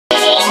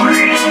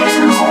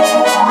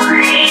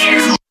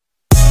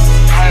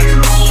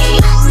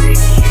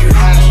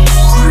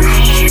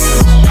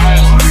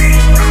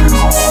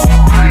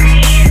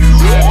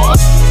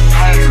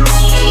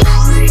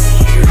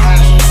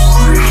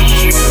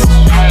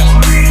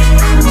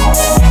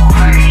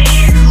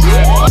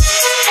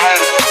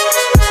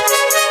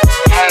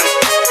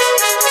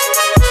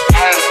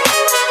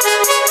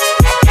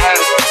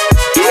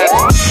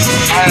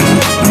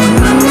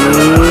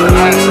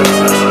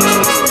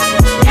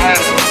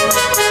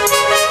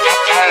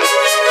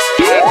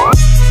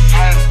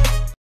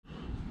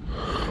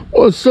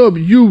What's up,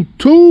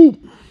 YouTube?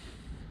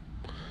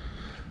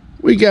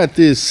 We got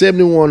this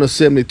 71 or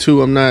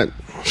 72, I'm not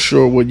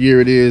sure what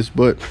year it is,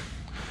 but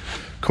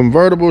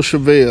convertible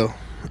Chevelle.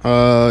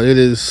 It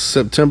is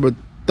September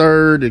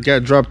 3rd. It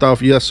got dropped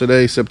off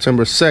yesterday,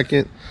 September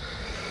 2nd.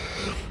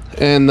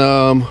 And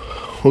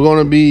we're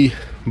going to be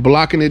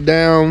blocking it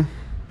down,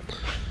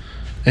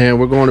 and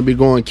we're going to be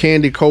going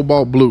candy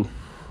cobalt blue.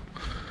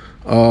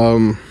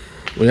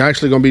 We're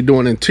actually going to be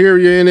doing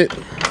interior in it.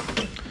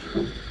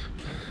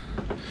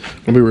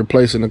 Gonna be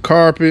replacing the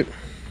carpet,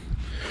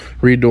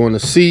 redoing the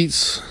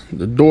seats,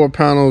 the door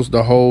panels,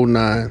 the whole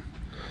nine.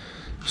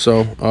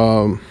 So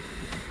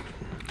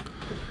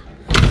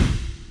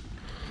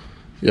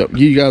yep,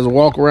 you guys will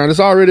walk around. It's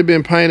already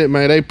been painted,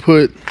 man. They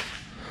put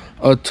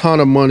a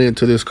ton of money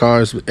into this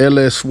car. It's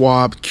LS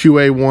swap,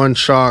 QA1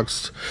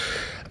 shocks,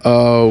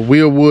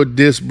 wheel wood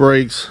disc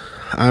brakes.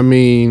 I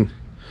mean,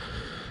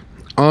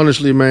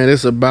 honestly, man,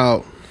 it's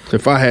about,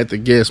 if I had to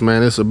guess,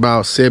 man, it's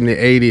about 70,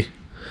 80,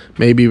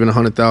 maybe even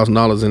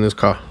 $100,000 in this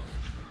car.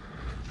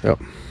 Yep.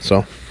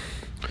 So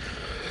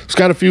it's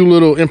got a few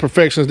little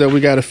imperfections that we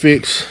got to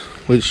fix,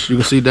 which you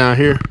can see down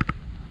here.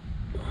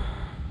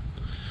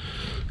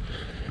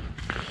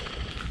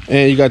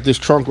 And you got this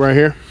trunk right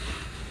here,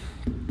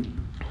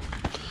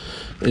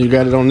 and you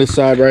got it on this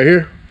side right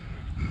here.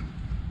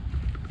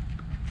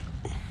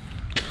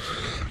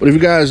 But if you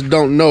guys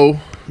don't know,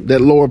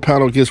 that lower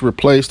panel gets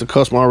replaced. The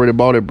customer already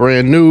bought it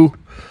brand new.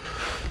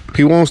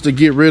 He wants to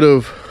get rid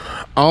of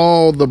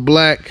all the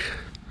black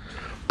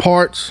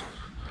parts,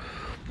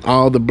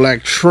 all the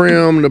black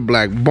trim, the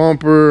black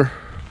bumper,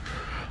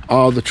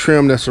 all the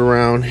trim that's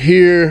around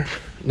here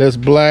that's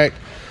black,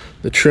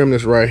 the trim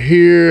that's right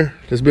here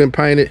that's been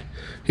painted.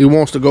 He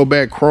wants to go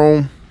back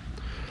chrome.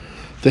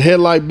 The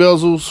headlight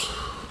bezels,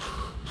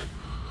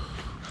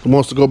 he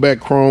wants to go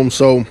back chrome.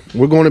 So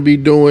we're going to be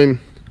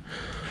doing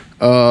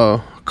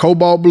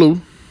cobalt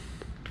blue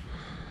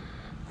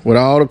with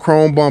all the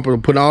chrome bumper,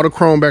 putting all the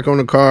chrome back on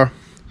the car.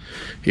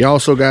 He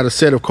also got a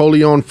set of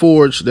Coleon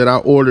forged that I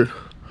ordered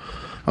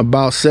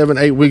about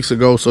 7-8 weeks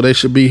ago, so they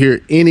should be here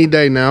any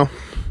day now.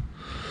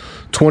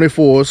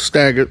 24s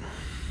staggered.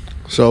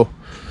 So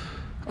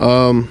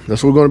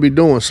that's what we're going to be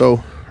doing.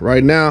 So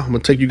right now I'm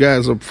going to take you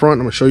guys up front.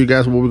 I'm going to show you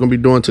guys what we're going to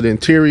be doing to the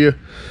interior.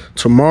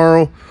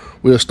 Tomorrow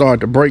we'll start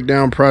the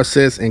breakdown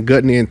process and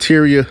gutting the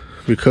interior,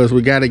 because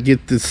we got to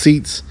get the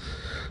seats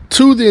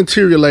to the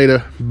interior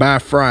later by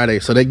Friday.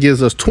 So that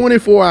gives us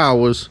 24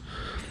 hours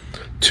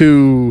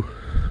to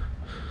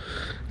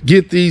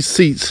get these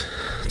seats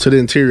to the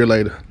interior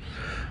later.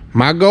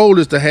 My goal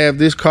is to have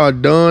this car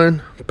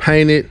done,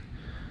 painted,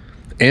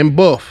 and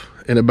buff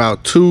in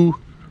about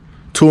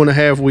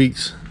 2.5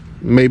 weeks,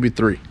 maybe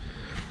 3.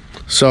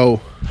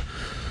 So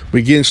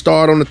we're getting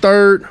started on the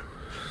 3rd.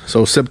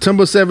 So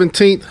September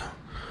 17th,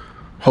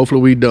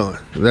 hopefully we done.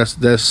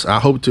 That's I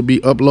hope to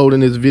be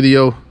uploading this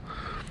video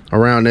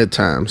around that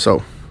time.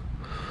 So,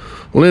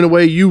 well,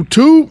 anyway,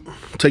 YouTube,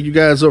 take you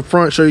guys up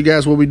front, show you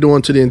guys what we're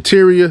doing to the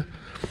interior.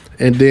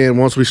 And then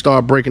once we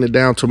start breaking it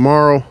down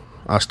tomorrow,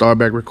 I'll start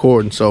back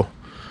recording. So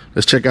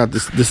let's check out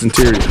this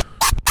interior.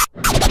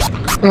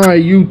 All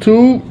right,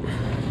 YouTube.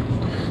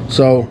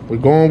 So we're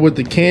going with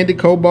the candy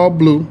cobalt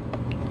blue.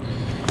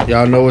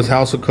 Y'all know it's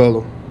House of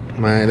Color.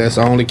 Man, that's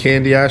the only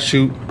candy I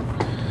shoot.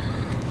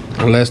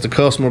 Unless the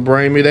customer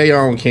bring me their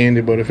own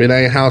candy. But if it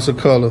ain't House of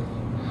Color,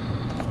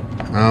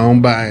 I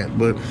don't buy it.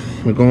 But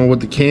we're going with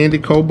the candy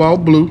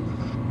cobalt blue.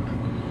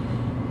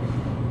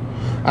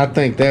 I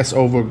think that's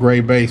over a gray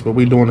base, but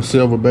we're doing a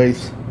silver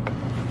base.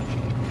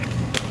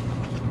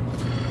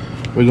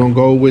 We're gonna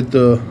go with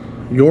the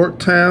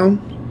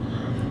Yorktown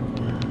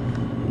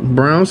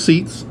brown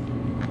seats.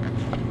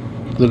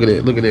 Look at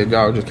it, look at it.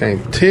 Y'all just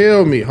can't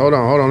tell me. Hold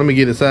on, let me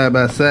get it side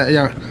by side.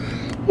 Y'all,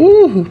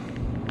 ooh.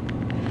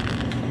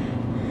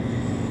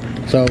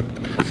 So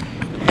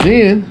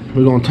then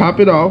we're gonna top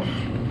it off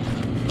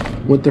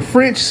with the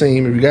French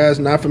seam. If you guys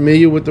are not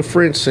familiar with the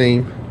French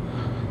seam,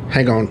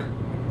 hang on.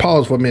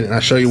 Pause for a minute and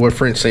I'll show you what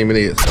French seam it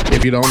is,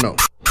 if you don't know.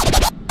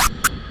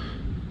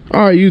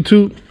 All right,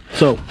 YouTube.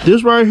 So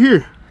this right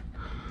here,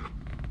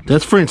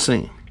 that's French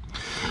seam.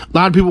 A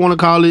lot of people want to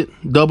call it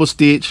double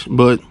stitch,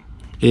 but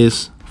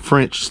it's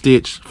French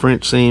stitch,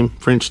 French seam,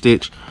 French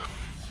stitch.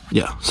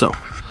 Yeah, so.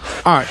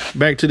 All right,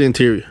 back to the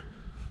interior.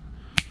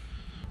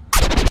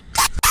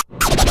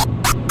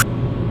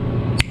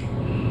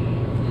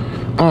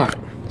 All right,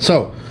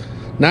 so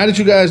now that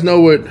you guys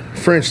know what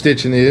French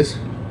stitching is,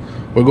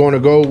 we're going to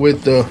go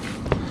with the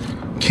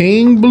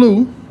King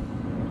Blue.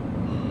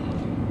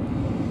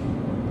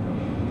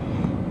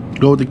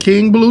 Go with the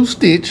King Blue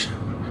stitch,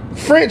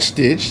 French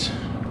stitched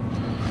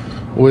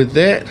with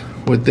that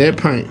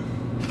paint.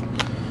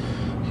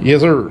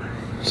 Yes, sir.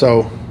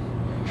 So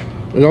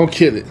we're gonna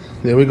kill it.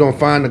 Then we're gonna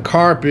find the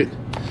carpet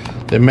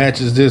that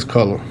matches this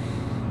color.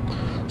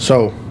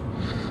 So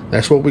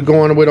that's what we're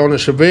going with on the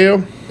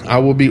Chevelle. I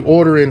will be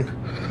ordering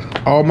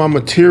all my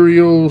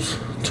materials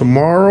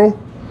tomorrow.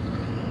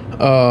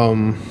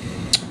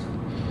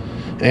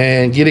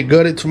 and get it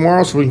gutted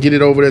tomorrow so we can get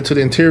it over there to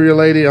the interior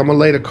lady. I'm gonna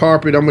lay the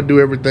carpet. I'm gonna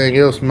do everything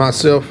else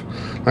myself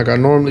like I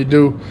normally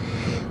do.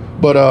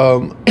 But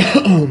I've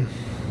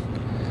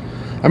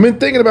been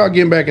thinking about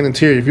getting back in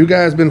interior. If you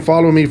guys been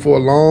following me for a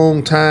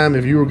long time,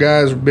 if you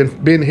guys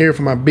been here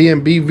for my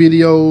B&B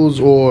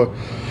videos or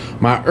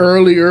my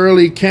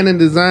early Canon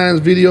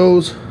Designs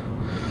videos,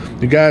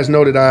 you guys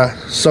know that I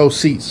sew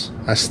seats.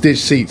 I stitch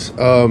seats.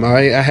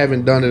 I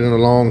haven't done it in a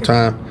long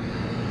time,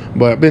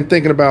 but I've been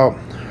thinking about,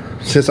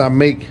 since I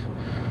make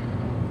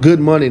good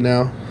money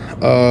now,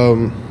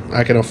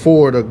 I can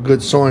afford a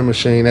good sewing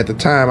machine. At the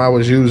time I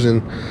was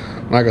using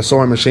like a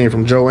sewing machine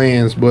from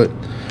Joann's, but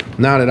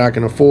now that I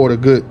can afford a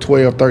good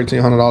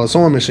 $1,200–1,300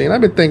 sewing machine,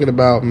 I've been thinking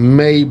about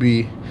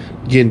maybe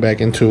getting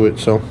back into it.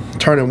 So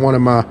turning one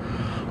of my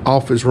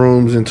office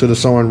rooms into the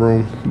sewing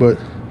room. But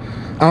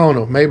I don't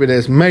know, maybe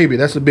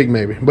that's a big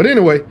maybe. But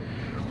anyway,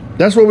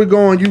 that's where we go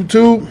on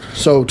YouTube.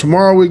 So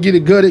tomorrow we get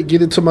it gutted,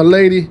 get it to my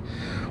lady.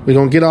 We're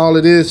gonna get all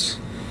of this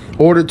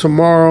ordered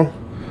tomorrow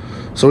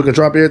so we can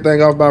drop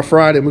everything off by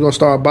Friday. We're gonna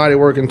start body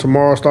working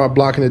tomorrow, start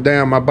blocking it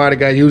down. My body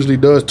guy usually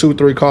does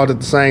 2-3 cars at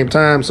the same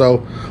time,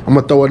 so I'm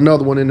gonna throw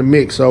another one in the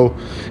mix, so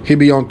he'll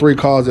be on 3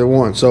 cars at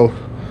once. So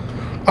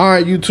all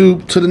right,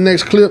 YouTube, to the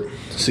next clip.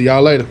 See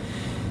y'all later.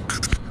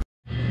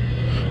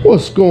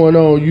 What's going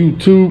on,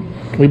 YouTube?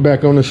 We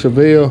back on the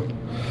Chevelle.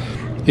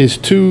 It's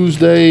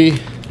Tuesday,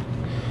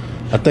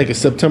 I think it's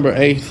September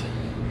 8th,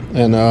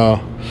 and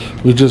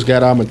we just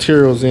got our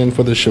materials in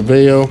for the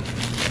Chevelle.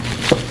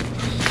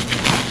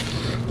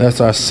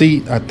 That's our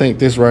seat. I think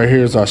this right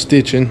here is our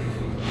stitching.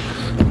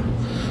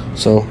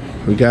 So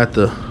we got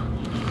the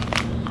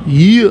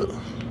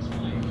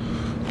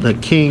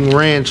King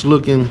Ranch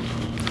looking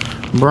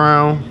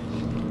brown.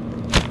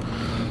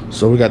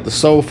 So we got the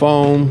sew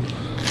foam,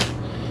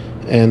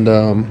 and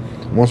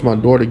once my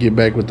daughter get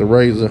back with the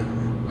razor,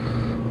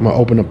 I'm gonna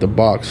open up the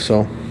box.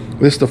 So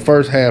this is the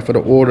first half of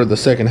the order. The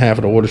second half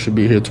of the order should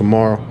be here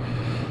tomorrow.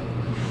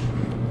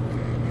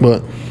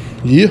 But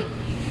yeah,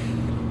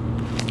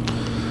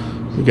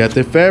 we got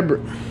that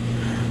fabric.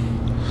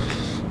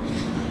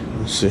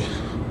 Let's see.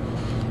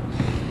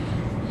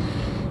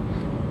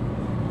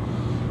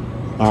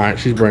 All right,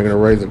 she's bringing a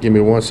razor. Give me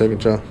 1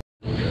 second, y'all.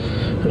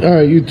 All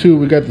right, YouTube,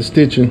 we got the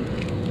stitching.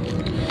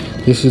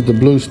 This is the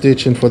blue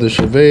stitching for the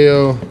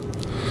Chevelle.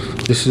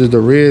 This is the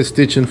red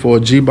stitching for a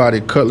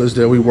G-body cutlass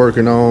that we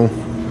working on,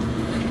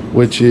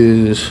 which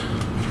is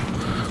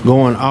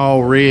going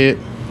all red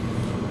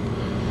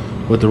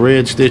with the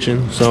red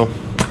stitching. So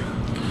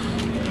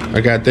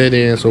I got that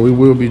in, so we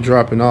will be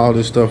dropping all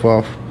this stuff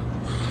off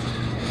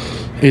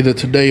either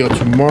today or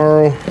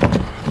tomorrow.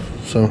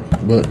 So,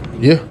 but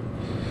yeah,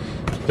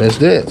 that's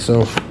that.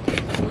 So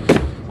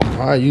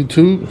all right,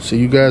 YouTube, see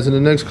you guys in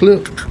the next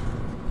clip.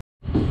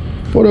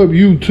 What up,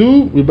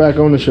 YouTube? We back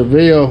on the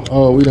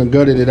Chevelle. We done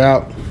gutted it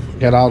out,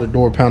 got all the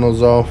door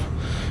panels off,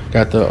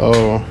 got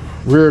the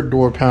rear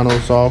door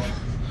panels off,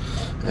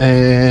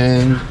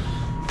 and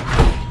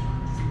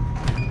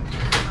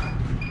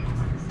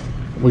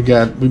we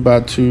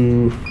about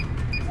to,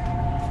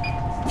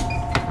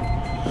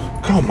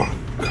 come on.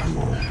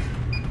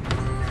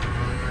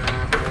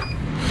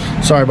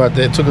 Sorry about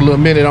that, took a little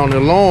minute on the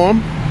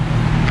alarm,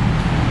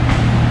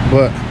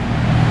 but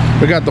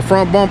we got the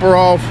front bumper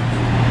off,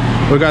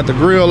 we got the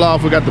grill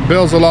off, we got the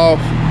bezel off.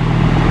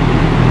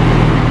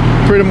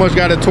 Pretty much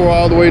got it tore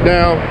all the way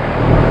down.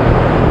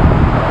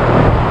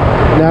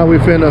 Now we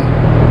finna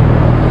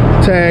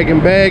tag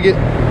and bag it.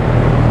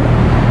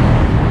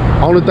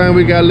 Only thing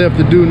we got left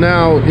to do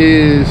now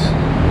is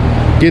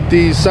get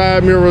these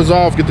side mirrors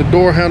off, get the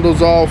door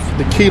handles off,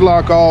 the key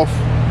lock off,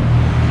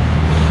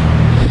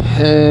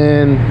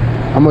 and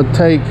I'm gonna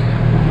take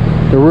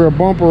the rear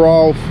bumper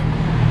off,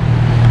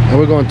 and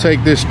we're gonna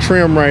take this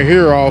trim right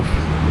here off,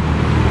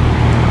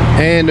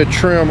 and the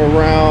trim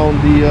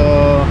around the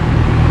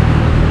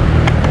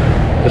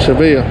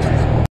Chevelle.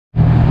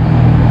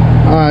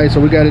 All right, so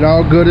we got it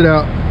all gutted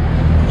out.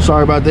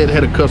 Sorry about that,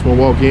 had a customer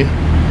walk in.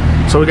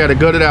 So we got it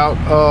gutted out.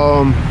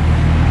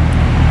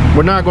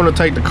 We're not going to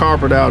take the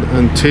carpet out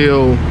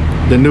until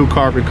the new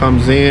carpet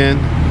comes in.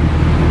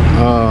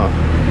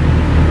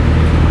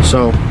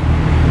 So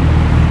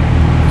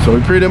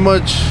we pretty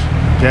much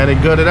got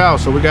it gutted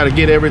out. So we got to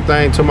get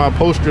everything to my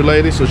upholstery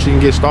lady so she can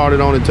get started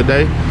on it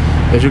today.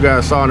 As you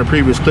guys saw in the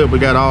previous clip, we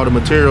got all the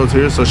materials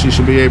here, so she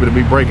should be able to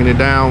be breaking it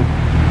down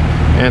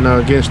and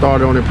getting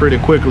started on it pretty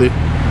quickly.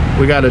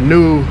 We got a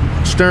new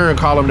steering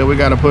column that we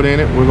got to put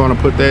in it. We're going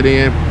to put that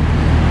in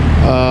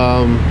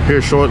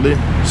here shortly.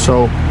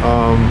 So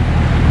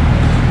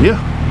yeah,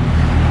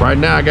 right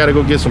now I got to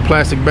go get some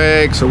plastic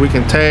bags so we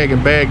can tag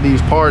and bag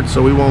these parts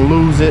so we won't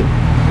lose it.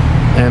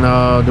 And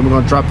then we're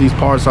going to drop these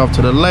parts off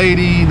to the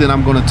lady. Then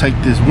I'm going to take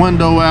this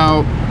window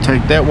out,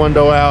 take that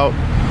window out,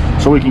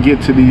 so we can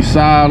get to these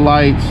side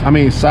lights,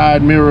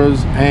 side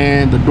mirrors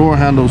and the door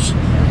handles,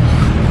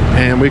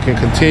 and we can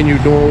continue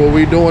doing what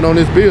we're doing on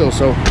this build.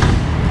 So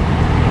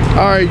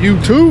all right,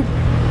 YouTube,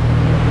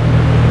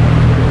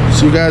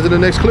 see you guys in the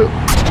next clip.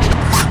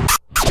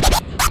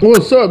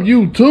 What's up,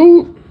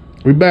 YouTube?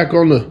 We back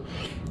on the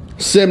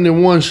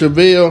 71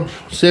 Chevelle,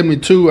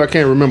 72, I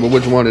can't remember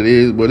which one it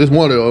is, but it's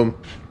one of them.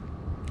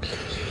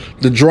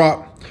 The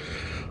drop.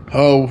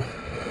 Oh,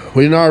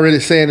 we done already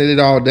sanded it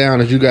all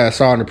down, as you guys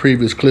saw in the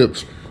previous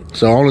clips.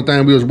 So the only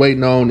thing we was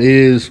waiting on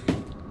is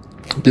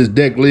this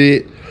deck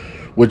lid,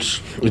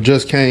 which it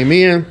just came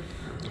in.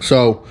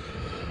 So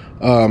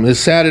it's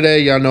Saturday.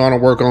 Y'all know I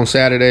don't work on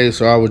Saturday,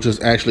 so I was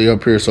just actually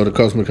up here so the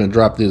customer can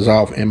drop this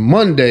off. And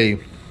Monday,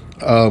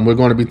 we're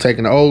going to be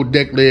taking the old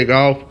deck lid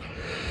off,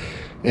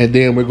 and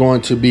then we're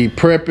going to be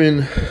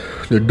prepping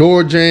the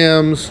door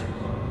jambs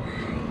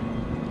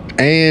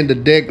and the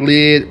deck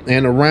lid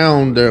and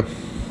around the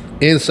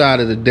inside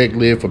of the deck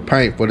lid for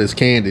paint for this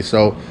candy.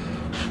 So,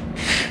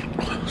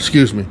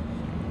 excuse me.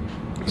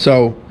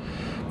 So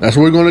that's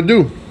what we're going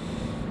to do.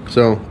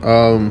 So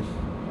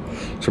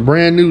it's a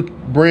brand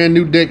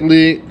new deck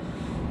lid.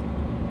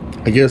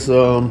 I guess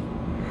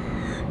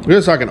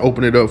I can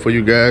open it up for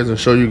you guys and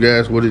show you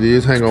guys what it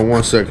is. Hang on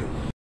one second.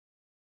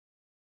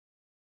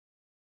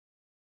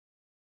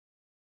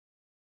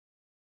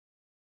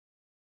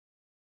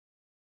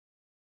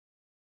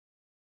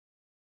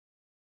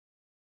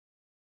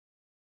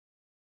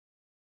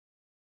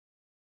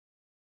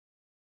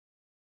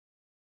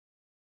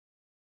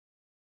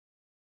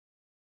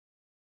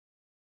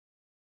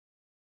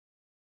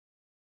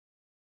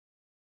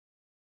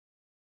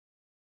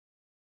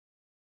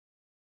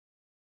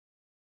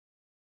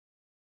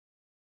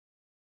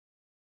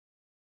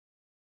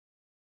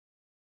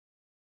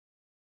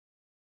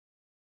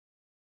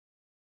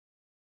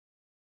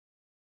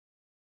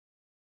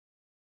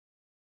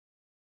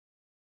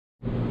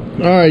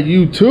 All right,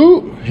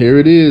 YouTube, here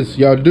it is.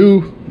 Y'all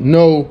do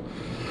know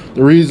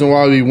the reason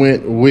why we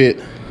went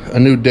with a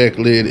new deck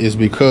lid is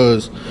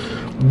because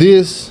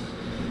this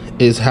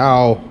is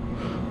how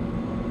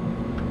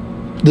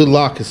the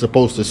lock is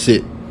supposed to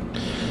sit.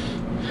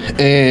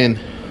 And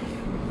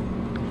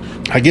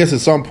I guess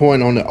at some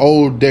point on the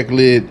old deck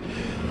lid,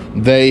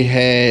 they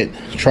had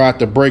tried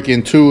to break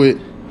into it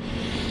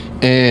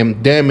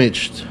and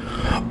damaged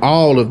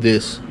all of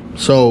this.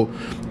 So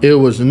it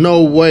was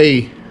no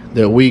way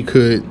that we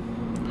could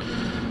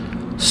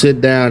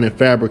sit down and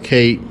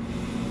fabricate,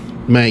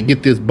 man,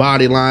 get this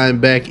body line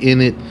back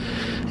in it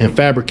and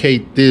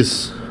fabricate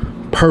this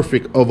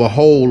perfect of a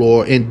hole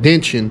or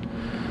indention.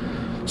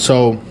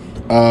 So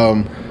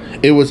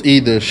it was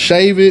either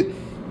shave it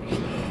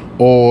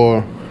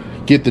or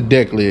get the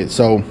deck lid.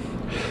 So,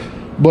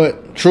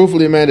 but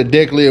truthfully, man, the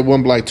deck lid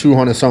wasn't like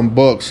 200 something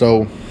bucks.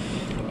 So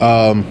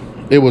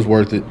it was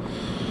worth it.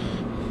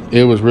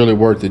 It was really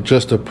worth it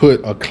just to put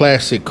a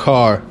classic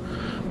car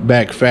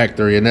back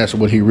factory, and that's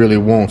what he really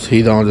wants.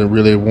 He doesn't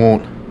really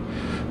want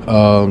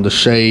the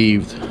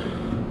shaved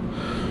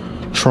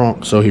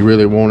trunk, so he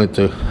really wanted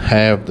to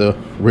have the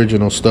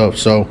original stuff.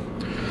 So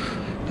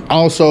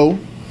also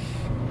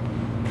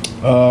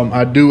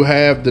I do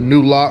have the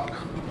new lock.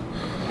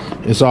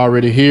 It's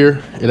already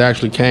here. It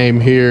actually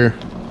came here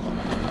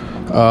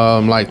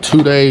like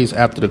 2 days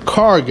after the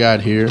car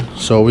got here.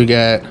 So we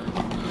got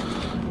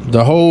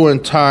the whole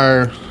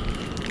entire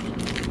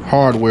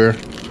hardware,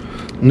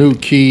 new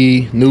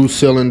key, new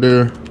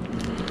cylinder,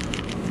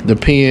 the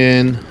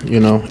pin, you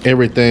know,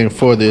 everything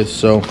for this.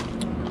 So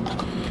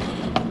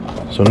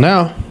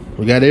now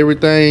we got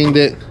everything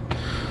that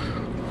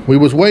we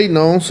was waiting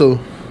on. So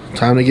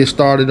time to get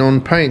started on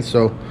the paint.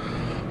 So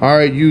all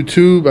right,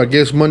 YouTube, I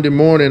guess Monday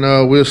morning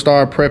we'll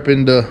start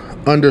prepping the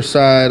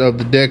underside of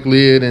the deck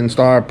lid and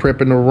start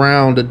prepping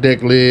around the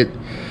deck lid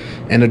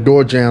and the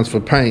door jambs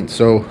for paint.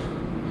 So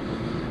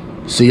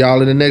see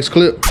y'all in the next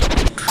clip.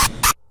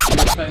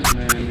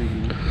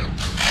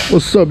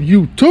 What's up,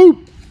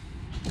 YouTube?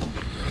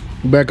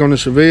 Back on the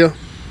Chevelle.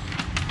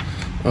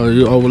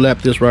 You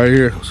overlap this right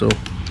here, so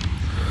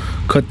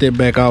cut that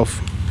back off.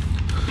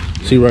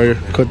 See right here,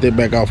 cut that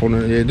back off on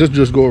there. Yeah,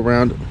 just go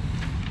around it.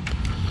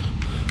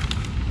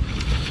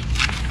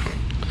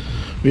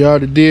 We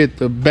already did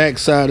the back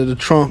side of the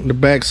trunk, the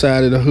back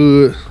side of the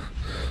hood,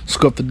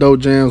 scuff the door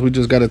jambs. We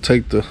just got to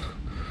take the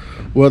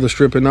weather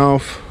stripping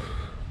off.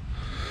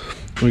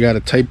 We got to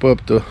tape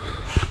up the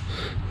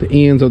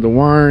ends of the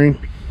wiring.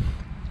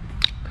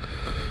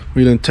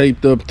 We done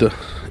taped up the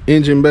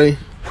engine bay,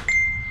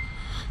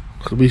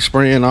 because we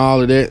spraying all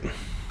of that,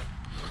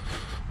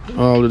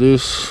 all of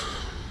this.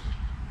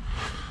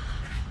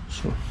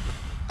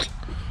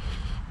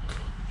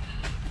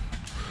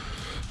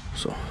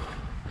 So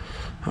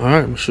all right,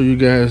 I'm gonna show you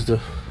guys the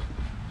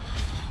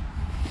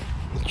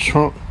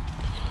trunk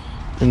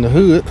and the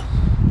hood.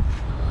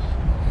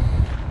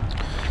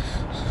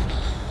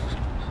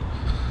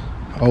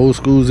 Old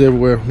schools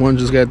everywhere. One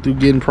just got through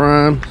getting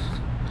primed.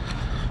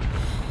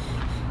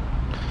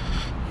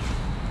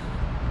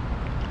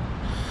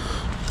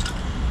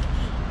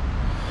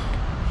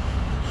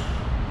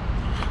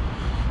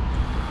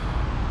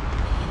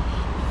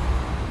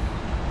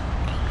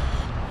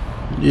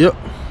 Yep.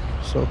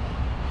 So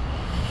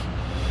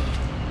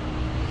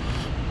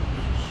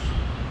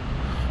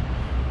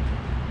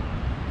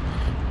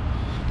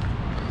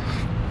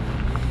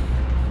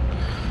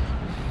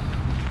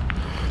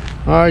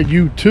all right,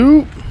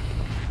 YouTube,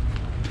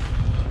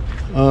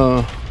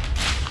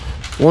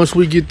 Once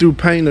we get through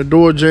painting the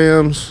door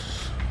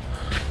jambs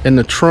and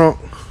the trunk,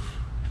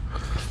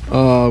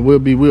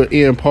 we'll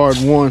end part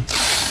 1,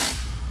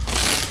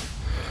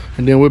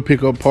 and then we'll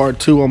pick up part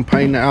 2 on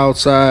painting the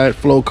outside,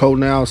 flow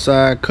coating the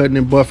outside, cutting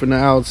and buffing the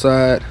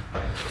outside,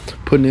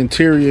 putting the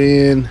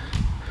interior in,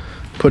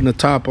 putting the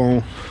top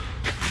on.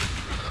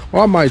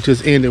 Or I might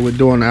just end it with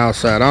doing the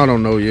outside. I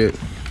don't know yet,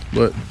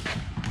 but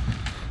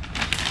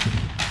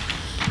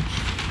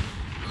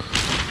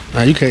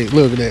now you can't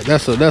look at that.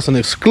 That's an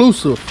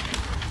exclusive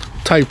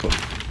type of.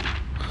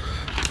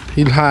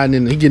 He's hiding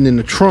in. He getting in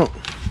the trunk.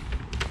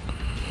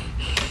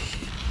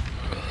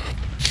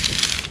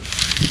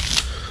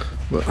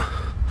 But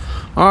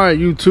all right,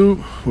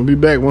 YouTube. We'll be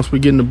back once we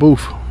get in the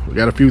booth. We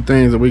got a few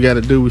things that we got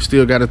to do. We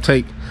still got to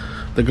take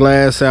the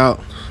glass out,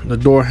 the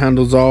door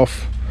handles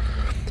off,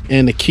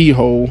 and the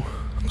keyhole,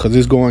 because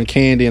it's going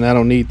candy, and I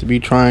don't need to be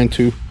trying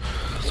to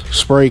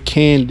spray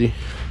candy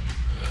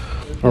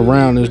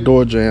around this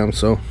door jamb.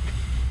 So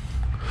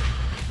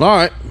all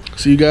right,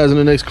 see you guys in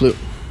the next clip.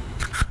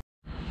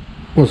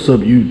 What's up,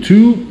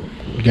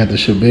 YouTube? We got the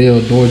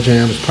Chevelle door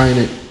jambs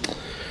painted.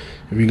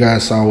 If you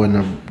guys saw in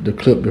the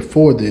clip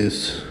before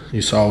this,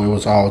 you saw it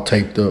was all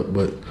taped up,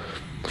 but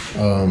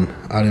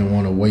I didn't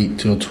want to wait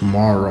till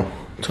tomorrow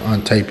to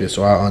untape it,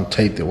 so I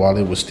untaped it while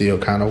it was still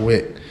kind of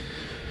wet.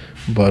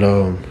 But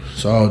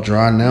it's all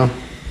dry now,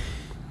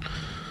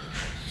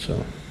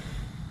 so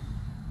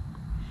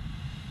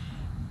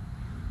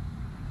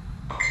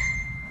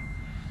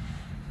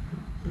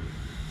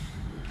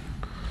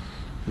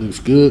looks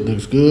good,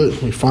 looks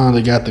good. We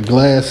finally got the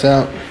glass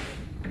out.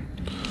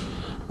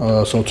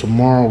 So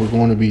tomorrow we're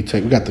going to be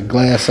we got the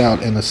glass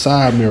out and the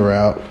side mirror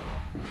out.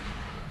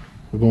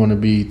 We're going to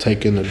be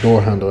taking the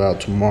door handle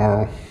out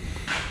tomorrow.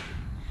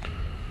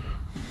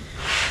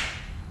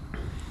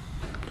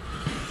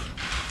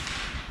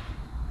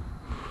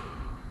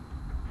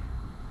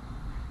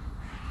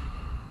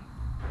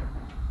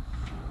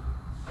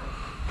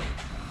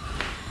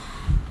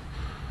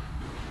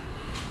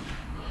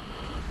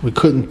 We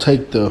couldn't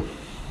take the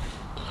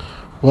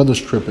weather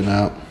stripping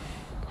out.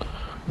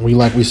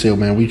 Like we said,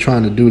 man, we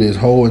trying to do this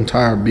whole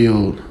entire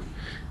build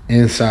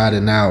inside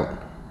and out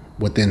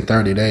within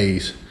 30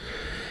 days.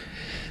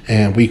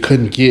 And we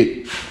couldn't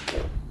get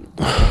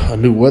a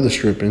new weather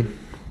stripping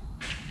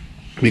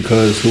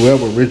because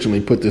whoever originally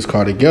put this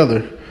car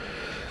together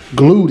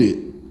glued it.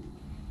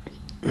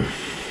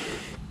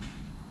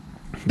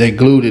 They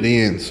glued it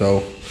in. So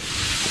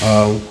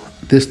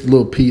this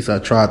little piece I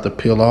tried to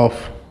peel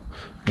off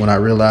when I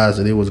realized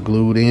that it was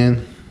glued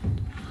in.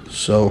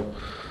 So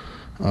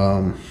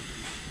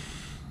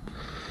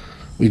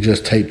we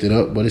just taped it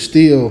up, but it's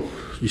still,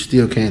 you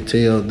still can't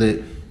tell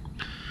that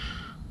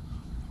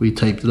we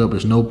taped it up.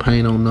 There's no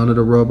paint on none of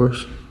the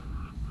rubbers.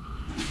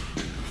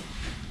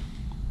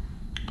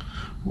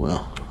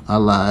 Well, I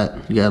lied.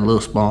 You got a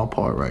little small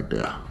part right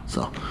there.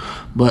 So,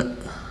 but,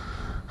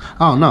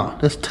 oh no,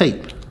 that's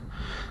tape.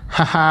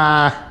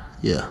 Haha,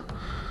 yeah,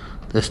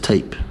 that's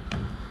tape.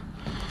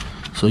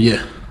 So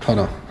yeah, hold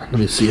on. Let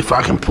me see if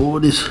I can pull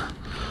this.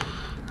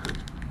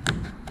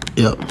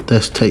 Yep,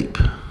 that's tape.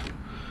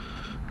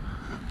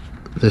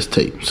 That's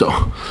tape.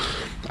 So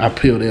I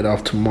peel that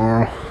off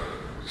tomorrow.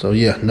 So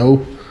yeah,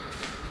 no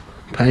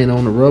paint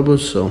on the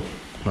rubbers. So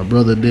my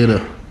brother did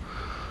a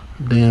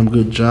damn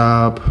good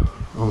job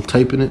on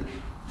taping it.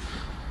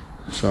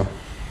 So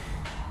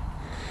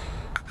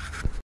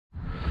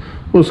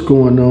what's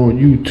going on,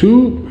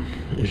 YouTube?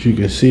 As you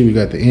can see, we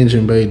got the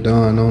engine bay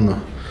done on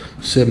the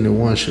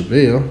 71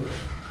 Chevelle.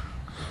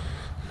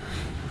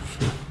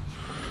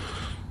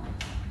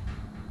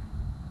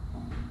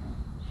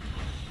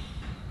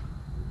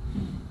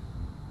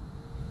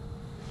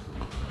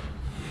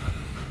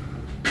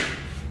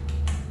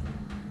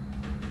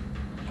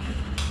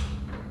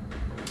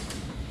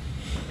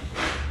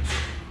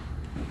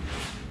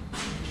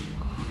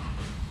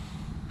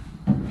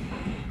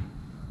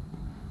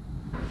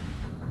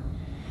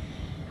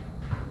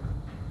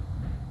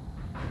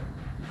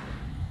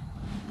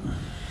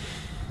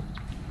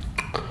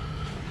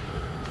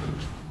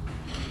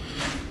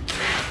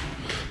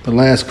 The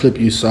last clip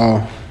you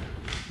saw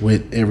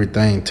with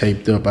everything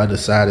taped up, I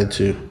decided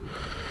to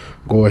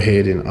go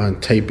ahead and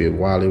untape it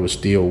while it was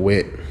still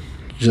wet,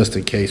 just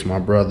in case my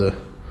brother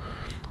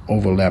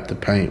overlapped the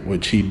paint,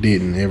 which he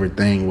didn't.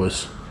 Everything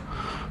was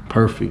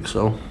perfect.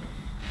 So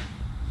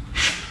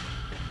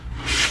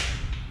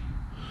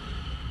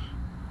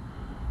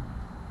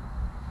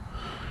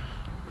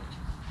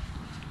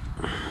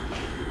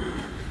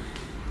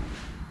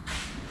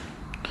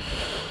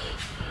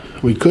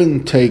we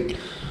couldn't take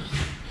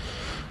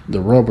the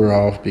rubber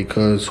off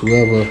because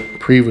whoever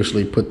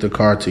previously put the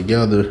car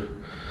together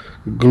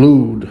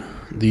glued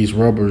these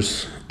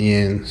rubbers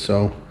in,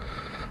 so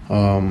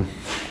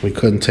we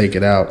couldn't take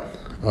it out.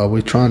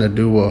 We're trying to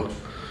do a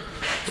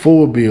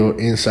full build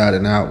inside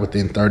and out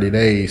within 30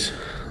 days.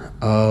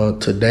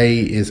 Today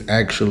is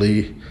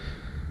actually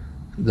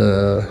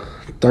the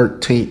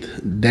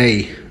 13th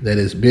day that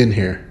it's been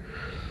here,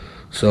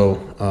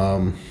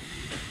 so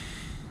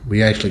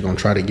We actually gonna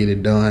try to get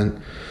it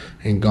done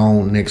and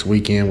gone next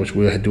weekend, which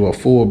we'll do a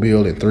full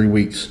build in 3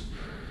 weeks.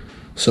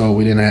 So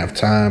we didn't have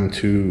time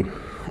to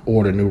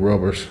order new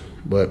rubbers,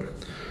 but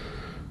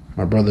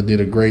my brother did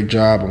a great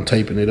job on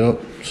taping it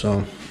up.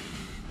 So,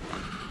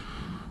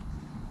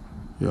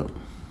 yep.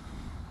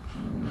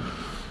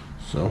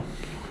 So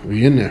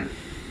we in there.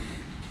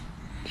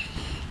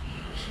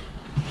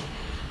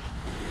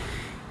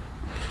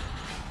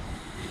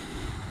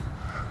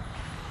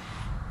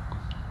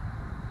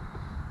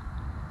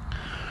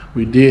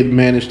 We did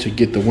manage to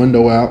get the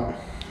window out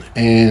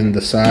and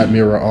the side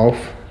mirror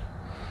off.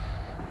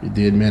 We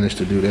did manage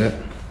to do that.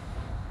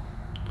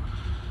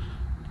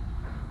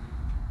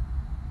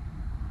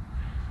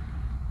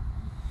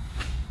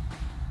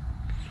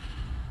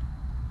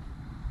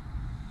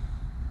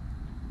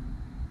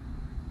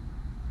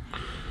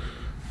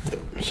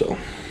 So,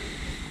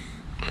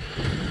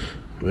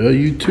 well,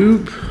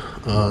 YouTube,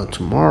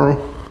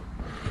 tomorrow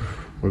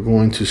we're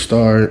going to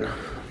start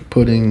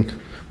putting,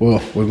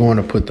 well, we're going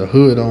to put the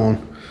hood on,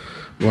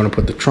 we're going to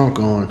put the trunk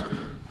on,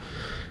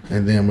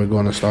 and then we're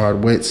going to start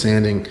wet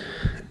sanding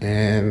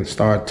and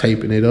start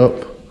taping it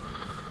up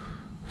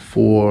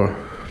for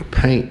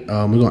paint.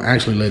 We're going to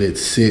actually let it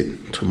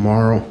sit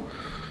tomorrow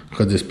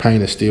because this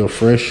paint is still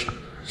fresh.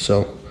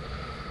 So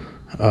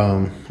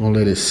we'll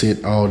let it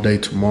sit all day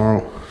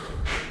tomorrow.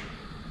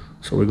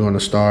 So we're going to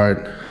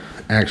start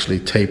actually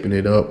taping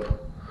it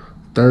up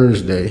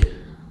Thursday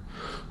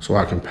so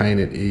I can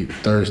paint it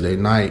Thursday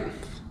night,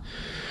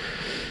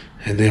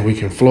 and then we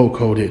can flow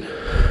coat it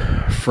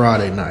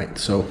Friday night.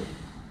 So,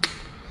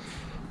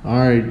 all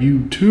right,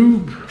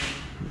 YouTube,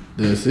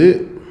 that's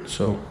it.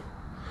 So,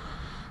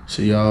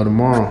 see y'all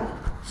tomorrow.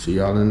 See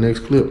y'all in the next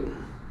clip.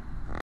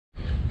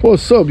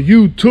 What's up,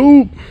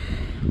 YouTube?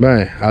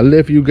 Man, I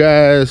left you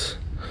guys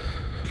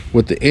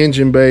with the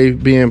engine bay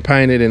being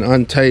painted and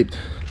untaped,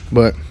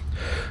 but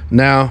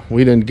now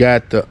we done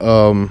got the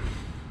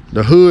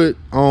hood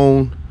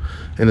on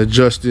and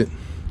adjusted.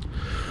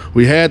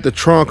 We had the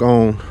trunk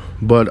on,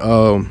 but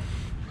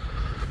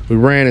we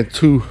ran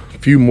into a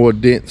few more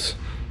dents.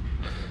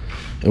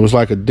 It was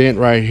like a dent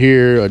right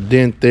here, a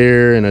dent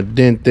there, and a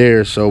dent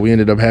there, so we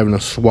ended up having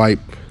to swipe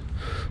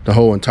the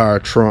whole entire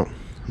trunk.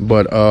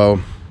 But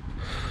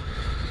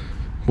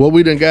what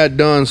we done got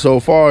done so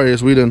far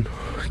is we done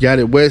got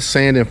it wet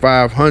sanding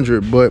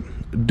 500, but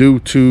due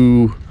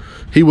to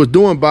he was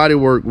doing body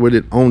work with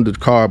it on the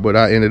car, but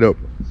I ended up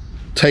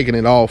taking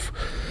it off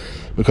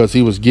because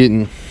he was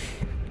getting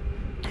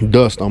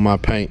dust on my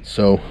paint.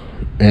 So,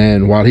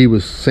 and while he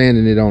was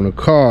sanding it on the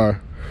car,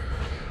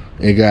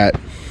 it got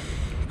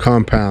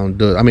compound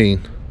dust. I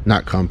mean,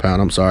 not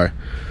compound, I'm sorry,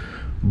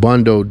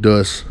 bundle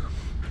dust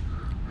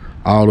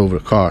all over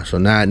the car. So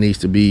now it needs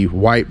to be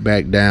wiped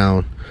back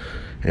down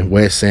and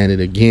wet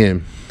sanded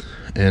again.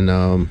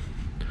 And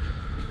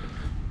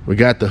we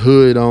got the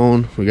hood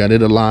on, we got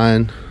it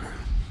aligned.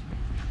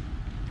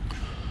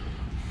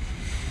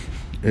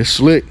 It's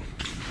slick.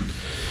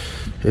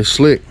 It's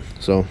slick.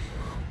 So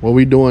what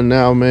we doing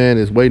now, man,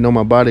 is waiting on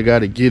my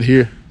bodyguard to get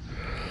here.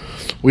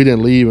 We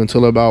didn't leave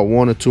until about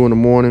 1 or 2 in the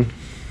morning.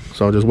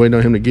 So I'm just waiting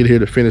on him to get here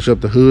to finish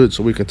up the hood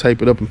so we can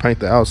tape it up and paint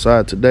the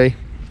outside today.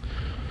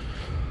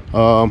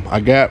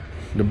 I got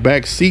the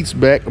back seats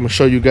back. I'm gonna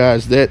show you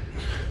guys that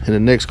in the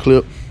next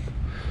clip.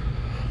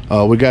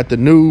 We got the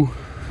new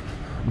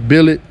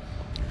billet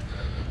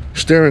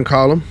steering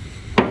column.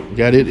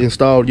 Got it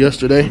installed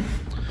yesterday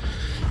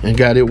and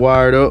got it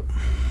wired up.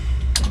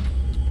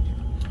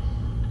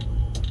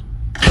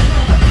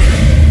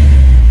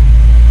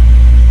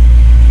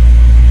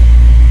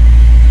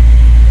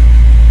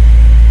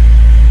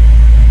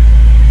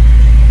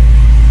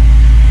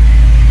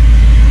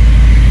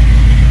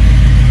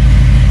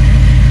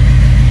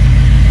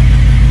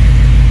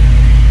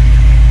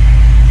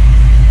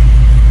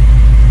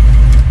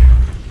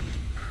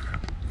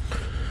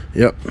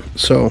 Yep.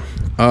 So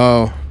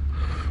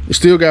we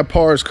still got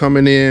parts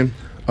coming in.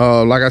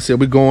 Like I said,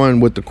 we're going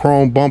with the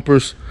chrome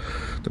bumpers.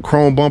 The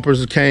chrome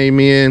bumpers came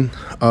in.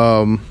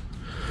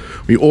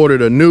 We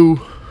ordered a new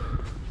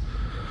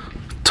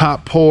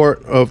top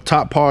part of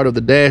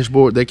the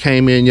dashboard that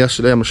came in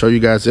yesterday. I'm gonna show you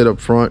guys it up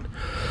front.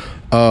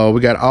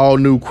 We got all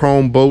new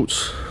chrome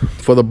bolts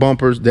for the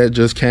bumpers that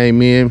just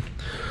came in.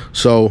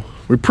 So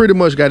we pretty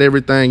much got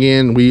everything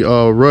in. We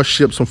rush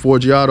shipped some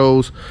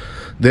Forgiatos.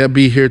 They'll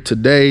be here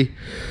today.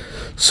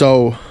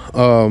 So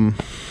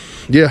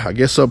yeah, I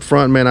guess up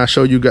front, man, I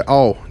show you guys.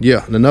 Oh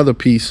yeah, another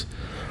piece,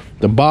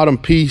 the bottom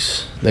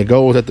piece that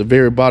goes at the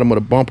very bottom of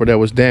the bumper that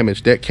was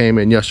damaged, that came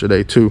in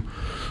yesterday too.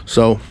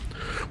 So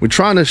we're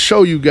trying to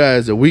show you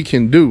guys that we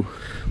can do.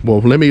 Well,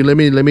 let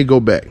me go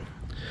back.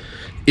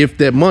 If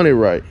that money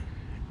right,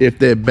 if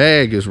that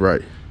bag is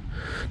right,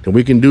 then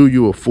we can do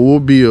you a full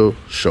bill,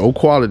 show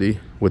quality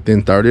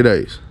within 30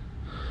 days.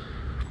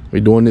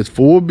 We're doing this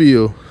full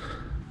bill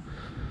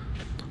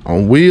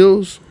on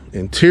wheels,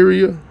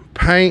 interior,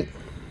 paint,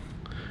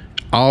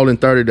 all in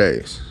 30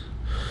 days.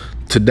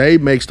 Today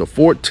makes the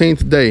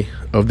 14th day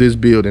of this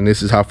build, and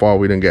this is how far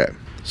we done got.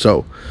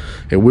 So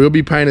it will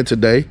be painted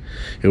today.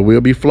 It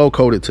will be flow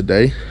coated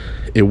today.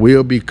 It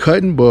will be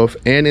cut and buff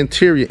and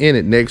interior in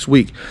it next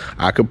week.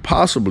 I could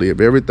possibly,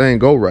 if everything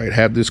go right,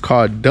 have this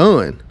car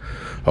done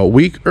a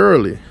week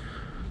early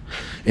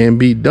and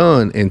be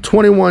done in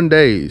 21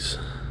 days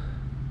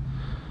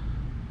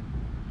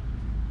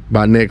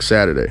by next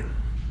Saturday.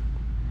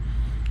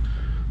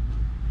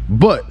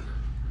 But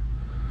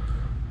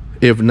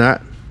if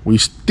not, we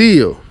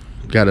still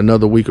got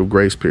another week of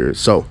grace period.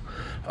 So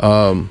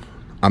I'm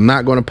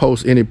not going to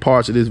post any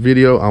parts of this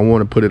video. I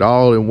want to put it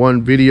all in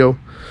one video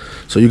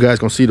so you guys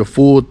can see the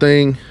full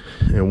thing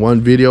in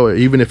one video.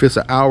 Even if it's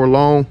an hour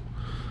long,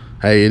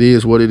 hey, it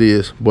is what it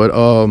is. But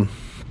all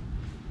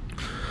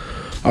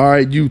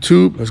right,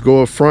 YouTube, let's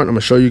go up front. I'm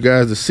gonna show you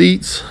guys the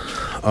seats,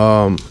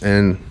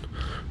 and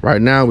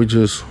right now we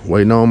just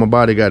waiting on my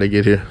bodyguard to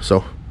get here.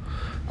 So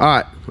all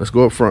right, let's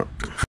go up front.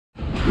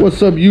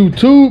 What's up,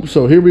 YouTube?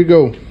 So here we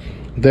go.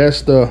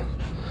 That's the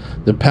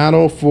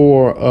panel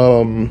for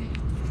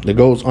that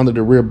goes under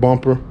the rear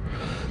bumper.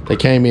 They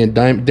came in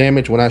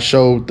damaged when I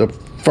showed the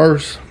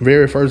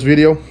very first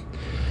video.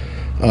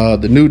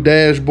 The new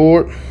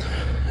dashboard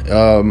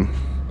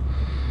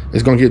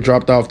is gonna get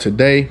dropped off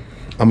today.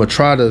 I'm gonna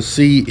try to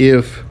see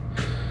if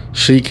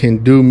she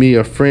can do me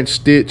a French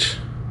stitch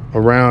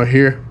around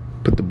here,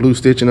 put the blue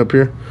stitching up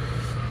here,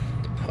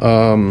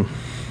 and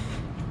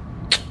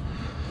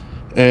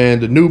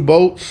the new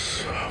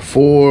bolts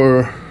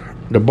for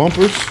the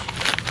bumpers,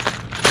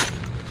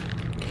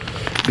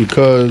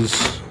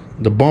 because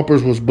the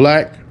bumpers was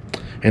black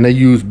and they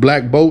used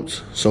black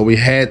bolts, so we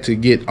had to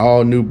get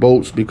all new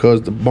bolts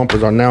because the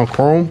bumpers are now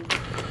chrome.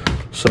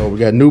 So we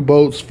got new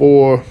bolts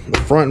for the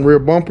front and rear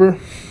bumper,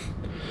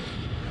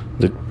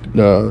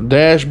 the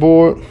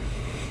dashboard,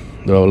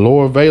 the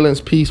lower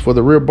valence piece for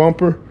the rear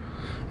bumper,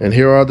 and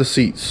here are the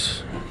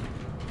seats.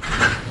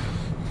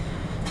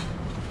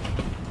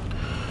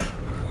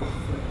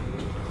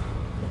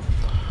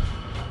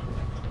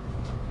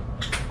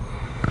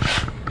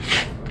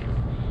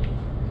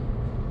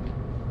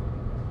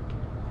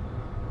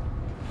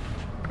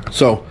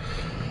 So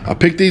I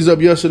picked these up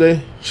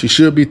yesterday. She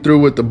should be through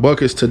with the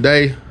buckets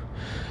today,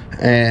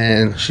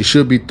 and she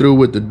should be through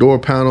with the door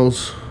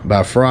panels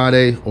by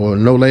Friday or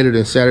no later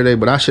than Saturday.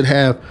 But I should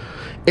have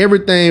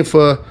everything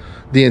for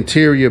the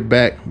interior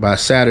back by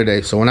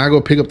Saturday. So when I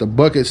go pick up the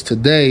buckets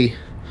today,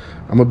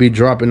 I'm gonna be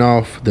dropping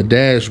off the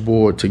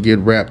dashboard to get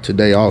wrapped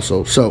today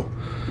also. So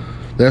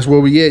that's where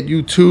we at,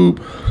 YouTube.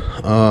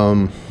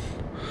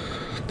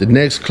 The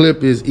next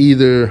clip is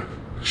either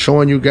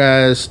showing you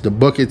guys the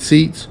bucket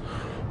seats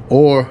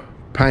or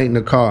painting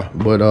the car.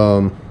 But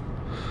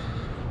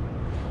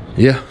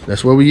yeah,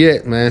 that's where we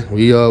at, man.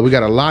 We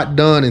got a lot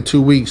done in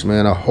 2 weeks,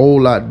 man. A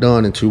whole lot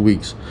done in 2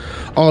 weeks.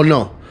 Oh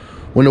no,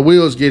 when the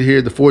wheels get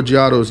here, the 4G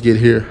autos get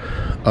here,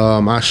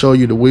 I'll show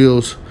you the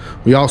wheels.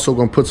 We also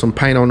gonna put some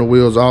paint on the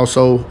wheels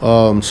also.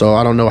 So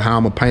I don't know how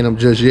I'm gonna paint them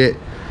just yet,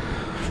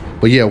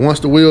 but yeah,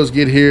 once the wheels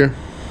get here,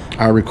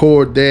 I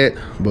record that.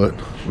 But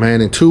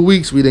man, in 2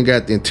 weeks we done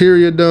got the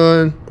interior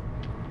done,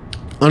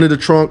 under the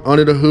trunk,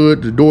 under the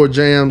hood, the door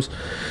jambs,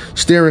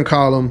 steering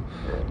column,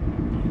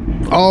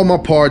 all my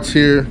parts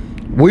here,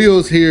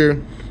 wheels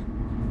here,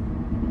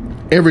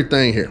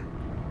 everything here.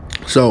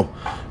 So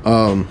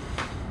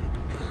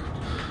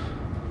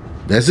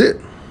that's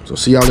it. So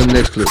see y'all in the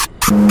next clip.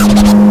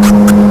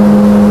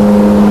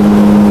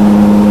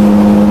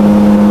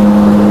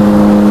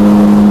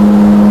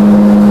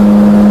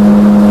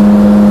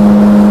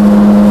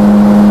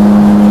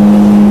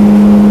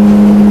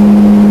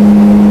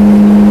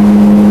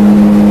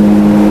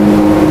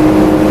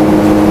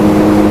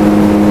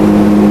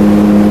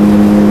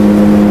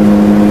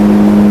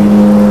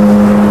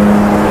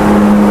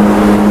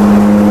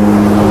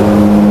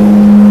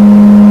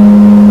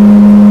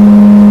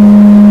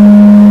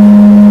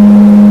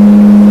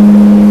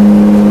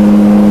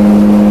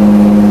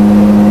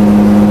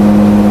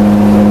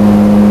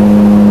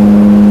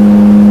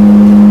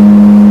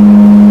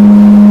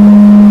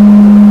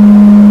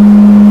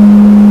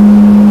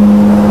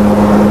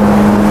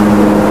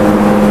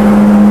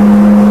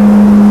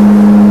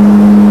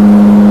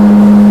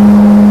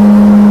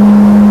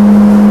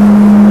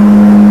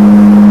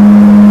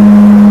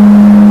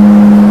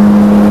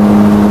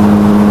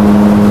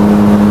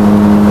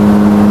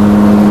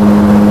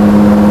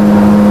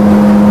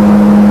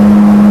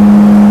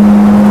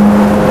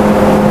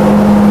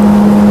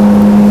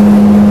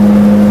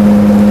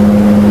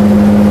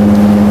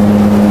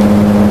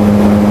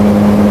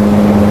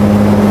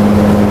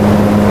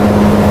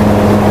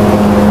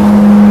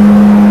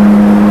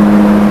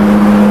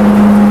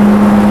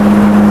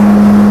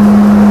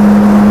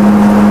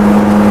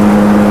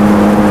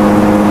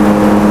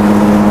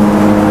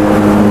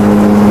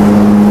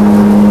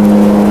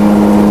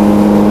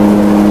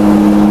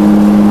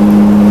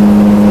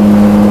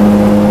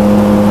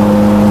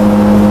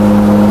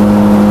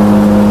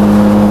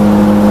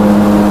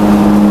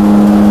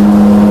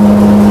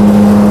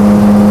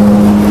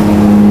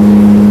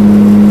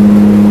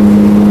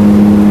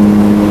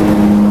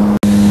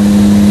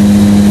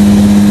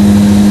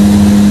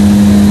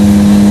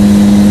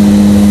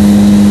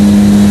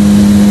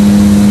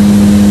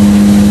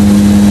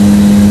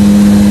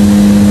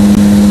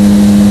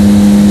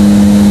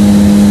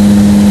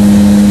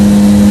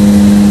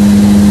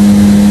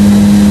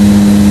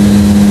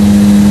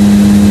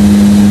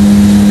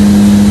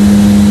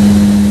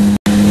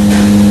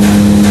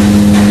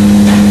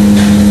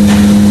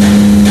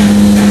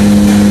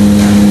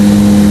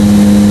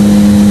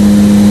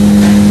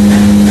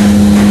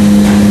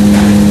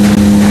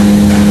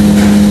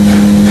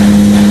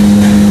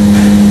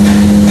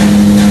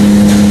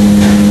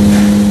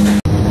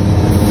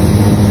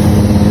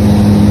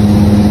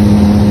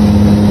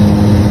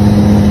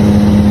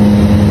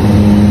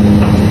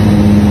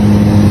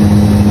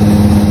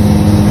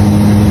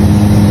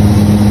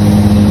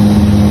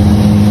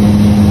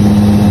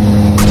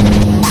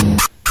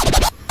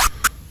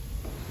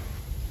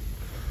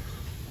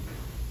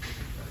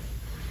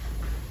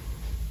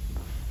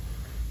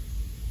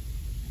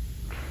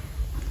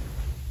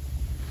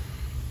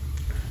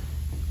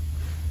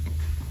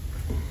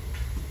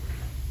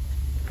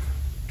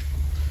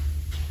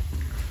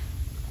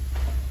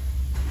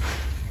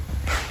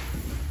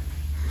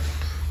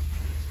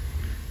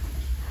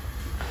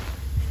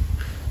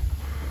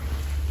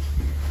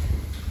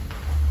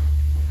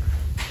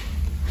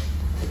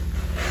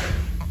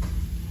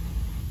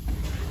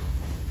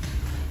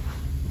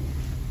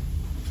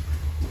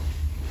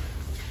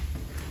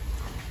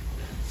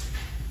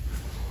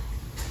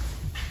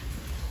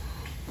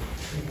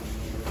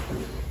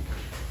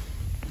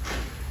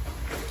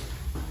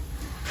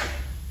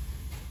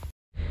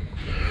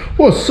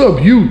 What's up,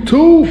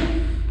 YouTube?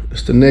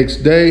 It's the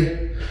next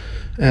day,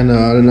 and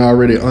I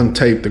already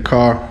untaped the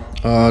car.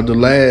 The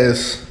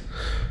last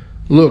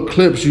little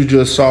clips you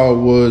just saw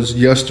was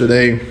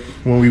yesterday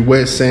when we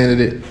wet sanded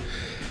it,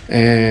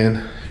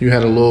 and you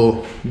had a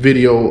little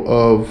video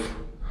of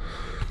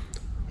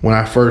when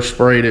I first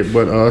sprayed it.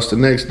 But it's the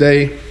next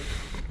day.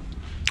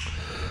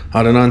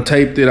 I done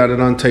untaped it. I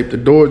done untaped the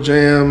door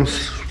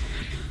jambs.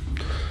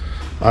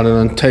 I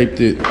done untaped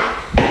it.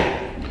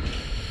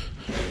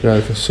 You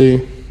guys can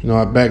see, you know,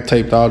 I back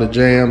taped all the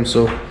jams,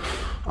 so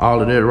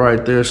all of that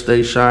right there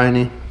stays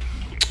shiny.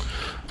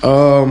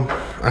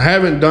 I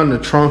haven't done the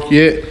trunk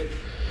yet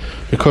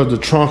because the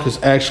trunk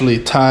is actually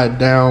tied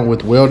down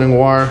with welding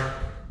wire.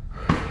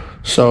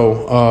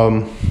 So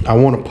I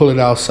want to pull it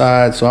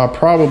outside, so I'll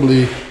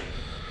probably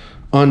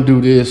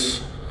undo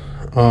this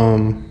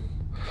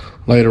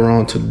later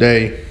on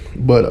today.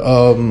 But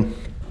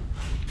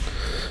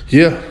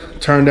yeah,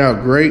 turned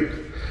out great.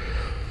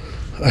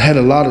 I had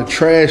a lot of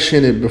trash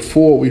in it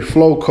before we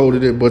flow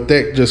coated it, but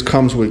that just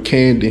comes with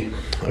candy.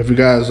 If you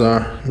guys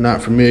are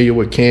not familiar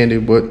with candy,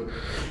 but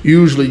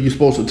usually you're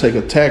supposed to take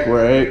a tack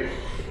rag.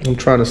 I'm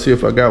trying to see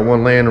if I got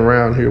one laying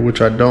around here,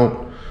 which I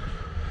don't.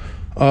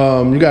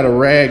 You got a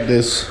rag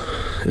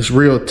it's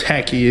real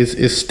tacky,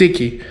 it's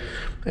sticky.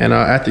 And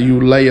after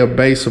you lay a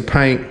base of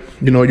paint,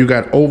 you know, you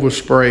got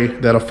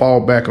overspray that'll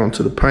fall back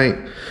onto the paint.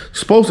 You're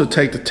supposed to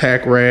take the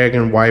tack rag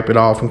and wipe it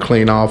off and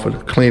clean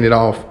it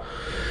off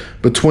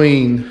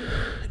between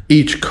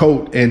each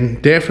coat,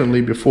 and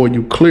definitely before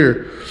you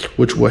clear,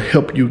 which will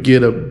help you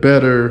get a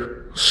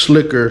better,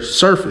 slicker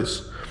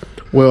surface.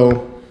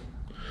 Well,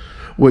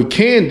 with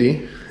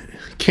candy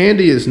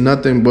is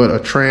nothing but a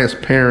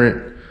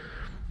transparent,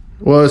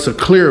 well, it's a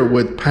clear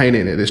with paint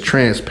in it. It's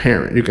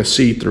transparent. You can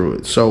see through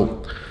it.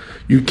 So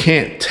you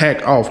can't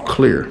tack off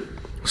clear.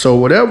 So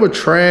whatever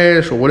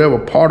trash or whatever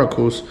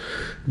particles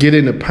get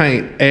in the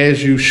paint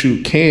as you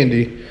shoot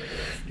candy,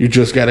 you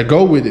just got to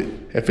go with it.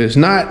 If it's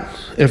not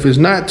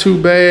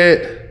too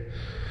bad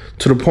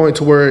to the point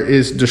to where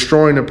it's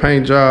destroying the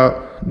paint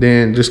job,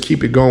 then just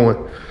keep it going.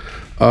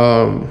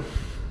 Cut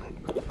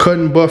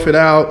and buff it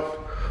out,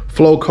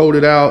 flow coat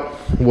it out,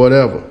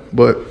 whatever.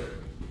 But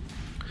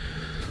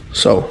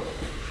so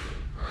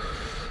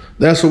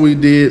that's what we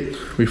did.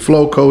 We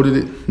flow coated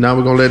it. Now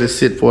we're gonna let it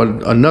sit for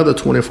another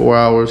 24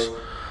 hours.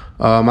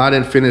 I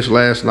didn't finish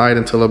last night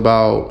until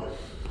about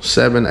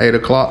 7, 8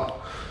 o'clock.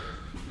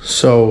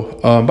 So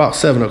about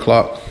 7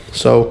 o'clock.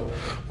 So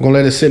we're gonna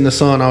let it sit in the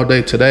sun all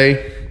day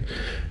today,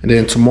 and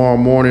then tomorrow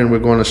morning we're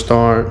gonna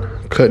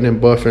start cutting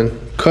and buffing.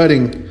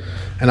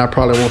 And I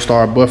probably won't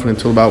start buffing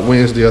until about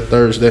Wednesday or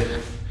Thursday.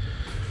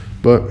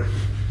 But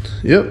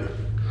yep,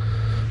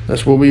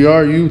 that's where we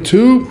are,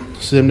 YouTube.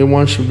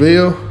 71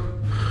 Chevelle.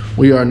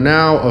 We are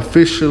now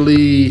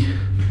officially,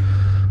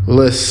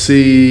 let's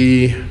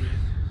see,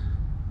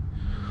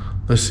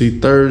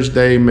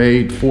 Thursday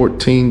made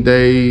 14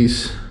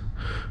 days.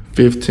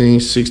 15,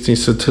 16.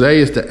 So today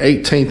is the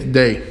 18th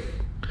day.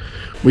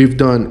 We've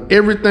done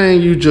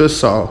everything you just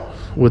saw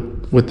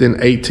within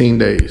 18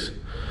 days.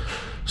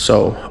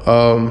 So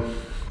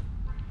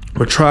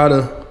we'll try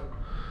to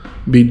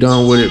be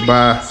done with it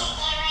by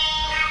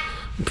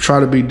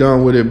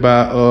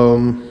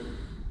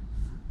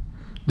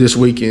this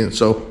weekend.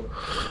 So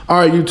all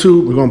right,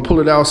 YouTube, we're gonna pull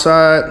it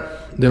outside.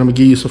 Then I'm gonna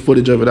give you some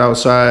footage of it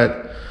outside,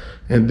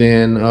 and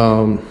then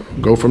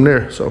go from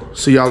there. So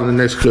see y'all in the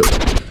next clip.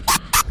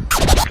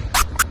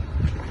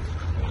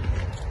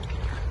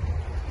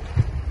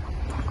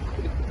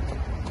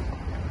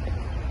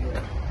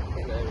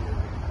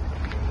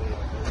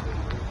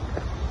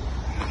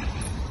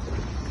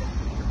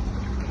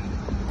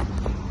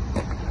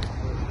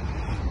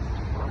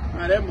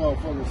 Man, that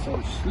motherfucker's so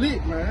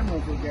slick, man. That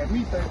motherfucker got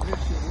me thinking this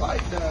shit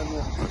light down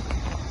there.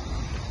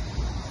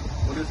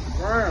 But it's the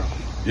ground.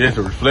 Yeah, it's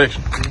a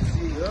reflection. You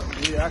see it up?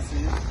 Yeah, I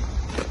see it.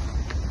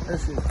 That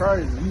shit's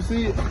crazy. You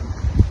see it?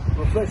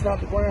 Reflection off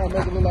the ground,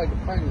 make it look like the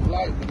paint is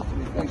light, but it's the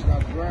reflection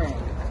off the ground.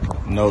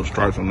 No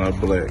stripes are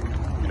not black.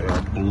 They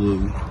are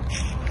blue.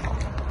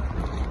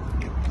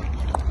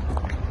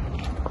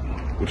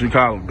 What you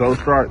call them? Ghost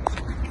stripes?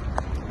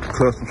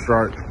 Custom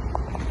stripes.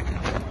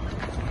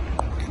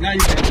 Now you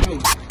can do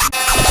it.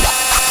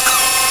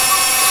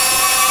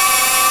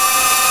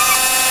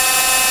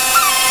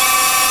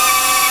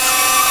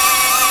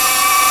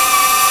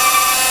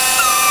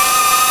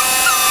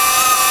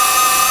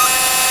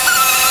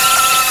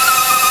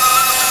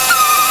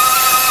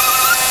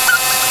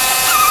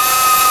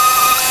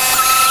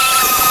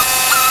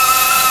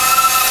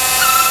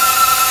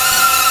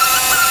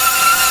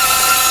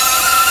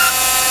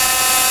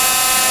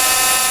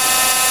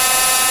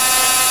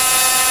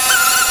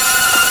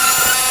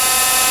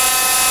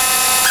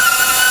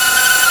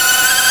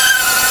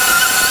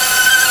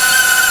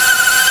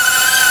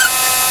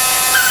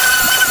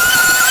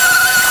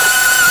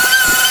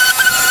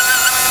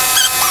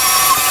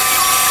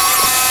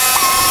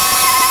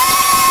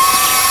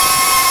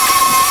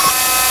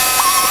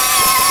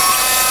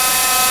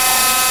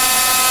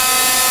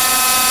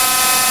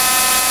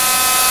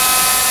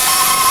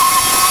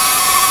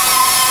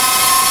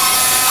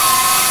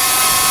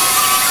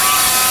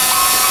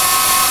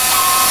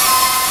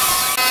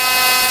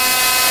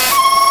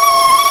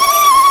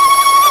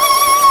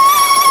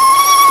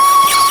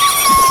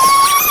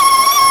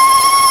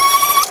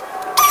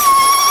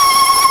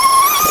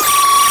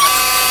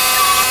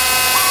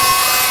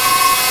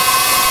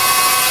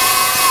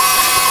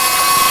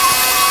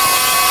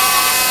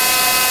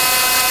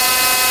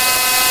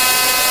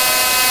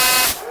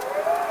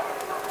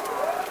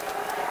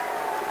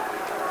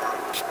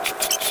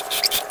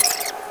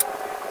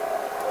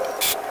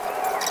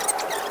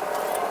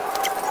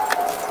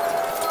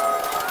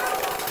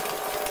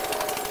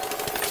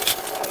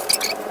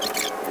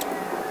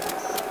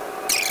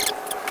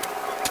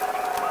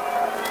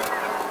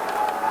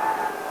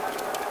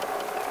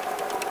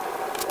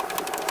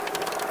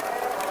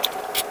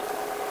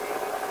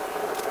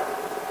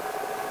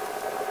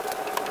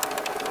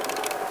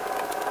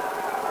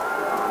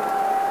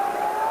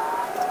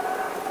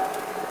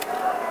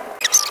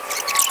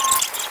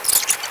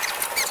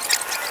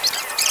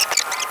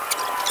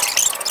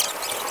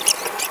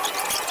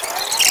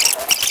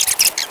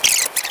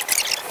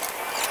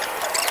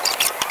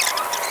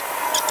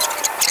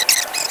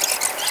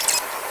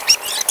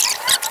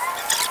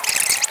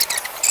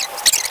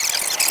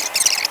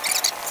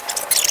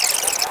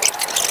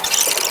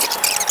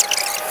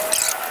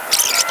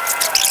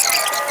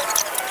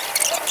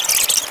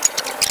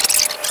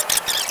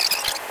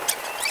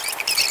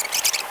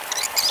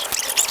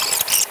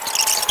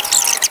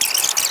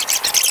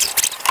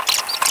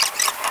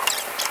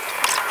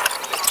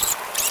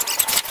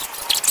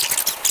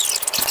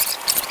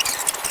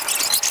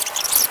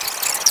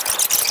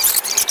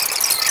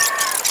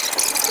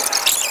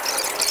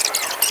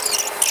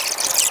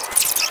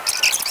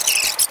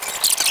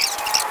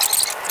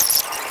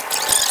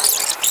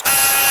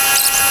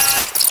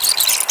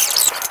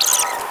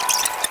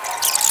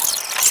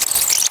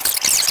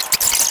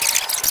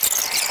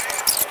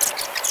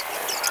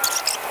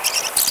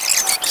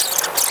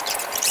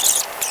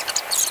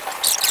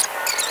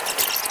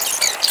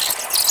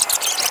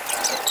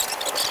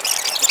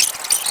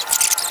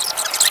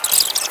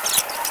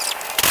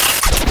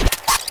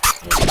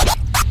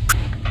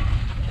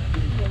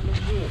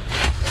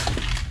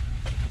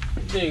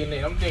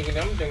 I'm thinking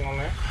on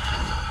that.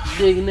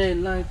 Digging that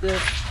like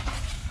that.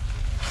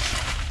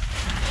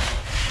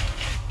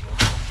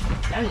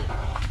 Damn. I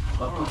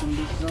put them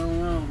bitches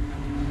on wrong.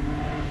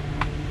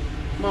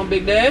 Come on,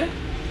 Big Daddy.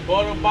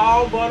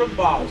 Butterball.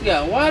 What you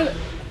got, wallet?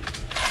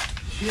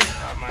 Shit.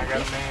 Oh, man, I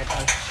got a man.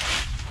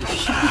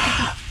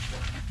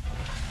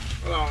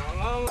 Long.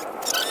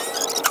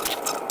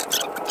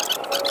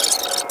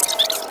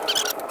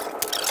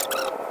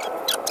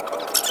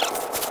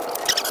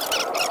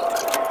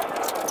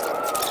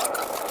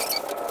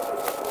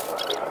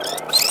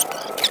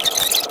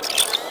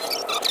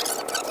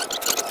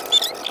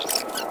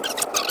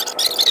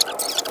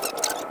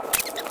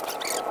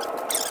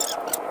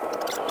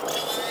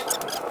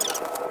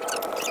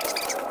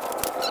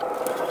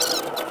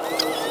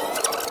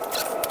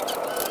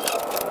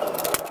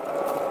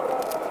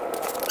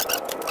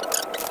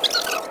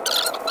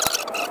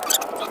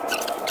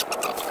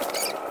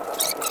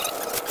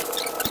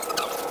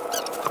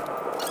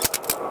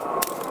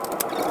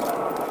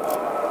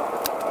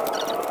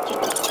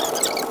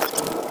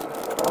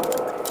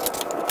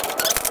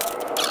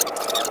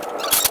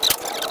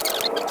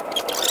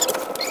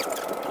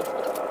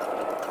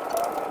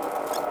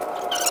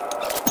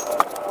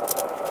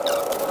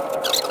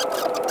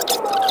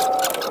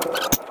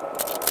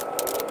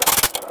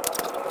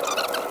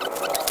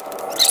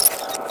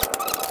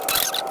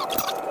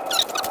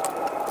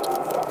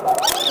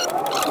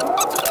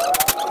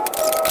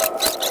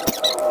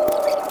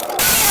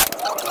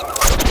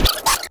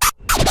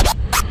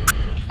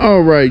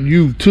 All right,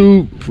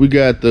 YouTube, we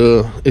got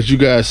the, as you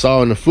guys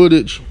saw in the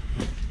footage,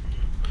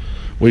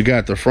 we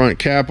got the front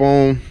cap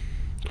on,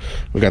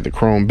 we got the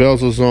chrome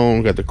bezels on,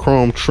 we got the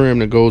chrome trim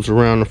that goes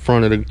around the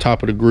front of the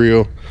top of the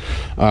grill.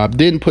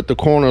 Didn't put the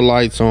corner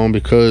lights on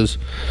because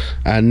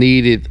I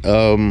needed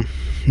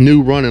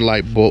new running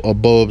light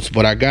bulbs,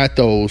 but I got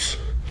those.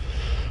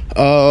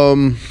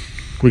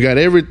 We got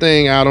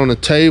everything out on the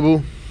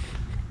table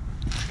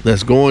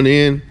that's going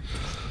in.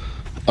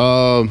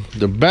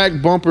 The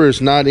back bumper is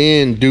not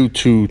in due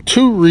to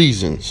two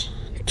reasons.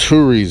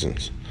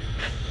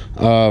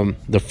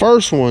 The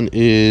first one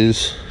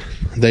is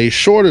they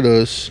shorted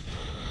us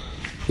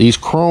these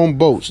chrome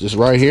bolts, this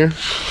right here.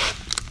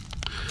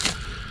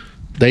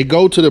 They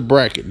go to the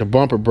bracket, the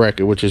bumper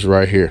bracket, which is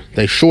right here.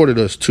 They shorted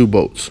us 2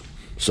 bolts.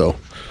 So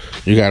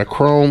you got a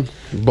chrome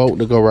bolt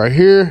to go right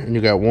here, and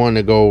you got one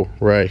to go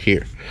right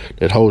here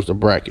that holds the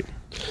bracket.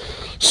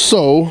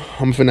 So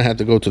I'm finna have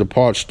to go to the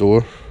parts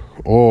store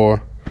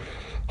or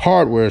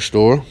hardware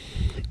store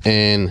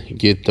and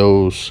get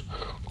those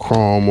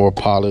chrome or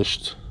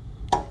polished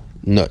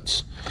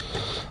nuts.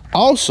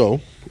 Also,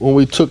 when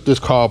we took this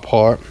car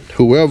apart,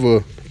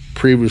 whoever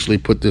previously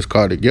put this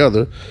car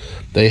together,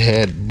 they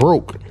had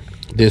broke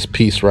this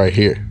piece right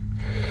here.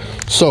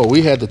 So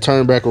we had to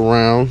turn back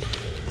around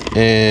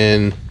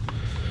and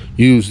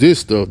use this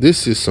stuff.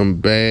 This is some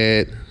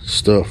bad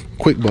stuff.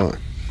 Quick Bond.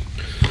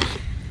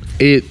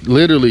 It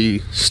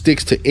literally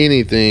sticks to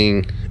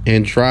anything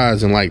and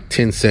dries in like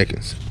 10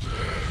 seconds.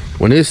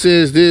 When it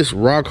says this,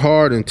 rock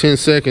hard in 10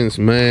 seconds,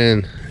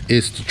 man,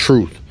 it's the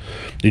truth.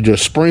 You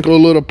just sprinkle a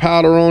little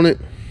powder on it,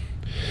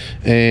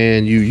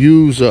 and you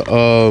use a,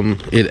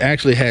 it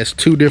actually has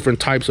 2 different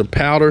types of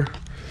powder.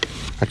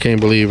 I can't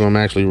believe I'm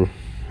actually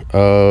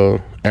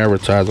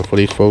advertising for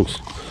these folks.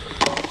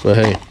 But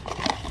hey,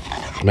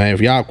 man,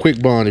 if y'all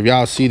Quick Bond, if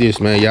y'all see this,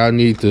 man, y'all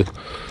need to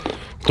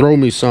throw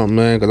me something,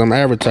 man, because I'm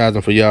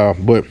advertising for y'all.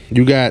 But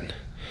you got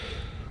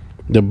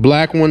the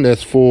black one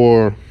that's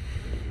for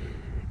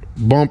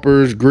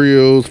bumpers,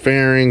 grills,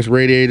 fairings,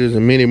 radiators,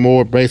 and many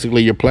more,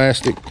 basically your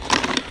plastic.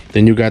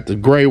 Then you got the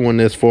gray one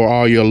that's for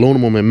all your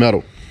aluminum and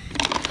metal.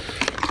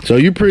 So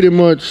you pretty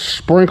much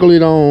sprinkle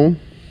it on,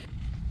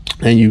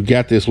 and you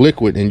got this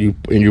liquid, and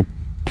you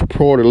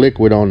pour the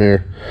liquid on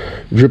there,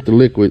 drip the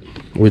liquid,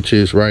 which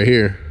is right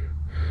here,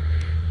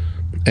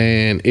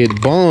 and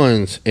it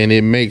bonds, and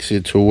it makes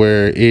it to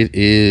where it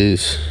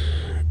is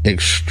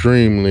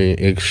extremely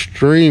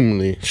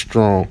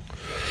strong.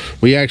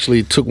 We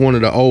actually took one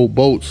of the old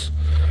bolts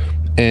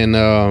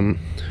and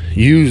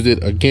used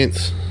it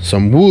against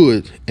some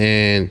wood,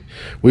 and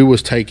we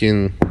was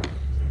taking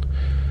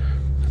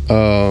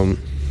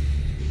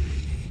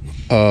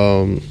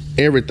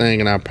everything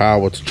in our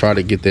power to try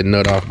to get that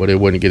nut off, but it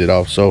wouldn't get it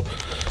off. So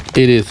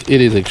it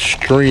is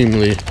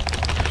extremely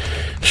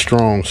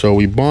strong. So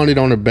we bonded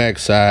on the back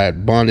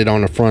side, bonded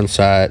on the front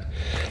side,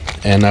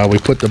 and we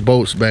put the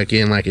bolts back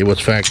in like it was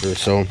factory,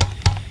 so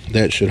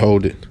that should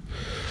hold it.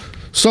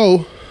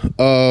 So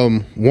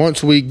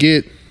once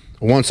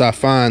I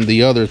find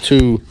the other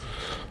 2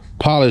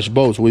 polished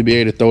bolts, we'll be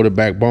able to throw the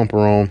back bumper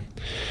on,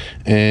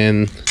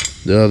 and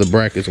the other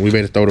brackets, we'll be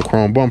able to throw the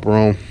chrome bumper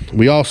on.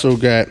 We also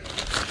got,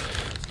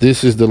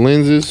 this is the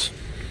lenses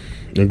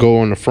that go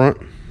on the front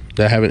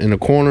that I have it in the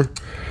corner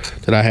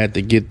that I had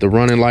to get the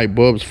running light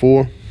bulbs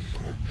for.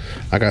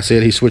 Like I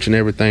said, he's switching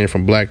everything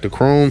from black to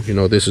chrome. You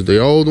know, this is the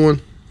old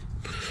one,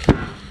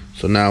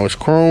 so now it's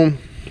chrome.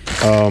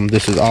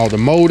 This is all the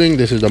molding.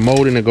 This is the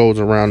molding that goes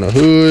around the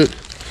hood.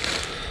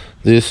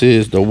 This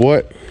is the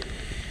what?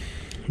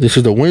 This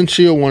is the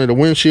windshield, one of the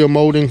windshield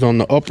moldings on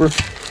the upper.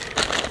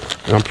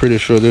 And I'm pretty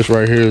sure this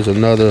right here is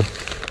another.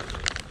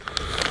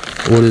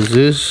 What is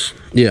this?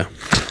 Yeah.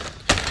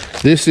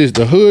 This is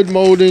the hood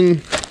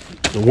molding,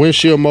 the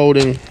windshield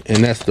molding,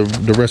 and that's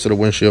the rest of the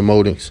windshield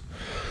moldings.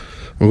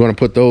 We're gonna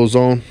put those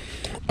on.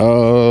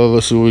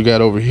 Let's see what we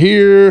got over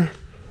here.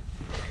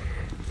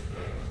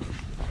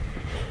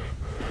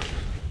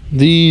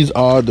 These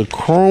are the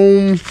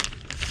chrome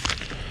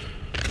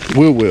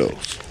wheel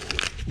wells,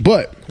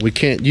 but we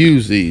can't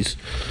use these.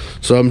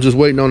 So I'm just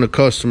waiting on the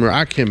customer.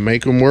 I can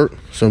make them work.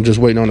 So I'm just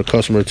waiting on the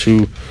customer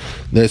to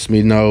let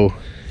me know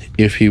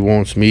if he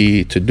wants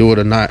me to do it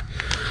or not.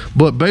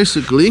 But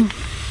basically,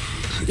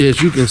 as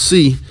you can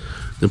see,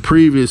 the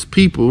previous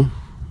people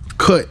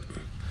cut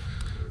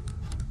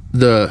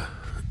the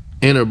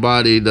inner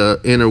body,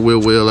 the inner wheel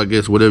well, I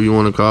guess, whatever you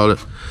want to call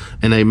it.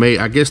 And they made,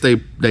 I guess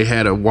they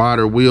had a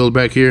wider wheel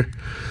back here,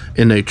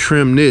 and they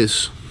trimmed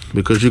this,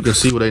 because you can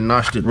see where they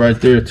notched it right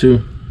there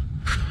too.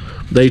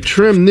 They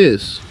trimmed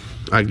this,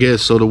 I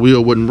guess, so the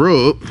wheel wouldn't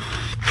rub.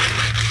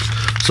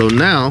 So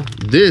now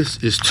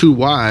this is too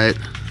wide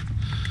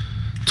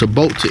to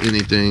bolt to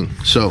anything.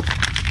 So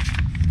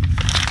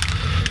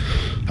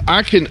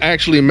I can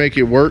actually make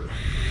it work.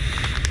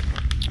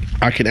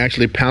 I can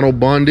actually panel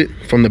bond it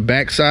from the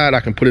back side.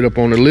 I can put it up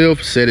on the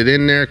lift, set it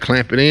in there,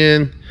 clamp it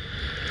in,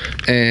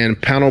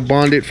 and panel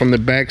bond it from the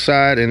back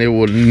side, and it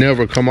will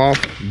never come off.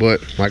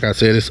 But like I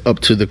said, it's up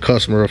to the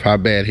customer of how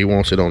bad he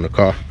wants it on the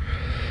car.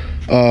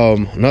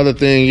 Another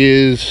thing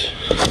is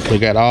we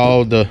got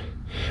all the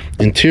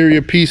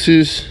interior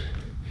pieces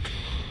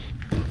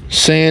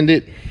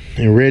sanded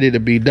and ready to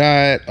be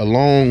dyed,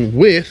 along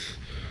with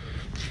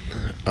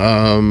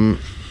the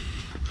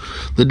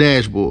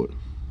dashboard.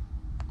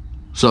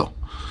 So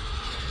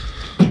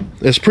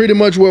that's pretty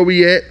much where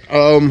we at.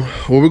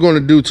 What we're going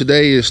to do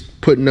today is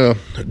putting the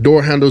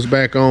door handles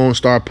back on,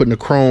 start putting the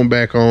chrome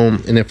back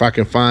on, and if I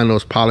can find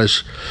those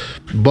polished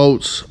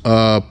bolts,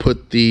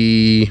 put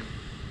the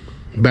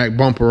back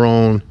bumper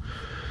on,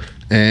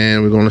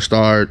 and we're going to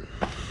start,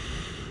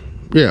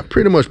 yeah,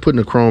 pretty much putting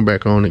the chrome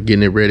back on and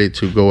getting it ready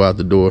to go out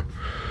the door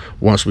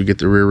once we get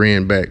the rear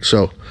end back.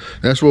 So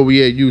that's where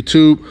we at,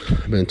 YouTube.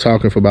 I've been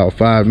talking for about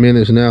 5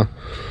 minutes now.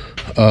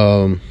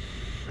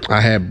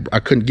 I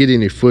couldn't get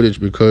any footage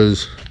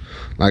because,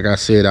 like I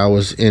said, I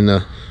was in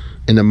the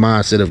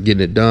mindset of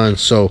getting it done.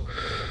 So,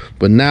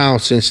 but now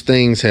since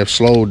things have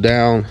slowed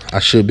down, I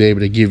should be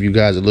able to give you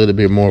guys a little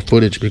bit more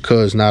footage,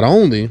 because not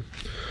only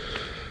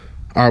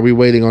are we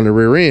waiting on the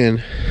rear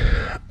end,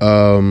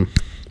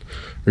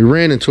 we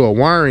ran into a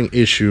wiring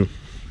issue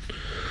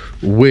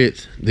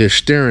with the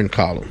steering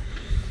column.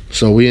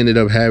 So we ended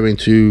up having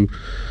to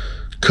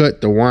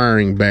cut the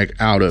wiring back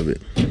out of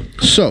it.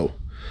 So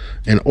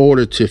in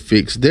order to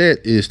fix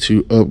that is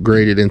to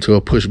upgrade it into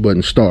a push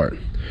button start.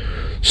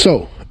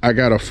 So I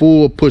got a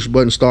full push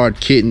button start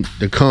kit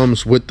that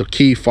comes with the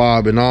key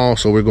fob and all.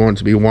 So we're going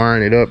to be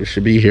wiring it up. It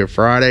should be here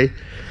Friday.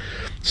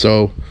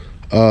 So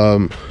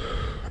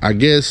I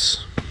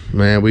guess,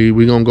 man, we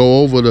gonna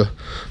go over the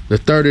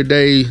 30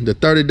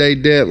 day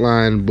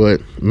deadline. But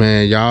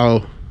man,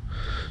 y'all,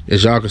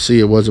 as y'all can see,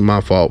 it wasn't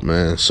my fault,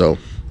 man. So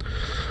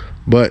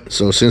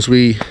since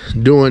we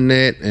doing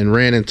that and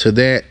ran into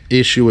that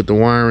issue with the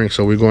wiring,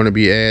 so we're going to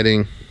be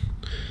adding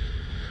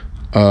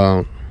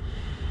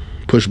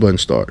push button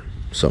start.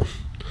 So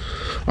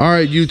all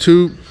right,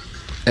 YouTube,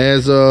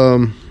 as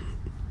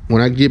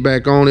when I get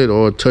back on it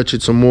or touch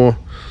it some more,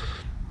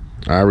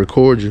 I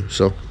record you.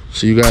 So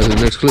see you guys in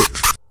the next clip.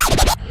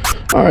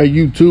 All right,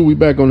 YouTube, we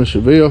back on the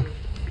Chevelle.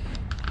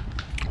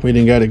 We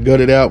done got it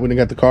gutted out. We done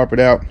got the carpet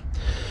out.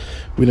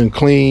 We done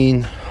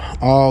clean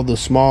all the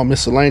small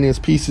miscellaneous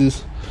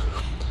pieces,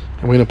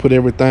 and we're gonna put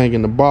everything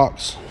in the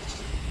box.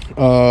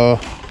 I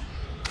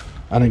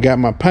done got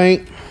my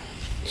paint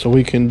so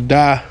we can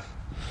dye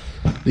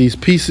these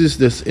pieces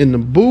that's in the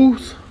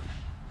booth.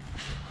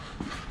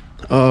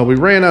 We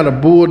ran out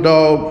of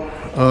Bulldog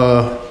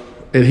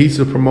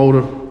adhesive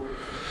promoter,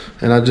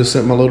 and I just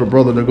sent my little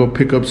brother to go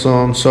pick up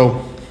some.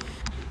 So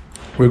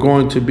we're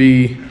going to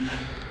be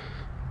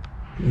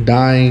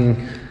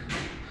dyeing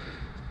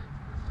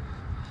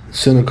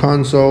center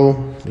console,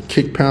 the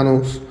kick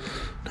panels,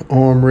 the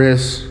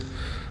armrests.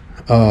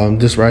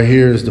 This right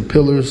here is the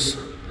pillars,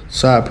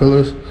 side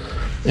pillars,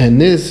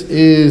 and this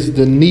is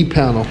the knee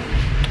panel.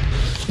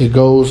 It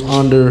goes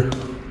under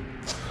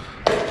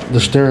the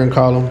steering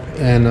column,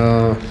 and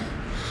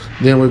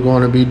then we're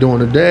going to be doing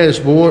the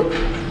dashboard,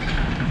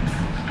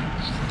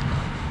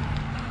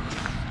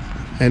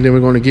 and then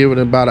we're going to give it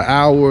about an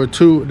hour or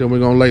two. Then we're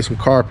going to lay some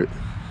carpet.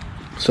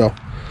 So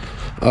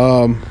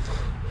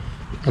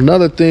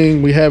another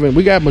thing we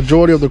got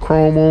majority of the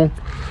chrome on.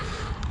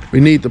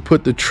 We need to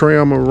put the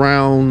trim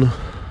around,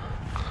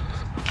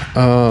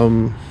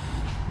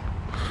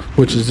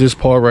 which is this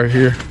part right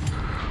here.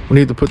 We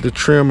need to put the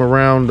trim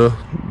around the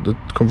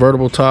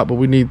convertible top, but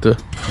we need to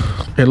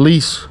at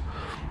least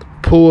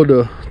pull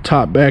the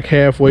top back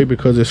halfway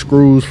because it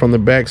screws from the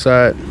back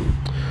side.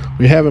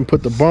 We haven't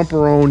put the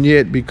bumper on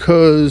yet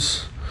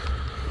because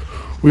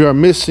we are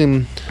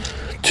missing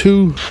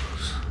 2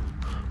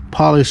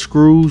 polished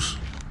screws.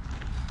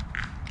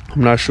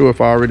 I'm not sure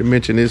if I already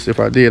mentioned this. If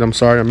I did, I'm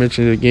sorry, I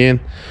mentioned it again.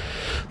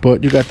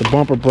 But you got the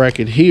bumper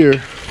bracket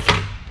here,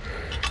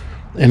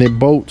 and it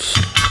bolts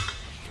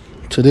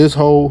to this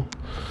hole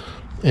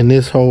and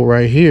this hole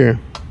right here.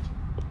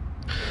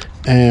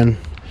 And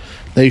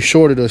they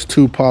shorted us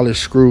 2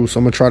 polished screws, so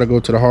I'm gonna try to go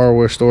to the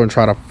hardware store and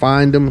try to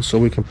find them so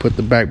we can put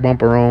the back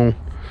bumper on.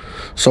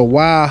 So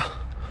while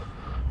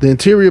the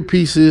interior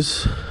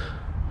pieces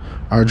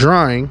are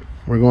drying,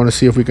 we're going to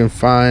see if we can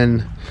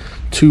find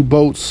 2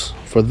 bolts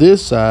for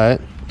this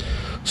side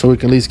so we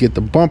can at least get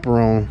the bumper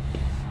on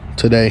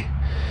today.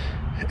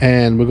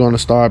 And we're going to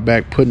start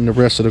back putting the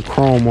rest of the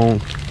chrome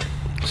on.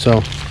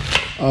 So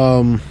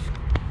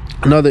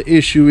another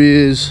issue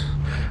is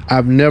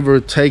I've never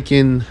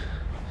taken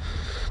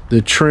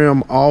the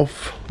trim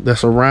off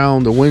that's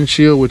around the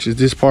windshield, which is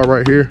this part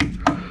right here.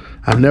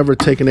 I've never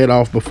taken it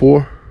off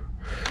before,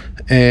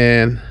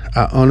 and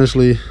I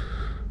honestly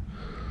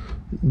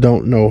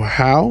don't know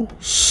how.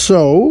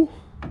 So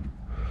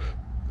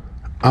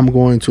I'm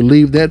going to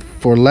leave that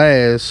for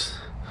last,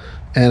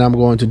 and I'm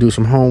going to do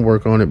some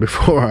homework on it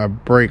before I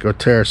break or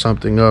tear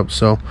something up.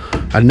 So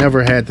I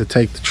never had to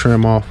take the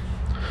trim off.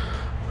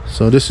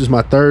 So this is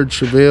my 3rd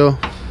Chevelle,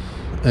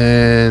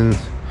 and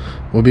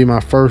will be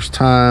my first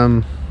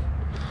time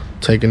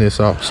taking this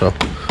off. So,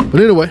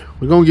 but anyway,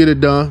 we're gonna get it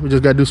done. We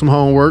just gotta do some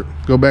homework,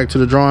 go back to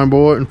the drawing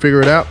board and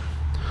figure it out.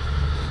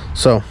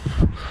 So,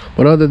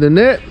 but other than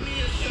that,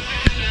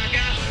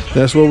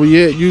 that's where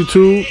we at,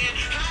 YouTube.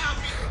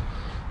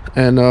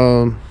 And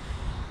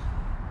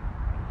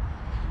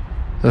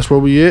that's where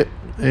we at.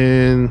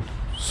 And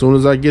as soon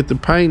as I get the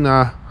paint,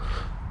 I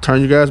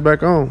turn you guys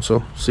back on.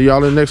 So see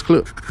y'all in the next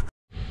clip.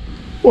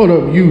 What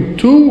up,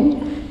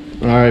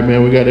 YouTube? All right,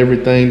 man, we got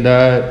everything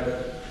dyed.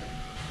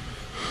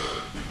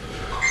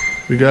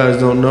 If you guys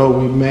don't know,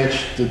 we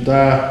matched the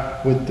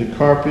dye with the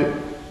carpet.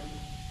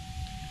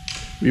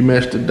 We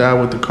matched the dye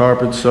with the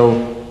carpet,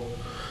 so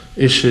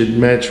it should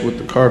match with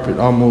the carpet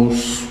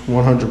almost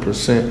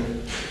 100%.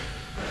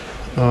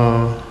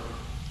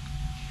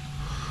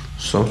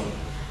 So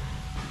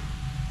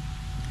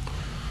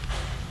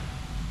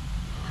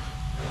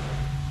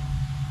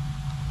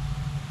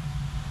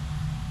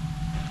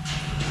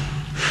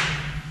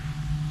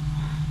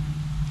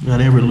got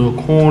every little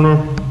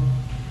corner,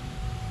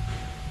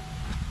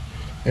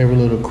 every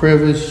little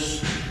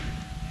crevice.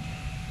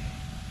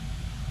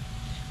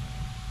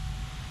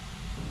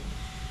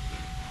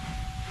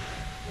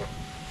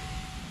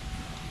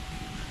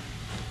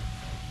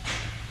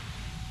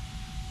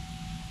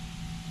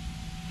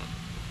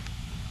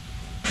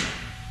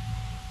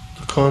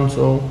 The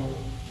console.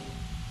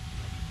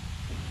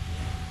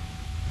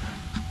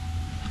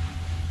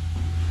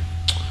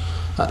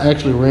 I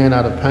actually ran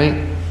out of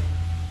paint.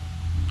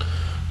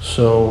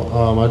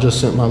 So I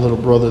just sent my little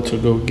brother to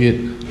go get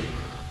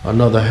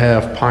another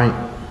half pint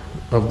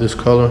of this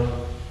color,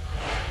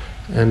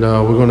 and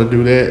we're gonna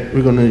do that.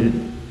 We're gonna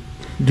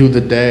do the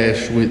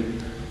dash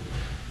with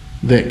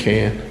that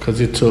can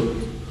because it took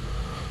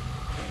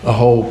a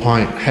whole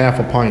pint, half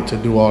a pint to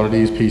do all of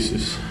these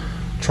pieces,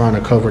 trying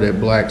to cover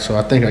that black. So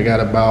I think I got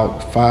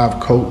about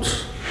 5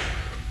 coats,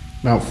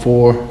 about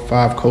 4 or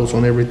 5 coats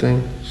on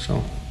everything.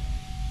 So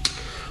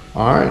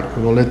all right,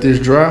 we're gonna let this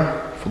dry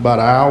for about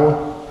an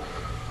hour.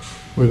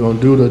 We're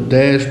gonna do the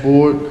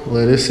dashboard,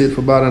 let it sit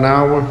for about an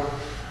hour,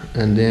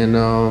 and then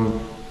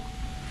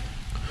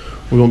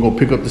we're gonna go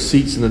pick up the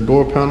seats and the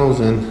door panels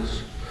and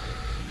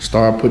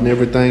start putting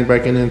everything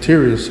back in the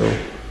interior. So,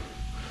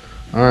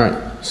 all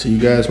right, see you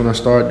guys when I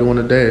start doing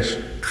the dash.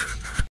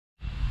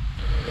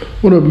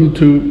 What up,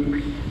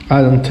 YouTube?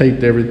 I done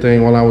taped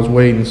everything while I was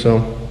waiting, so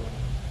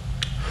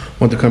I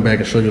want to come back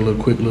and show you a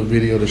quick little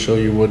video to show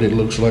you what it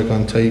looks like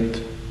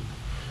untaped.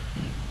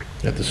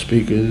 Got the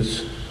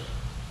speakers.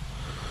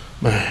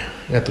 Man,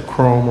 got the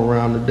chrome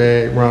around the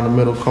dash, around the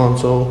middle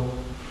console.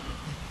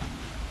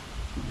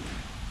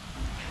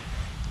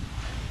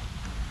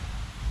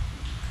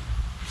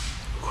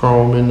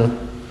 Chrome in the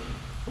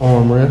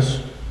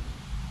armrest.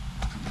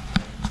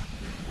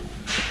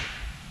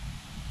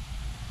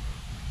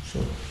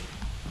 So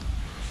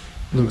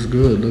looks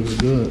good, looks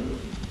good.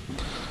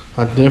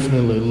 I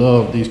definitely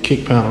love these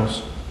kick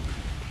panels.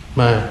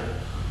 Man,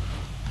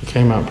 it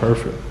came out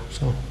perfect.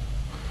 So,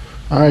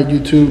 all right,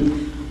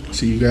 YouTube.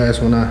 See you guys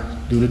when I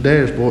do the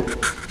dashboard.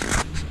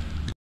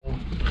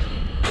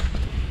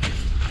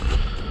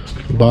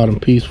 Bottom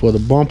piece for the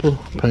bumper,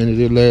 painted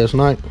it last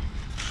night.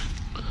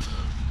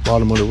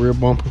 Bottom of the rear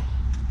bumper.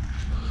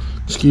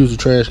 Excuse the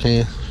trash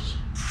can.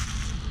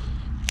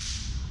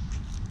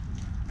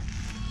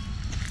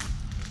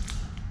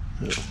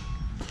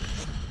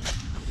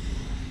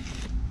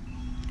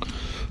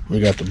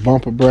 We got the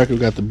bumper bracket, we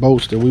got the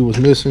bolts that we was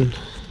missing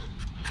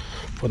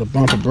for the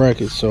bumper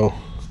bracket, so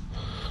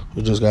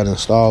we just got to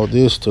install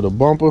this to the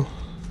bumper,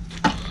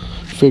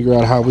 figure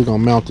out how we're going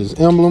to mount this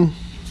emblem,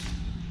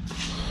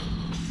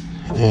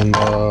 and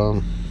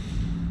probably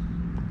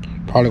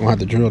going to have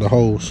to drill the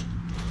holes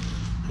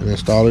and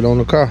install it on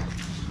the car.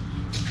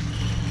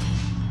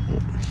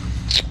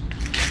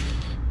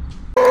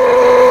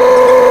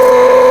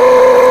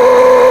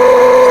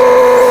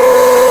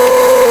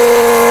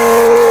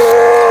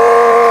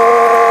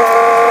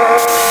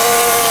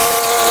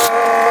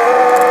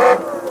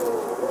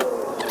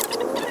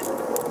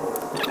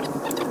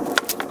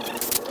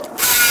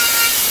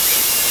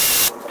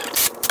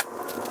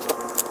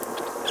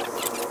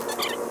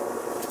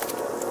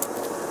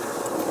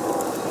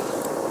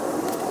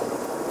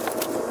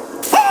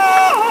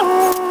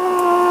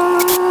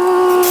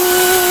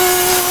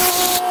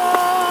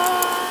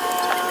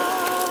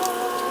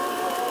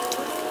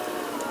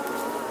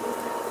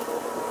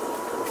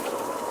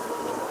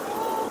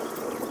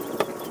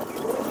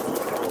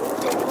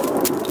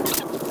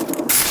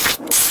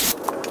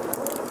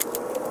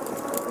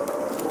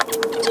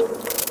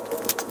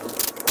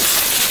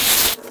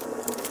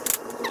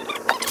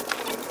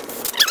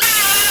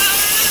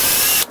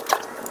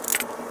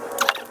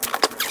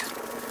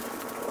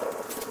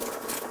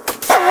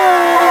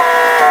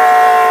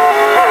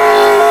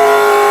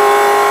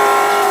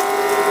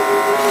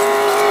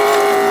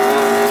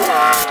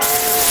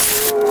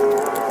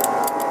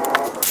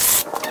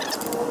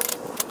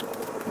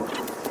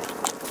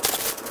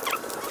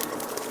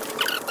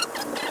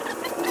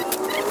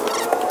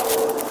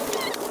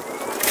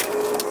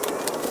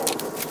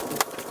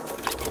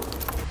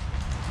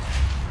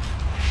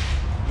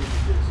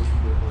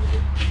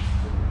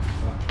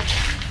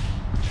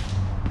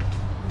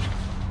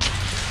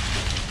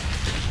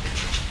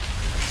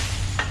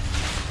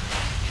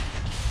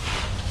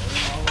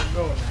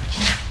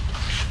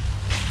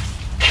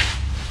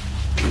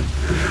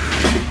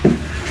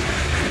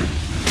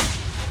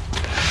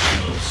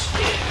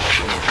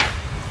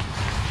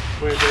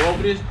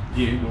 over this?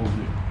 Yeah, you go over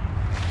there.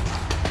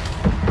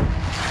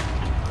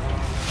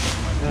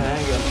 Yeah, I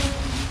ain't got it.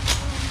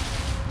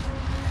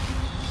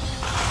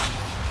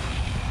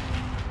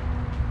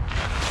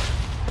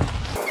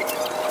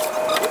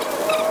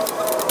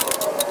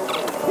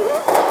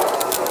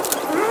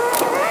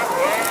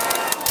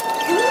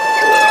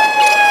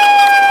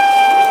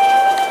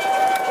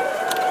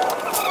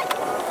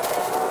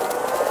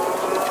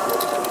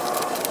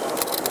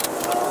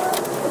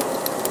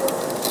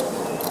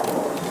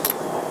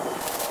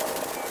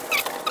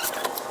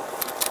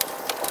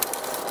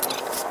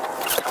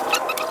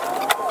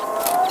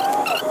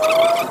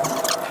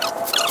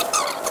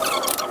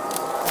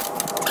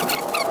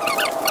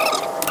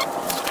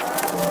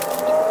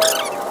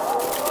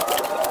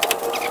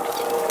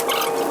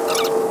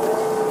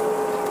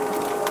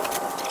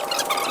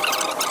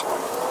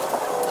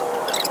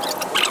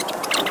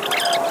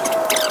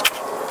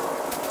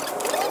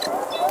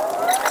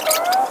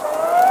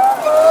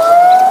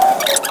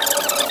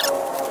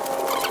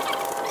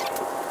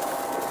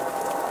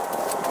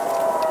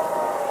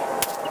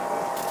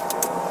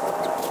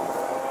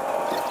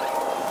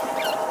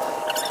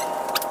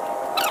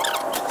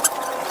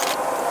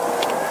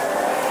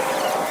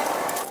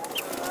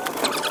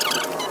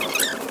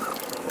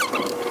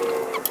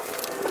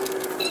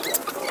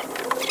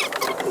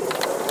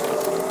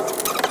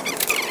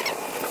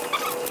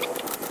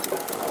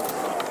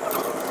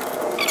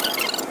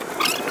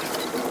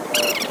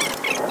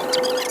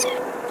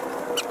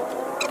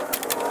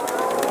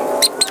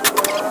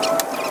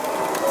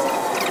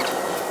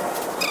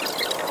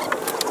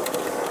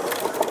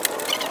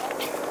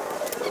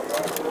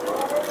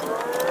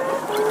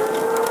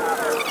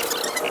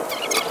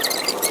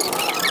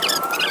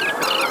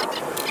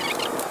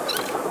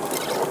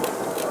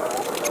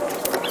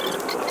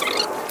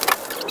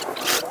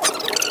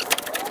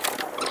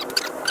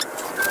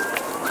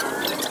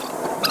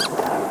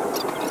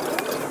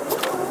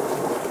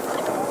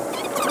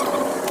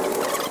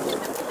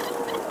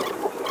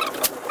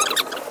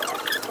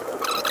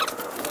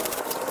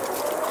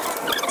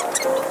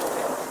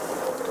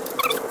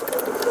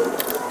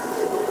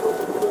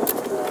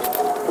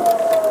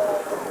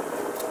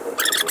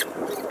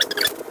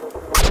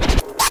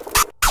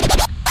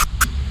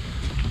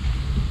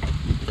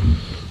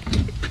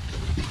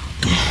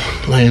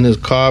 Laying his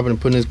carb and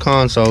putting his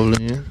console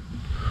in.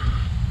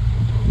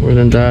 We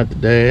done died the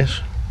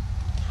dash.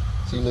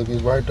 See, look,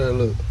 he's right there,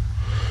 look.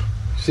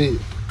 See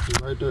it?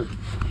 He's right there.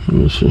 Let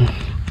me see.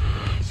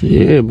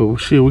 Yeah, but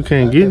shit, we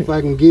can't get it. If I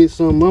can get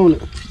something on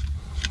it.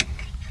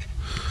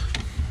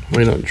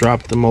 We done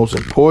dropped the most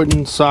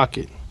important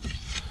socket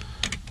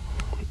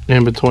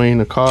in between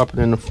the carpet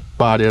and the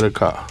body of the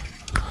car.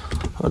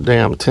 A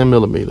damn 10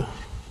 millimeter.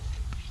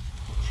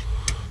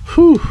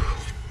 Whew.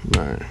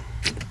 Man.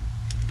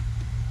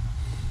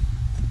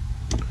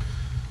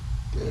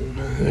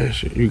 That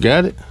shit. You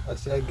got it? I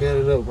said I got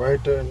it up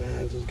right there, man.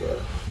 I just got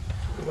it.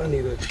 I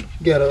need a,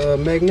 you got a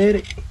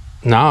magnetic?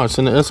 No, it's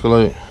in the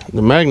Escalade.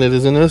 The magnet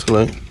is in the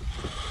Escalade.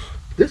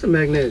 This a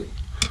magnetic.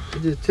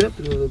 It just tipped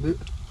it a little bit.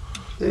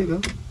 There you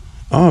go.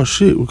 Oh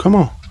shit, well, come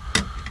on.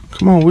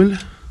 Come on, Willie.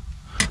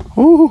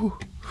 Ooh.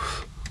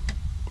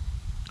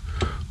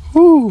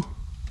 Ooh.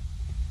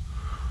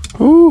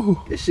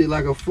 Ooh. This shit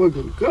like a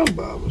fucking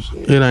gumball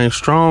machine. It ain't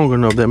strong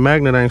enough. That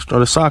magnet ain't strong.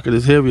 The socket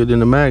is heavier than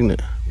the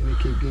magnet. And it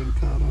keep getting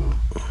caught on.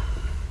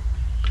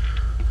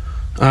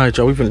 Alright,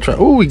 y'all, we finna try.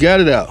 Ooh, we got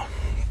it out.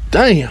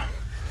 Damn.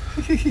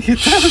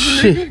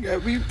 Shit. Gotta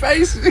be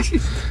patient.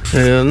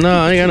 Hell no,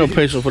 I ain't got no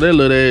patience for that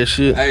little ass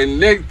shit. Hey,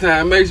 next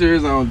time, make sure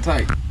it's on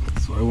tight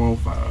so it won't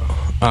fall.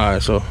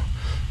 Alright, so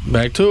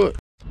back to it.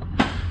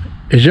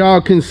 As y'all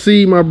can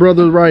see, my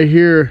brother's right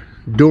here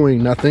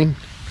doing nothing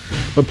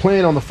but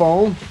playing on the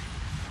phone.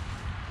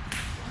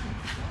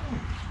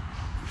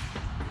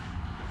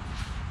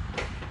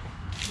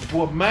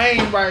 Boy,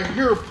 Maine right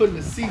here putting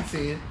the seats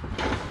in.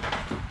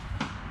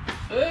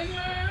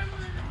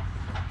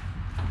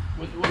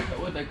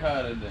 What they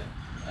call it then?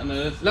 I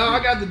know that's. No,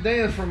 I got the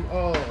dance from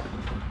who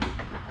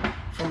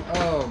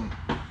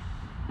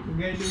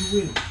gave this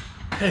with?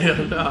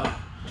 Hell no.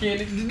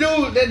 Kenny. The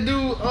dude, that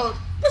dude,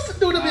 what's the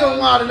dude that be on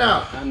Wild 'N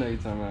Out? I know you're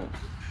talking about.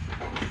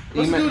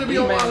 What's the dude that be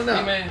on Wild 'N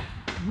Out? E-Man.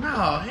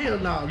 No, hell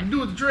no. The dude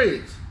with the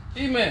dreads.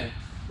 E-Man.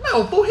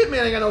 No, fool,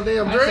 Hitman ain't got no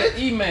damn I dreads.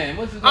 said E-Man.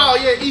 What's his name? Oh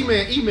yeah,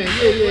 E-Man, yeah. He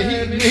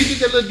did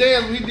that little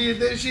dance when he did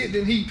that shit,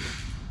 then he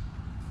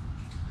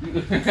I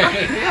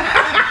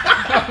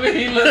mean,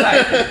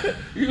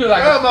 you look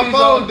like oh, a my fish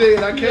phone on,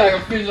 dead. I you can't.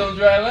 like a fish on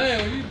dry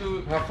land when you do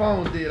it. My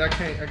phone dead. I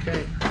can't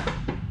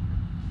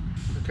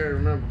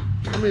remember.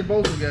 How many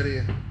bolts we got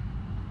in? Them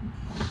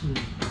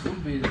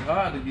bitches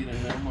hard to get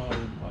in that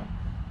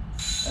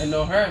motherfucker. Ain't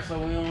no hair, so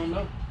we don't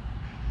know.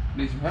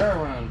 There's some hair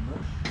around it,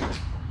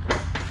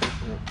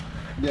 bro.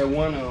 Yeah,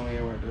 one of them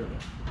here right there.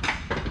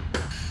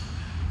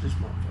 This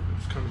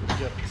motherfucker's coming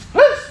together.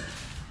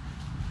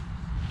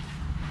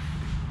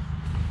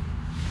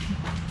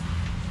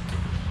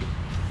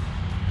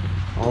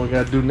 All we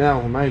gotta do now,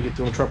 when I get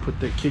to him, try to put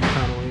that kick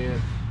panel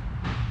in,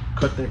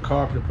 cut that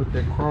carpet, and put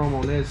that chrome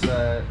on that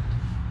side.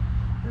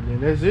 And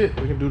then that's it.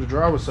 We can do the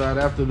driver's side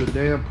after the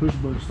damn push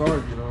button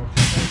started, you know.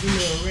 You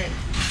need a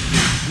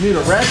ratchet. You need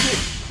a ratchet?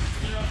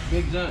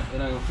 Big jump, it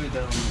ain't gonna fit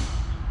that on me.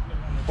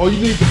 Or you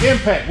need the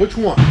impact? Which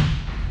one?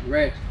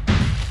 Ratchet.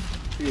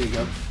 Here you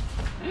go.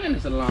 And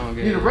it's a long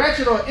You need a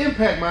ratchet or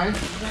impact, man?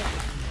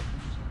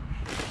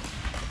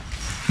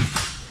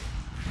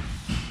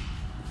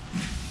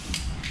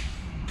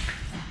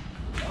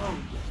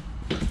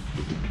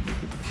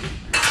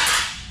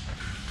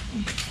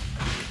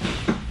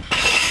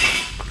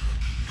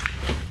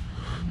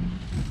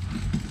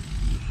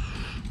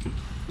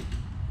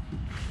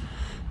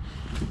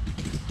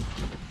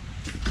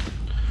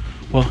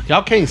 Well,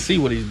 y'all can't see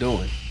what he's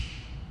doing.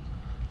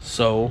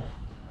 So,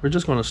 we're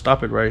just going to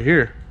stop it right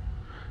here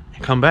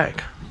and come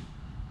back.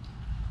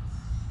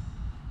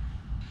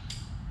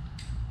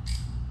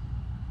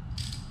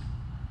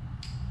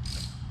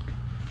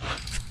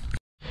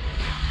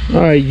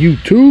 All right,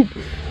 YouTube.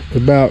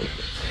 About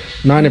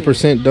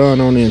 90% done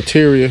on the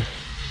interior.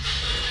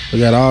 We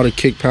got all the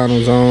kick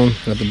panels on.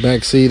 Got the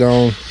back seat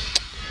on.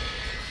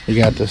 We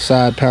got the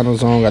side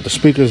panels on. Got the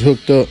speakers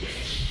hooked up.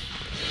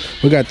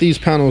 We got these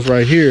panels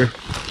right here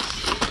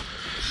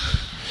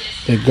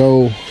that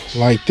go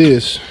like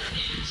this,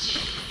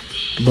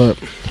 but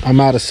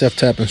I'm out of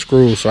self-tapping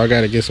screws, so I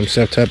got to get some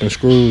self-tapping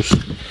screws.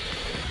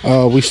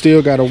 We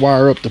still got to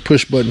wire up the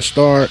push button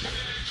start,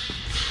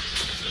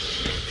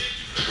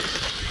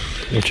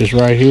 which is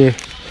right here.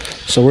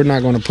 So we're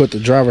not going to put the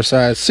driver's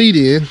side seat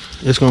in.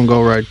 It's going to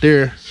go right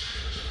there,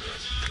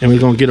 and we're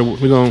going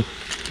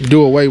to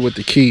do away with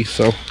the key.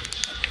 So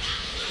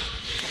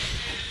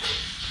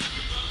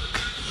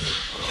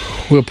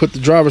we'll put the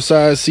driver's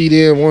side seat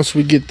in once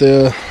we get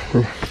the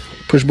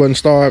push button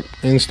start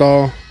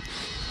install.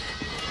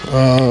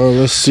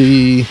 Let's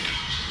see.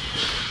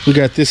 We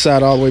got this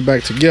side all the way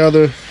back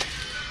together.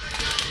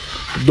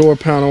 Door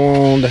panel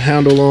on, the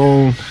handle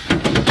on.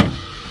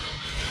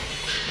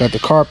 Got the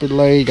carpet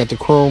laid, got the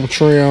chrome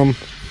trim.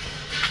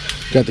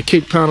 Got the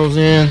kick panels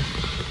in.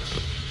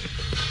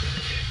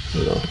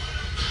 You know.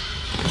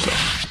 So,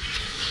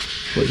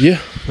 but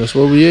yeah, that's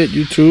where we at,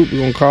 YouTube. We're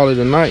gonna call it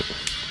a night.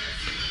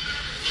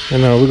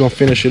 And we're gonna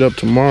finish it up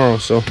tomorrow,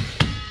 so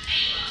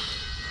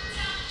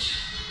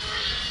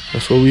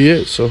that's where we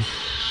at. So,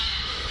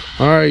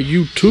 all right,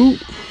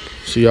 YouTube.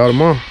 See y'all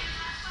tomorrow.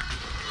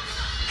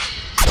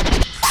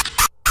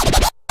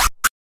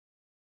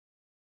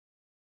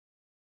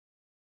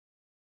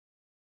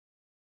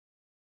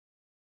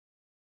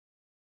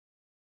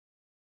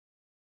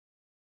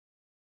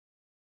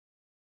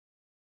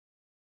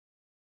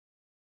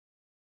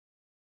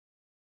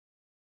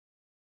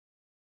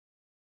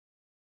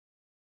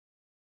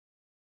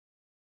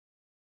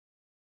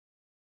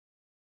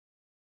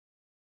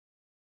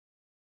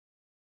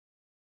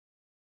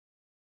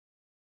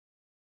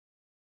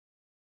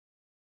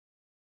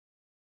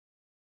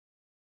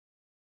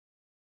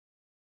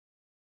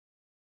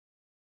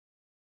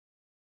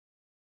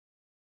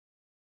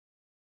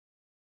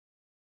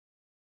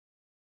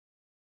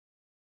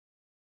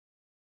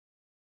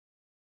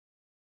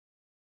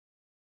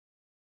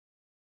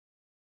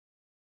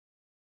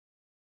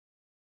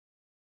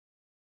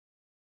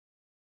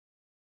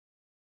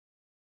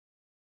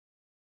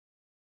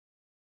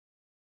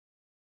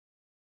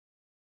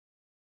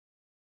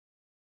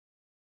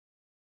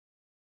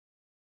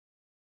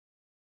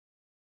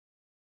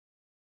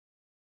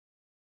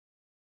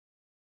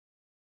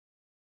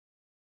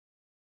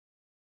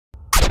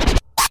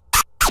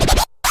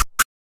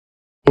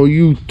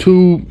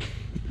 YouTube,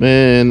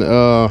 man,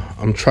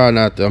 I'm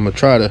gonna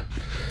try to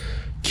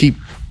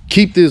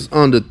keep this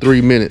under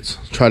 3 minutes.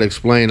 Try to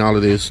explain all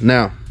of this.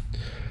 Now,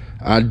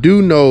 I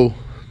do know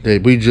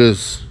that we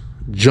just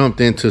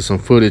jumped into some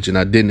footage and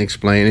I didn't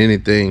explain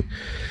anything,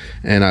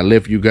 and I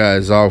left you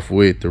guys off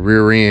with the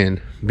rear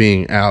end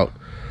being out.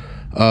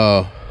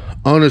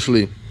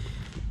 Honestly,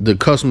 the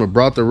customer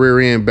brought the rear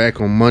end back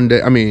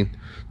on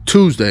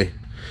Tuesday.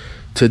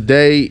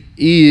 Today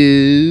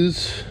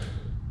is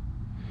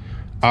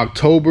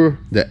October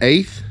the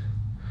 8th.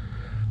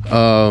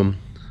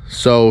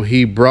 So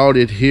he brought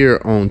it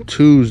here on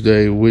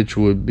Tuesday, which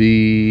would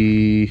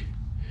be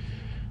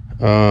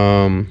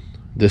the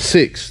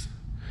 6th.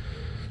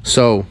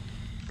 So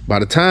by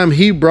the time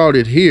he brought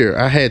it here,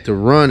 I had to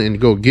run and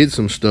go get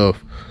some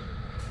stuff.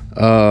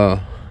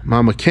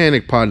 My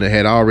mechanic partner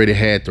had already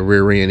had the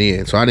rear end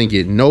in, so I didn't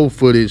get no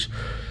footage,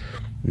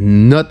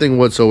 nothing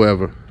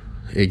whatsoever.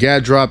 It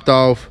got dropped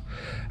off.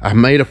 I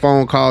made a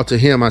phone call to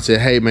him. I said,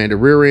 hey man, the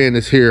rear end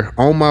is here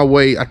on my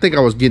way. I think I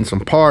was getting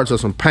some parts or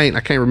some paint. I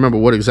can't remember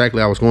what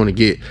exactly I was going to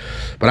get,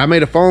 but I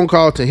made a phone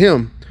call to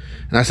him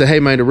and I said, hey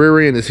man, the rear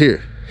end is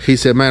here. He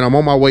said, man, I'm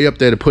on my way up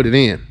there to put it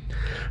in.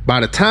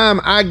 By the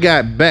time I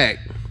got back,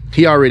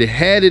 he already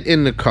had it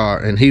in the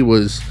car and he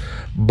was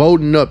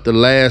bolting up the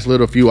last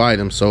little few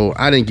items, so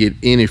I didn't get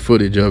any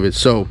footage of it.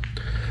 So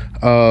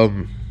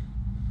the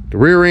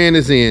rear end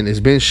is in. It's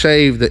been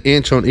shaved 1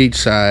 inch on each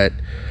side.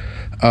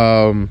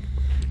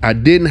 I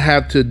didn't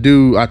have to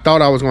do, I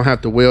thought I was gonna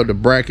have to weld the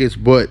brackets,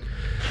 but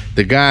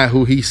the guy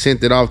who he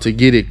sent it off to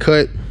get it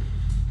cut,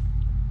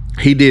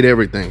 he did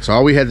everything. So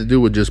all we had to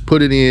do was just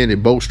put it in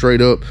and bolt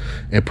straight up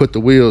and put the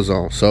wheels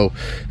on. So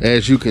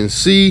as you can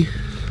see,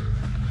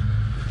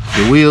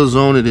 the wheels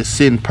on it is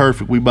sitting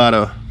perfect. We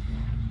probably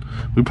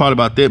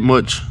about that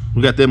much.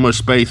 We got that much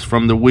space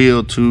from the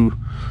wheel to,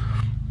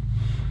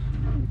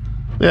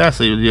 yeah, I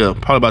say, yeah,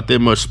 probably about that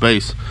much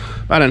space.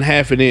 About a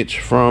half an inch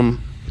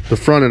from the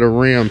front of the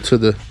rim to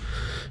the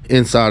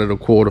inside of the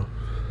quarter.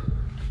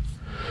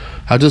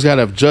 I just got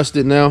to adjust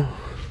it now.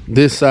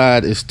 This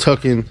side is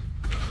tucking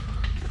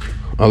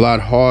a lot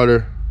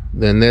harder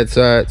than that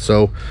side,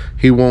 so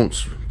he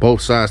wants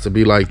both sides to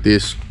be like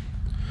this.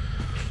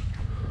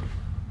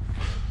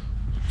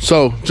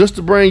 So just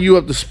to bring you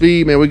up to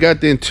speed, man, we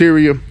got the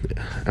interior.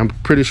 I'm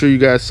pretty sure you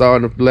guys saw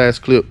in the last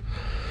clip.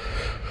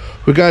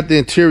 We got the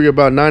interior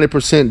about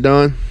 90%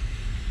 done.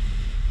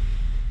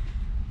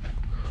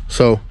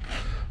 So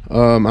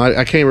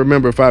I can't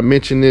remember if I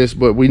mentioned this,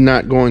 but we're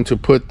not going to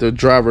put the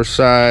driver's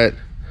side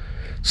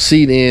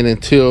seat in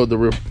until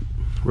the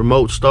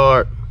remote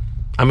start.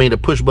 I mean the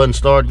push button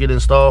start get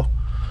installed.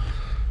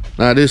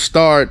 Now this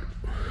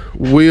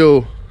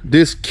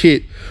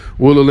kit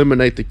will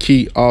eliminate the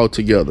key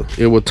altogether.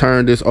 It will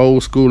turn this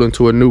old school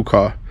into a new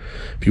car.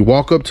 If you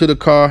walk up to the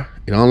car,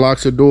 it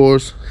unlocks the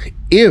doors.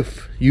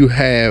 If you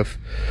have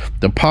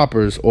the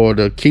poppers or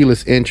the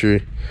keyless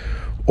entry,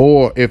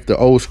 or if the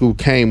old school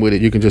came with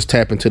it, you can just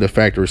tap into the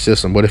factory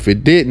system. But if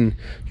it didn't,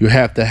 you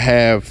have to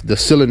have the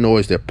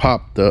solenoids that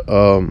pop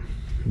the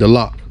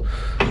lock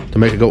to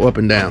make it go up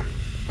and down.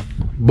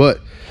 But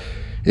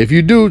if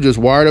you do, just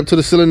wire it up to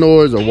the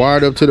solenoids or wire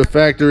it up to the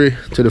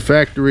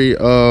factory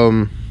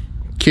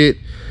kit,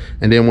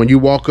 and then when you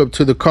walk up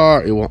to the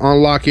car, it will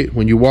unlock it.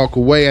 When you walk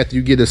away after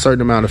you get a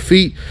certain amount of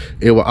feet,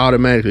 it will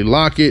automatically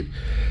lock it.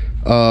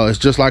 It's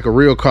just like a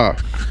real car.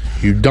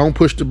 You don't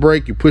push the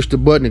brake, you push the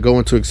button and go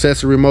into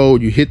accessory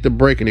mode, you hit the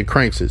brake and it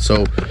cranks it.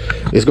 So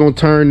it's gonna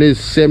turn this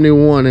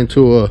 71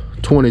 into a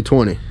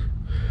 2020.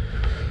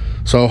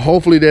 So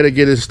hopefully that'll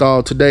get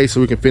installed today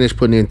so we can finish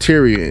putting the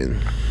interior in.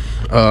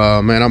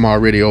 Man, I'm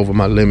already over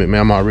my limit,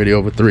 man. I'm already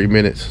over 3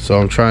 minutes, so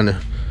I'm trying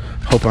to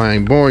hope I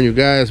ain't boring you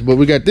guys. But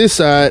we got this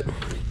side.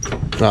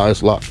 No,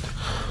 it's locked.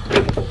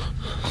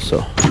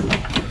 So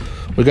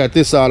we got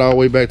this side all the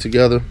way back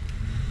together.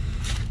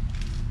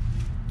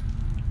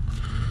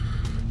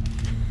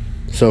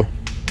 So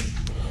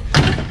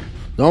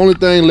the only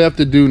thing left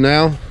to do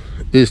now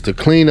is to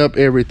clean up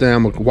everything.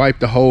 I'm gonna wipe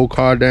the whole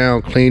car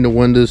down, clean the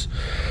windows.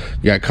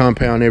 You got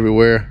compound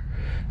everywhere,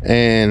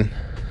 and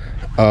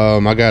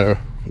I gotta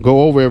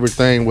go over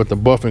everything with the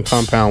buffing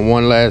compound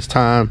one last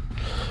time.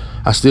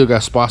 I still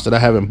got spots that I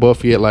haven't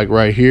buffed yet, like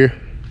right here.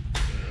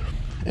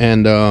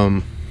 And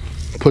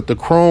put the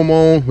chrome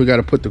on. We got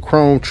to put the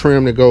chrome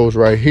trim that goes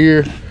right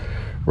here,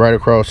 right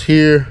across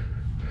here,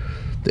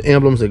 the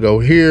emblems that go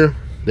here,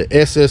 the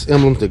SS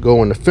emblems that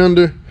go in the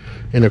fender,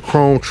 and the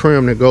chrome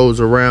trim that goes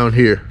around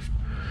here.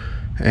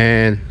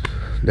 And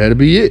that'll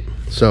be it.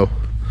 So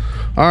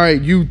all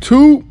right,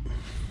 YouTube,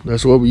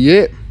 that's where we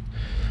at.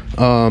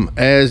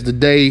 As the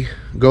day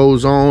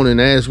goes on and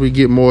as we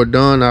get more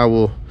done, I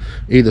will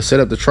either set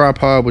up the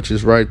tripod, which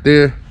is right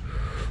there,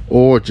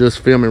 or just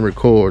film and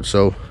record.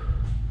 So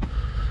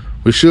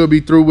we should be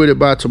through with it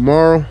by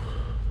tomorrow,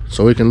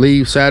 so we can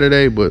leave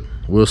Saturday, but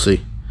we'll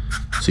see.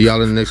 See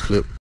y'all in the next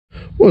clip.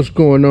 What's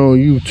going on,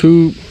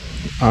 YouTube?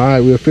 All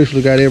right, we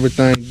officially got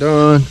everything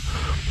done.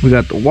 We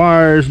got the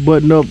wires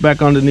buttoned up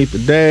back underneath the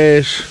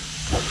dash.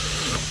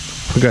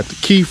 We got the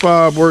key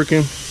fob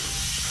working.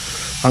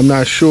 I'm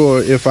not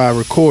sure if I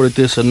recorded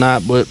this or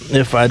not, but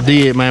if I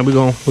did, man, we're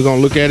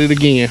gonna look at it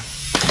again.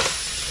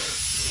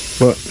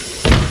 But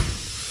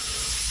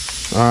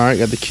all right,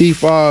 got the key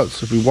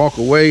fobs. If we walk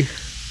away,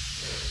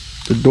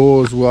 the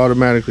doors will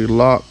automatically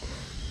lock.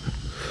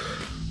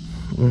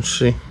 Let's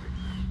see.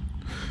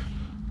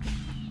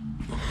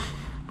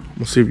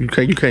 Let's see if you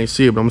can't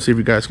see it, but I'm gonna see if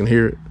you guys can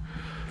hear it.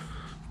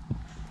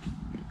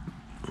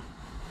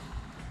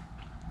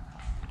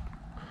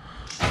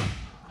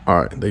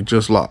 All right, they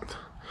just locked.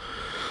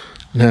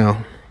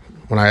 Now,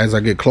 as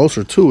I get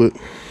closer to it,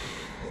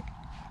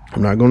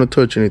 I'm not gonna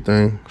touch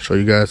anything. Show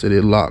you guys that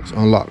it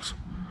unlocks.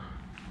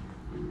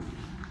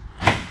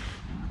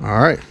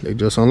 All right, they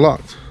just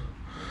unlocked.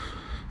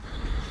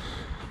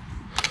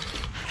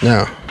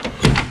 Now,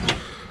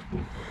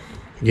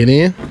 get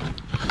in.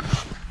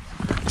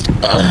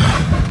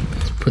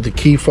 Put the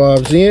key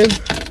fobs in.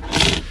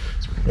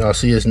 Y'all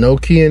see there's no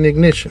key in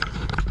ignition.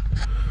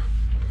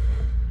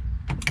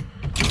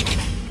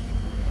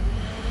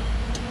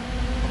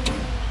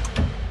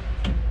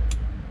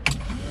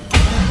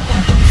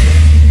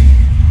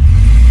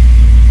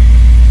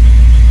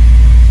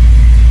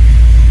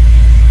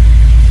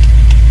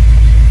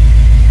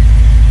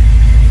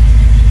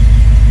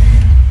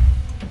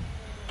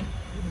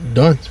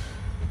 Done.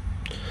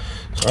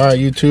 All right,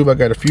 YouTube, I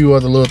got a few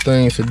other little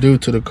things to do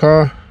to the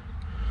car,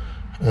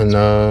 and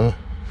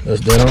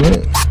that's that on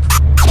it.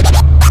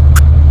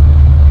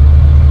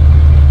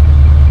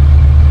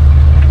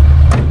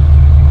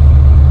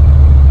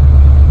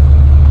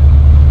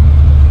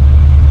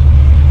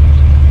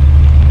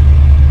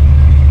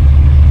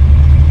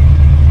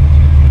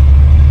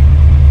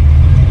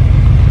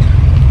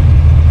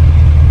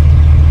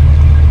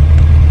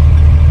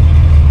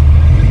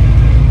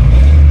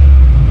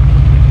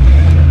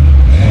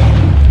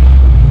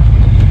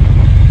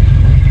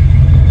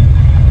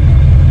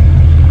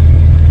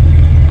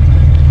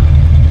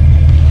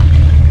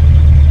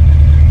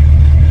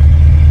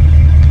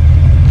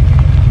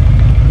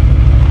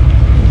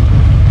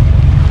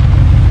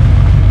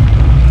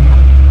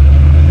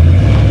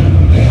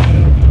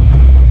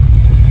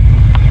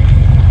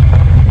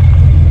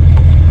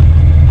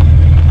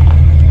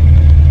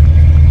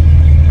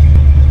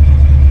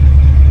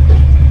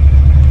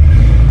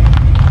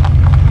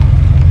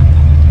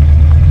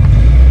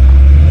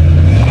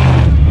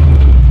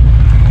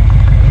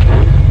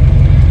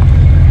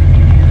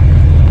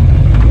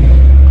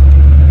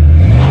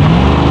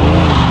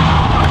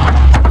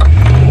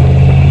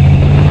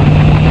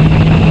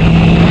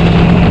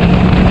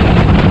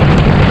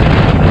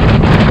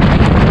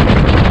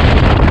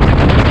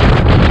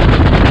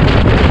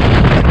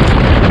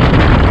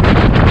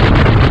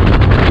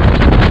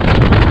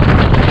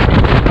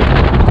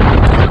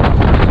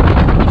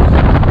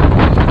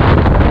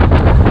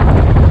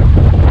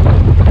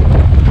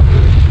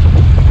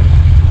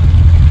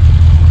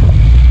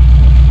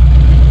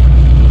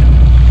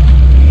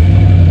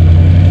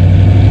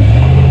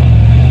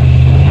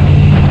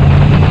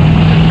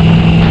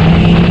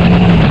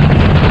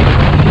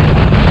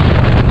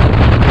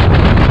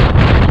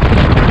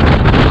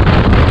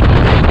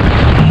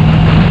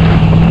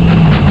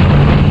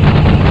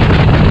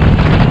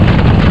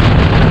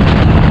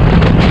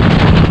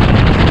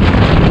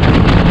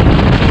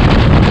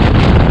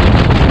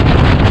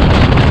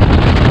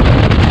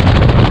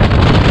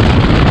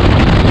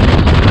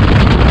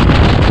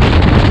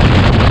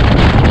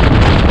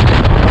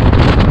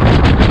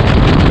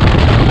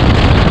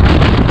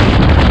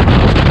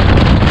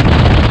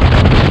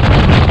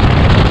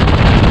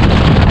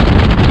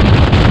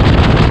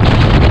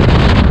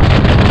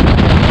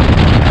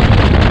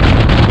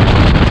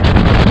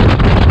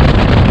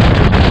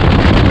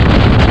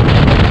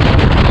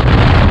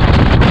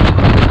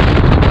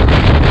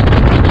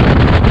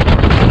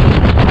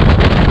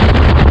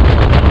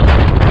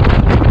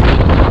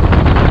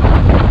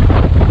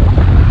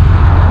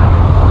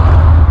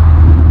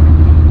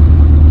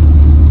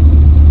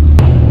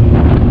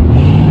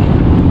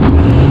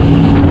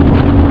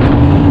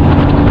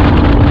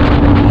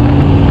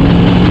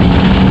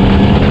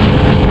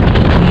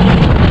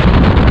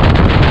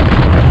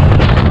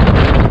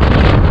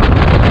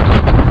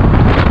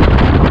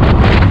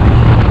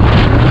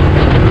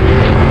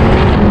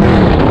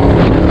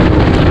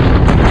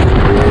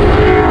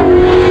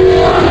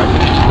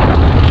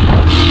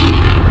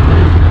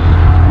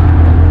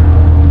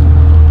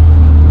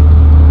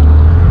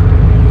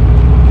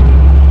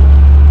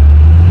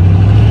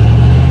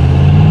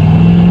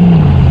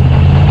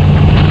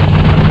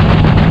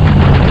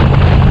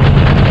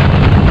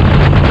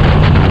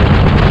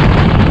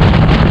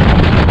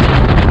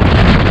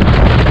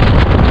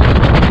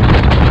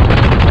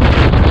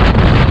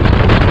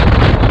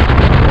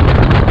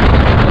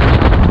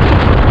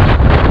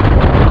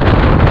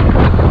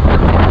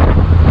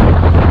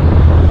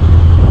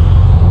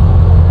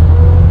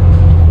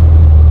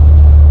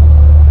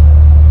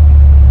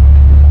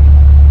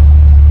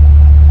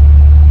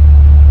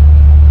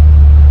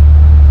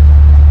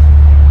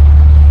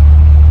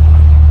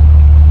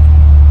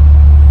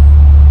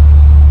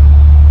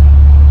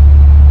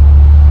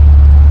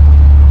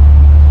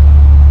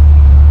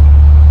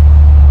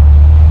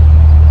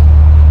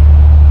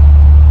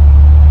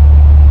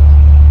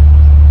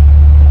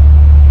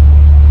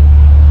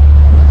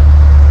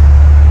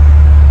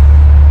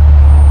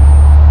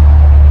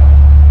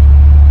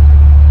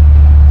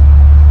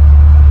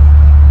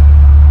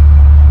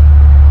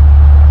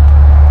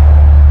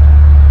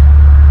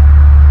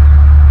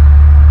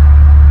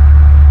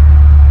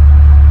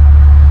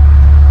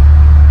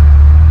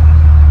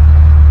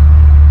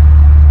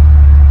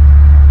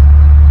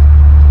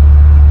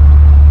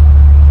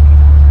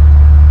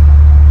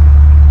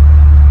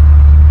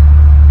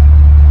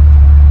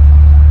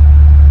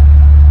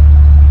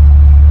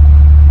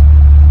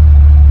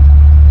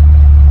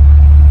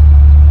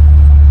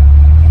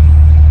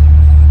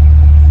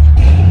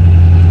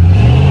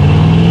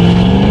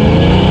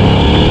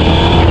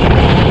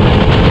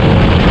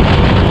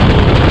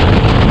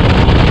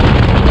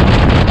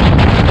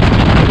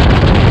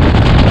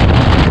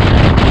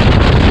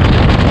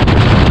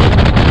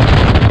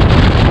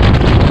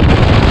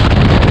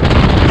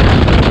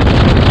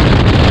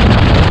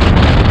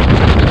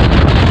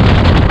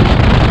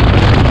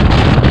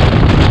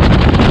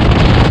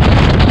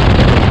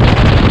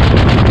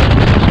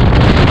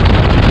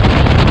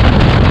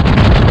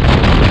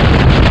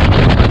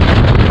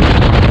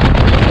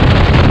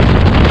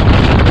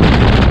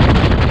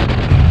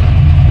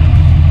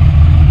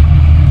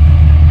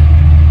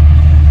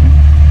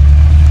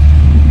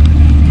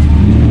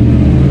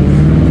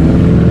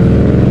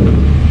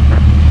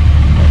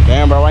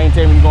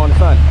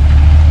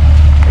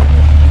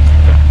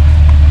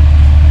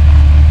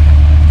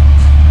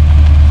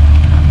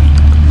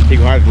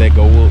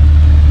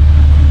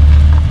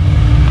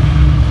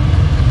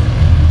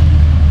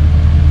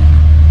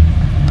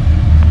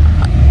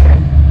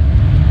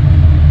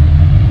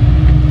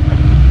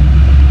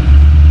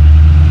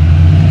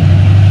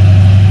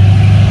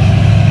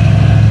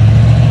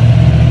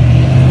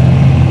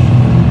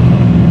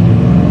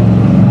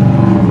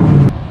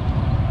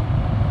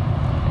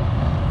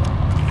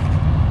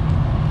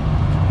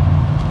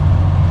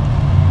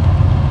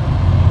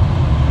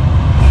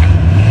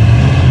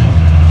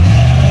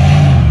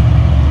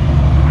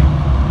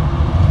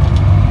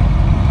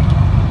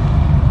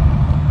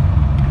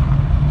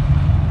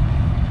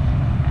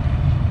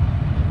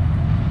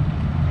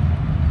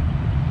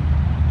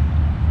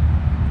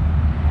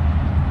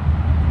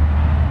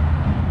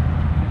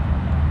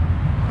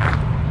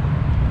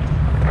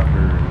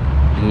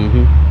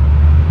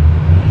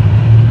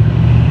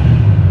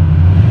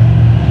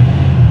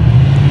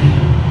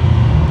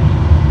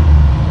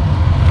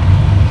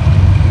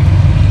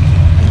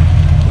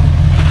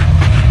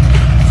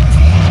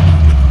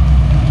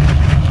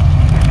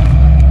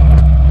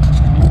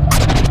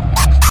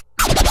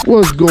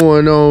 What's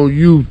going on,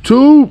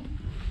 YouTube?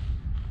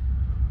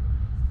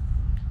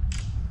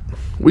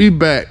 We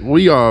back.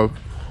 We are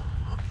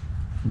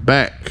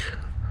back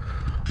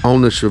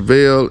on the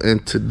Chevelle,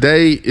 and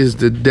today is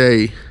the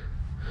day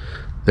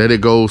that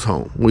it goes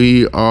home.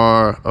 We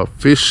are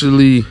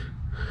officially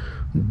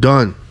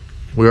done.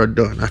 We are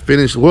done. I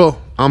finished.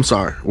 Well, I'm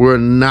sorry. We're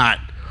not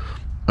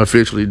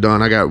officially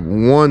done. I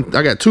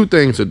got two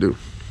things to do.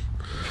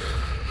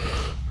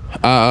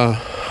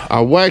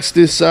 I waxed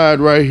this side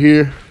right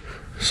here,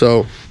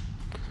 so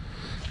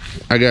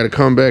I got to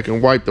come back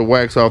and wipe the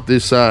wax off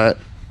this side,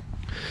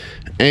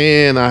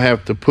 and I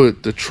have to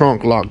put the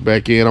trunk lock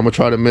back in. I'm gonna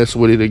try to mess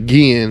with it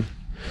again.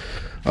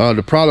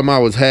 The problem I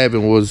was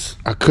having was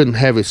I couldn't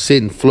have it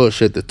sitting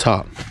flush at the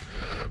top,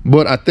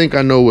 but I think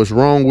I know what's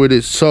wrong with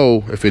it.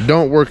 So if it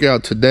don't work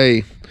out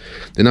today,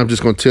 then I'm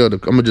just gonna show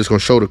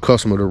the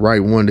customer the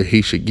right one that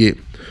he should get.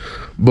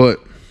 But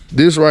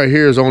this right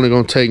here is only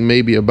gonna take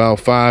maybe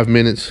about 5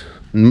 minutes,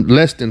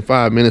 less than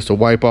 5 minutes to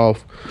wipe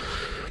off.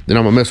 Then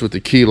I'm gonna mess with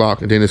the key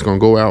lock, and then it's gonna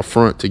go out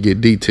front to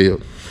get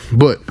detailed.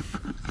 But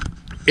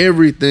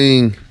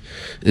everything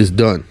is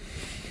done.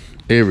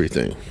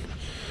 Everything.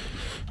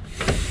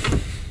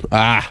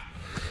 The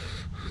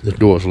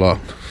door's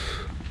locked.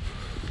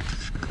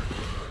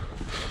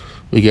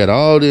 We got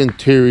all the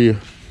interior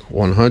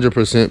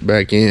 100%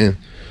 back in,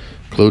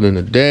 including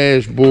the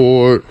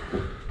dashboard,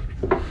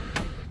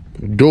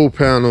 door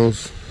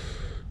panels,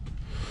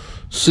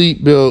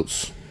 seat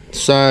belts,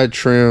 side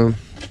trim.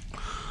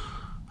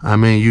 I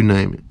mean, you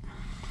name it.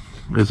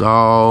 It's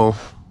all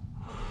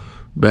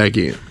back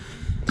in.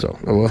 So,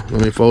 well, let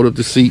me fold up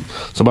the seat.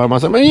 Somebody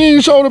might say, man, you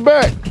ain't showed it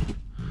back.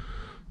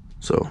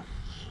 So,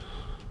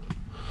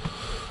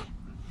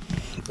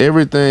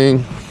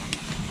 everything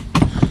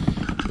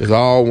is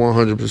all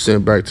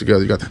 100% back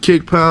together. You got the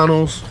kick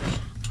panels.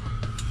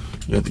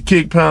 You got the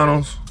kick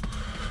panels.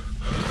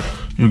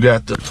 You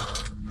got the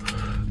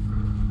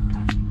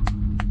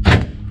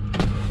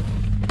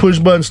push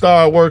button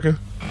start working.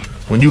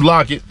 When you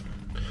lock it,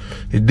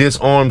 it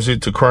disarms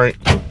it to crank.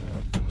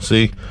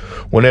 See,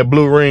 when that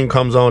blue ring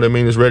comes on, that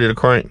means it's ready to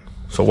crank.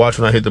 So watch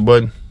when I hit the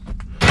button.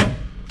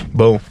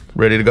 Boom,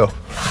 ready to go.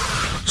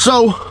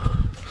 So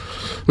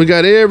we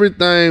got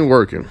everything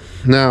working.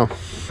 Now,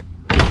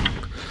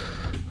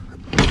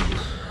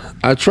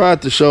 I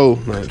tried to show,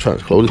 man, trying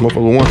to close this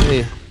motherfucker with one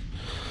hand.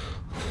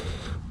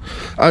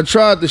 I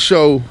tried to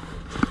show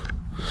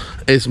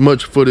as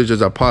much footage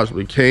as I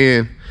possibly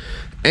can,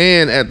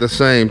 and at the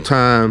same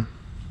time,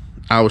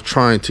 I was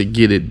trying to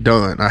get it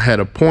done. I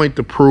had a point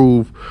to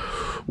prove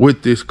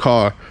with this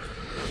car.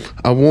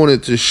 I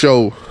wanted to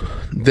show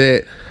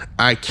that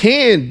I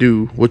can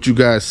do what you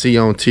guys see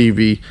on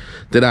TV,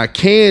 that I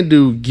can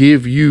do,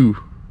 give you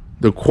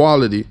the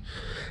quality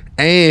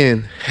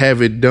and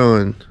have it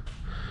done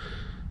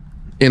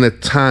in a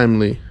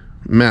timely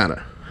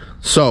manner.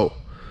 So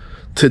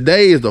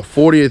today is the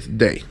 40th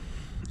day.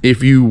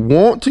 If you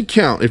want to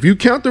count, if you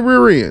count the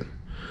rear end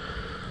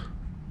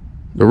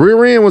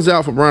was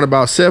out for around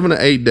about 7 or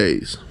 8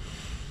 days.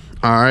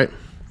 All right.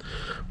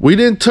 We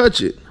didn't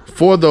touch it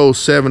for those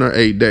 7 or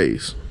 8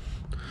 days.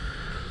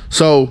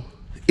 So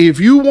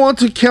if you want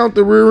to count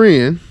the rear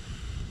end,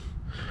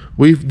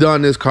 we've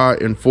done this car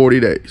in 40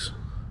 days.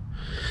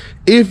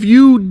 If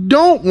you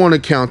don't want to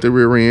count the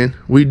rear end,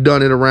 we've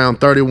done it around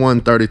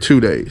 31,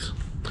 32 days.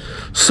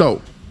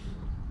 So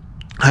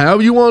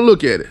however you want to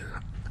look at it.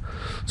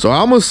 So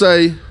I'm going to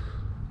say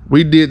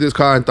we did this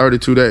car in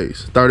 32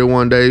 days,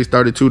 31 days,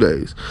 32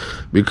 days,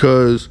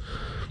 because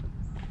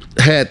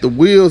had the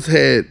wheels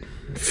had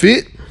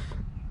fit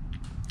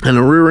and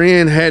the rear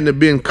end hadn't have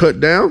been cut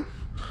down,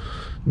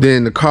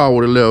 then the car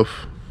would have left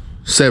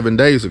 7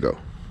 days ago.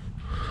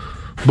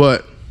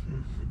 But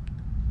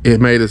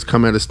it made us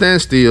come at a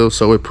standstill,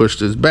 so it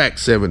pushed us back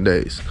 7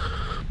 days.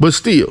 But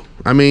still,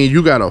 I mean,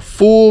 you got a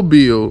full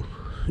build,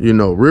 you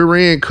know, rear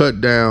end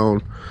cut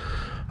down,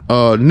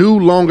 new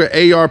longer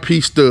ARP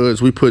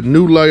studs. We put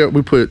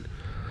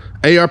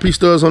ARP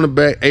studs on the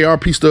back,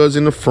 ARP studs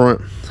in the front.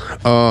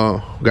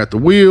 Got the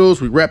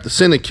wheels, we wrapped the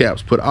center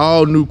caps, put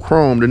all new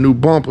chrome, the new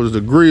bumpers,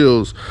 the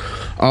grills,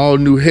 all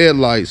new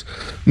headlights,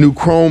 new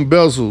chrome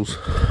bezels.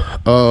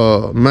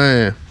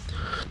 Man,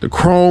 the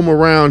chrome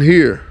around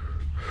here,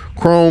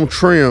 chrome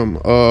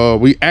trim.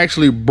 We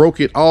actually broke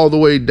it all the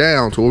way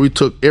down to where we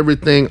took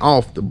everything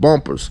off, the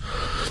bumpers,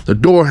 the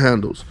door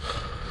handles.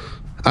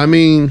 I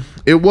mean,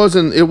 it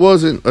wasn't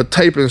a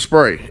tape and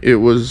spray. It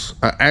was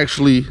an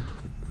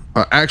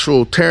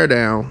actual tear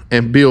down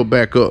and build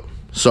back up.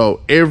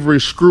 So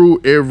every screw,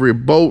 every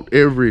bolt,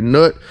 every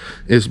nut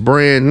is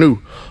brand new,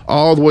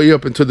 all the way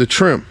up into the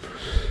trim.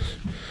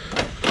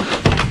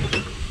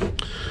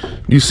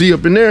 You see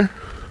up in there,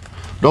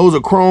 those are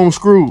chrome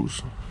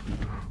screws.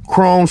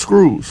 Chrome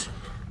screws.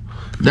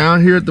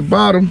 Down here at the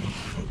bottom,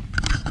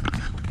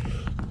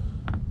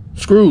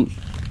 screws.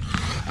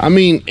 I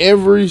mean,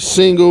 every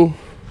single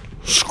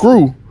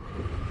screw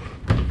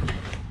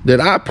that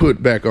I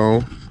put back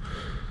on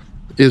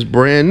is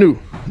brand new.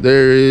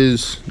 There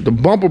is the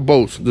bumper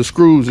bolts, the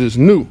screws is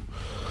new.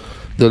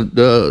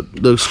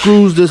 The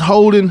screws that's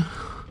holding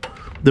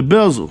the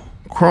bezel,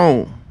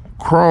 chrome.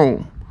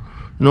 You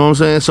know what I'm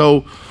saying?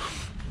 So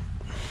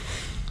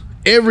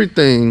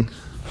everything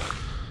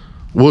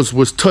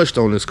was touched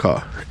on this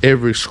car.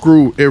 Every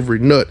screw, every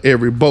nut,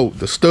 every bolt,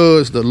 the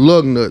studs, the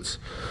lug nuts.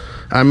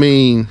 I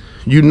mean,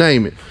 you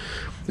name it.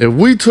 If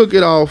we took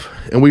it off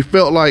and we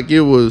felt like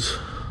it was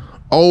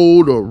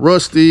old or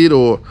rusted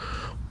or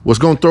was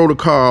gonna throw the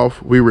car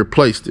off, we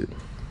replaced it.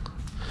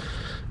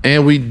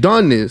 And we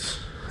done this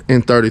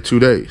in 32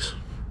 days.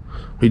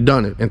 We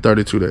done it in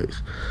 32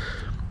 days.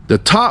 The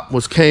top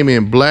came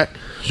in black.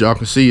 As y'all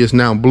can see, it's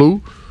now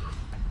blue.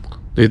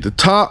 At the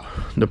top,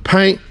 the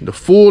paint, the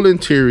full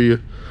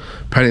interior,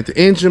 painted the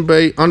engine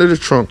bay, under the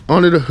trunk,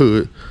 under the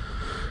hood.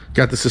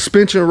 Got the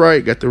suspension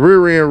right, got the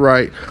rear end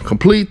right,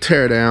 complete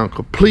tear down,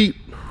 complete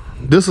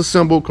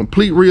disassemble,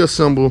 complete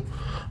reassemble,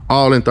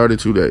 all in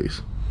 32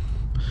 days.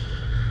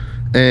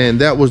 And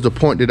that was the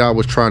point that I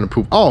was trying to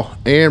prove. Oh,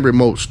 and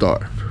remote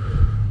start.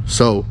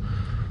 So,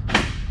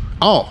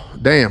 oh,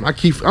 damn, I'm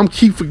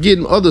keep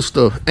forgetting other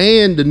stuff.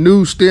 And the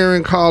new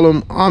steering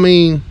column. I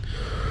mean,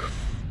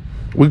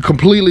 we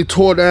completely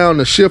tore down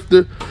the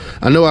shifter.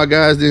 I know our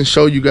guys didn't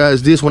show you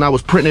guys this when I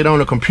was printing it on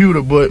the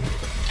computer, but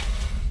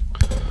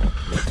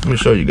let me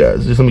show you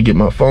guys this. Let me get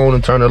my phone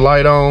and turn the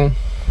light on.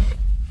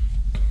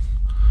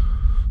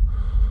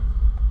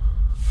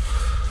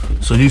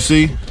 So you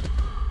see,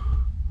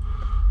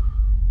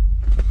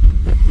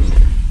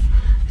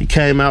 he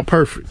came out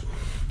perfect.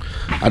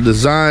 I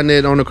designed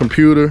it on the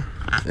computer,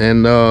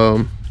 and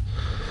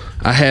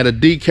I had a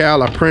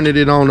decal. I printed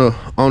it on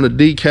the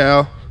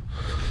decal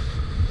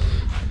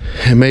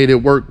and made it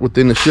work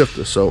within the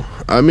shifter. So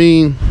I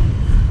mean,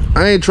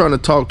 I ain't trying to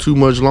talk too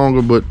much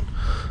longer, but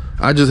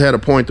I just had a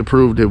point to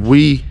prove that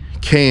we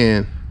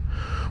can,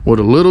 with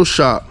a little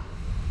shop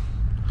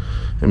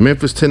in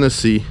Memphis,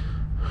 Tennessee,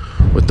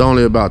 with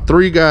only about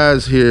 3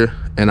 guys here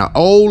and an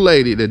old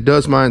lady that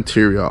does my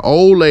interior, an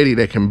old lady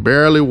that can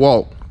barely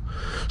walk.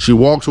 She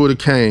walks with a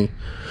cane,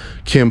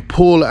 can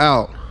pull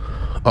out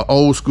an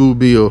old school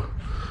build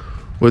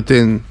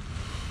within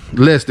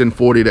less than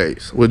 40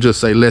 days. We'll just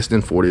say less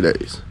than 40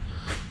 days.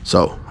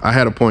 So I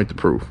had a point to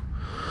prove.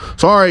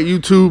 So all right,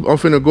 YouTube, I'm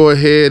finna go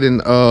ahead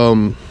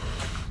and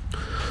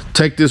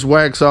take this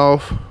wax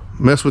off,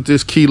 mess with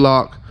this key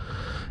lock,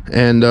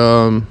 and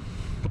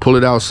pull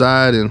it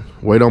outside and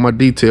wait on my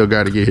detail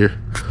guy to get here.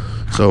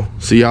 So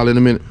see y'all in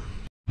a minute.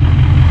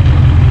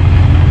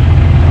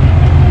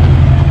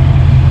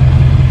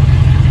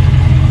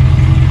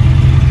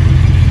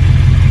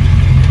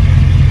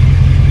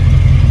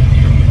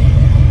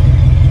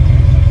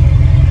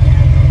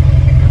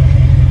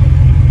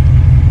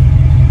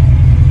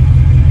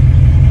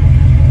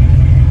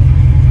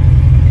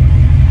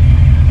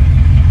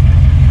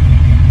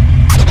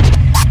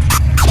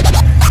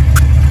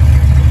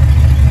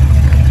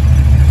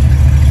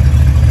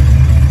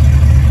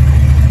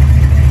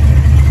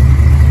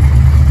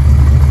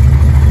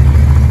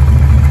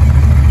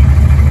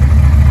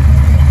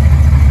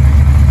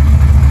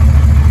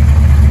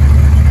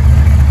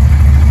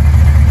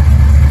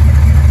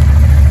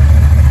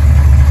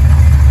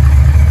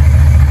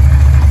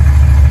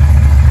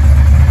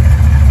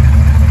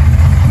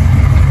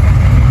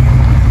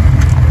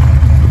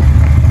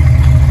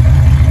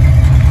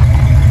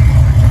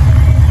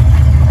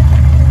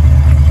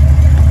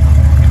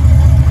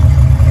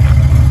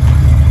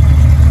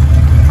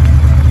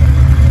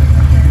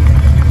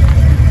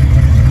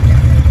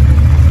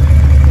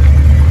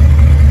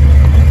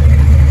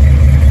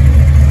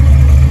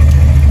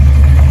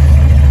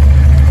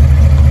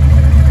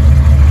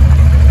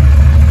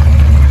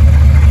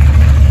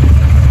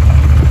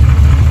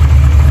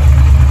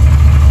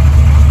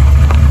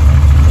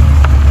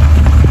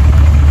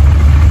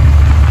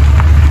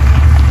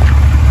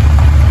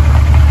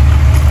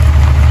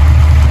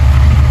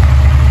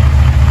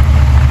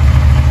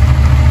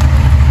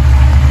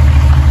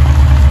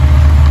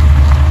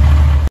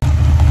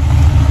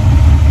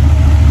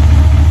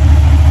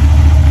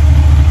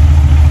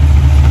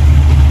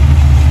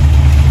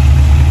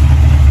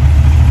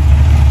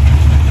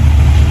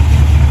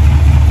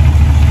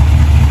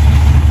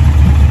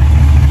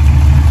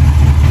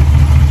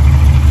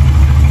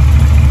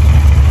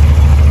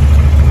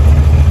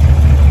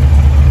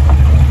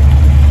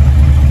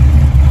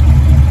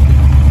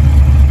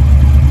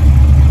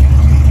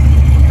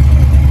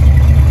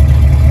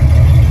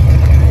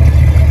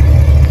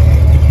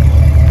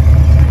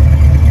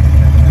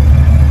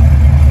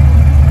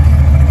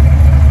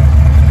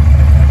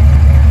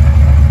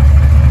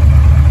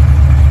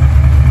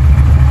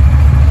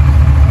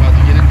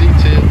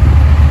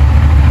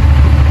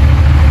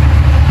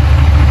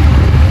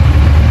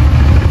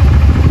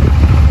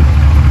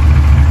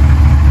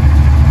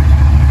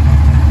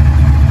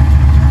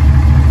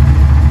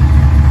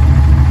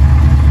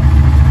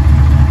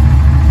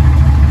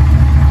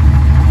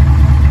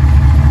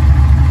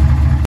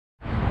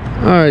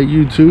 Alright,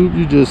 YouTube,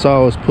 you just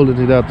saw us pulling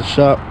it out the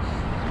shop.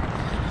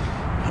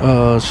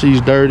 She's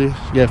dirty,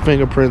 got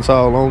fingerprints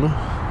all on her.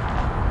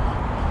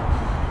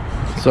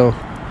 So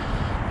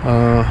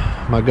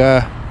My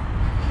guy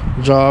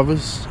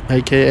Jarvis,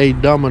 aka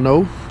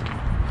Domino,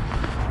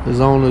 is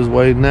on his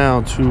way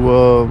now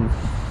to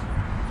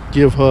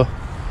give her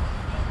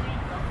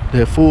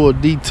that full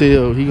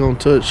detail. He gonna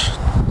touch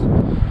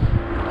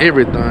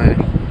everything,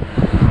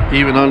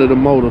 even under the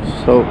motor.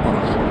 So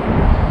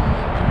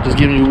just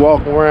giving you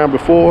walk around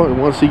before,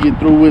 and once he get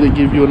through with it,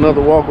 give you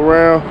another walk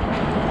around.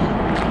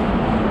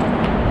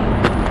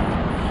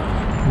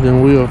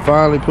 Then we'll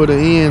finally put an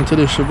end to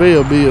the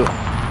Chevelle build.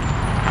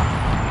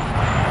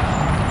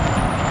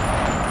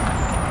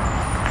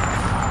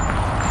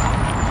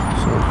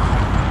 So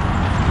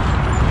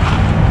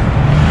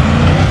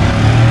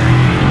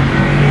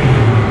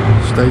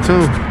stay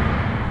tuned.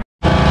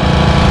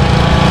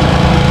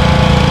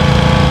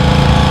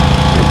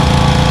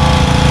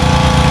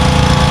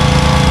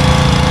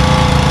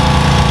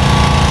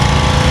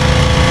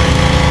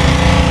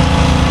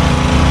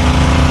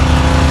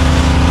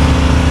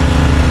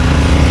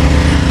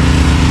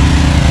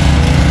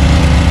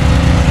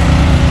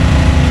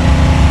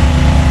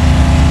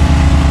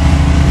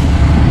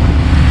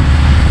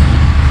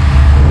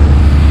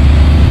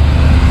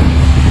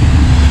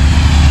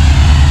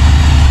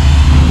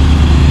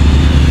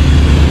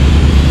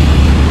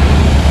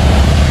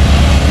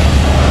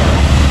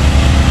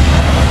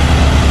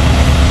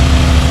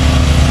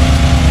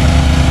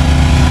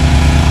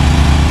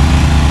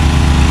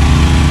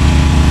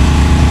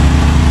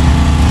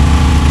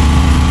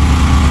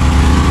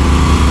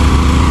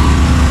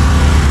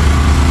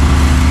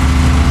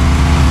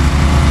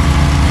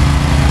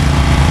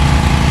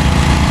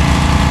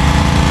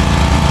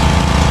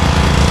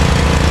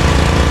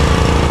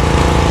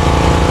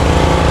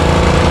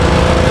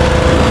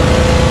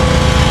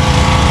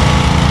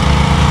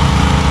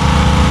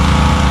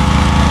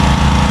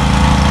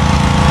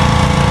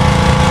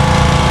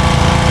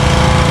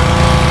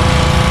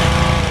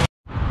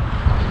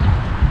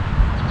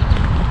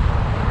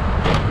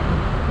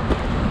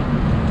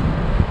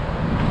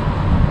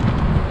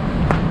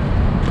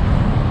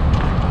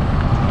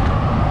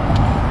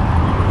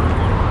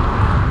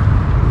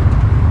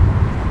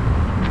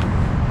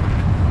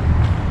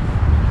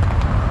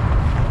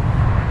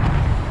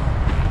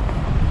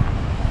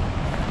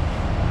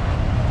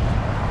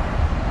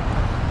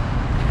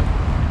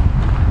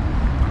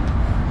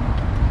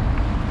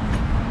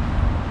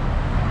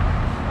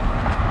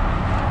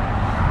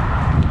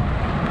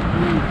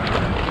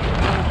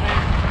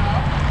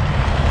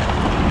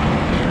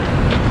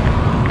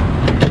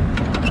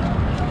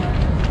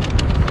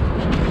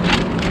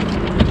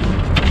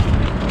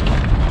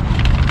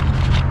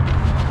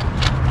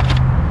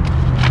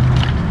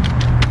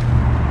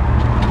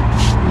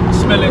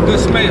 Smell that good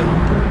smell.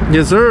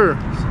 Yes, sir.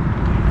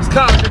 It's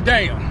called the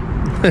damn.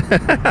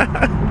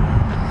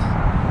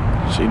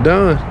 She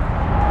done.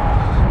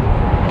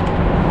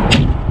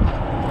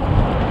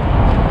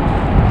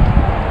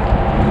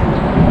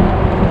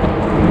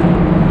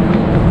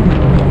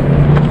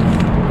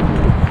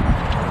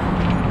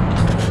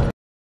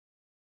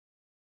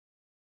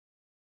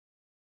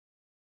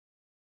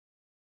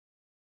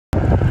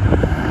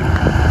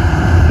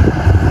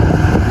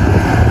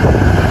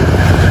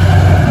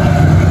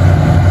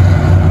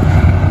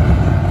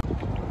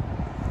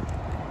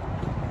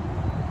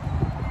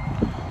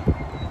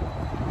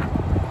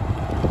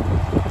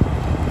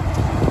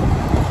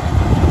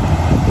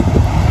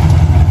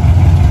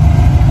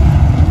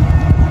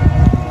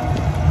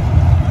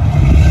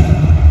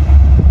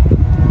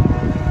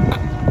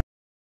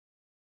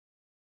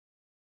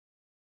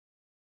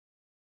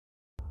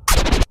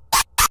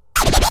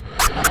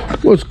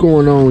 What's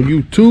going on,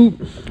 YouTube?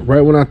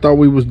 Right when I thought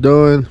we was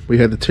done, we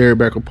had to tear it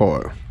back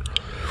apart.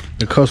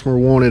 The customer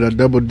wanted a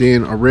double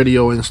din, a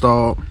radio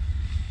installed,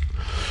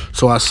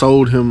 so I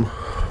sold him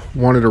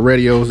one of the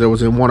radios that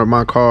was in one of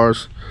my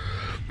cars.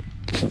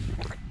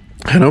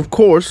 And of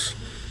course,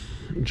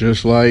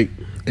 just like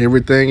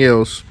everything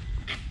else,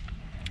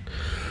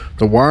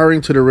 the wiring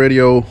to the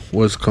radio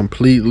was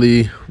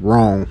completely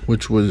wrong,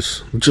 which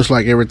was just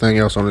like everything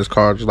else on this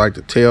car, just like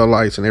the tail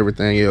lights and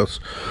everything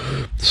else.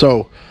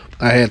 So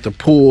I had to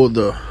pull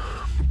the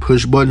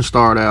push button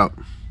start out,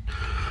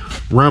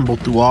 rumble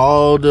through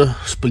all the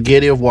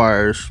spaghetti of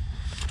wires,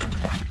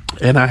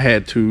 and I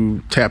had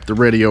to tap the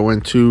radio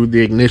into the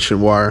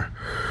ignition wire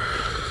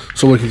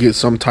so we could get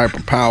some type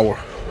of power.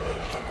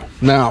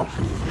 Now,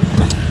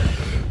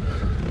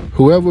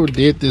 whoever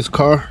did this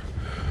car,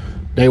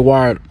 they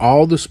wired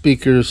all the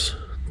speakers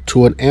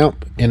to an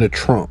amp in a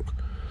trunk.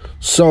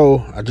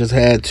 So I just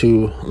had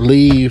to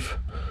leave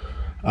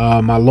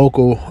my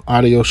local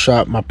audio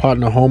shop. My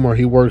partner Homer,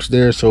 he works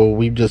there, so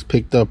we just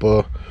picked up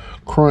a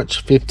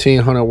Crunch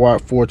 1500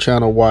 watt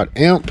 4-channel watt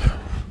amp.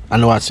 I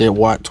know I said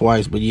watt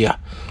twice, but yeah.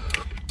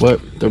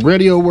 But the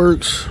radio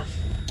works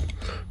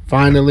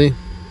finally.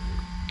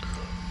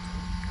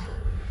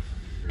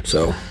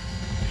 So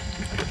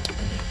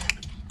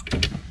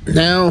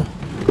now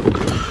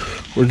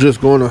we're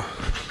just gonna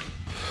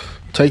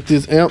take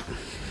this amp,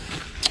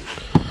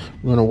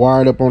 we're gonna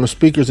wire it up on the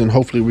speakers, and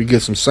hopefully we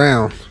get some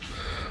sound.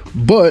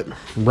 But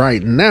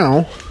right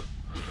now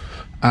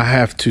I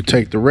have to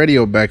take the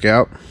radio back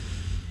out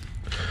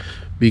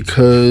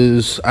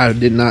because I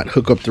did not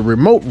hook up the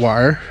remote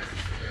wire.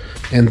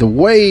 And the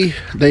way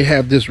they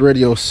have this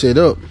radio set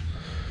up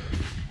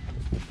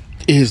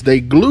is they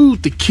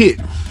glued the kit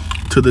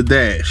to the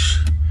dash.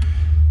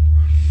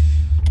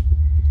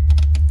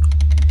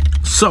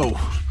 So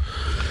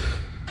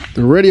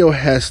the radio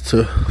has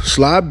to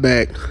slide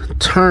back,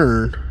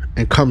 turn,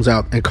 and come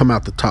out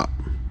the top.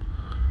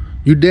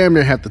 You damn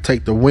near have to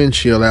take the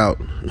windshield out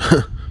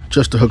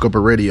just to hook up a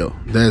radio.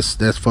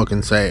 That's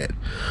fucking sad.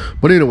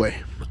 But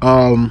anyway,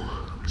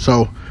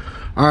 so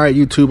all right,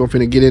 YouTube, I'm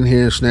finna get in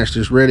here and snatch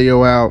this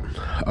radio out.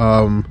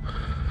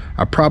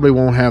 I probably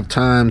won't have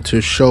time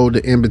to show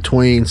the in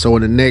between, so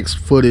in the next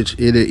footage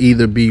it'll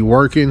either be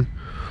working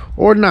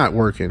or not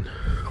working.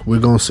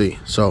 We're gonna see.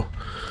 So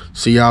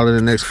see y'all in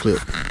the next clip.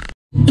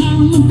 When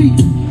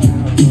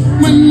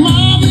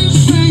Marvin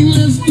sang,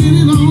 let's get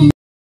it on.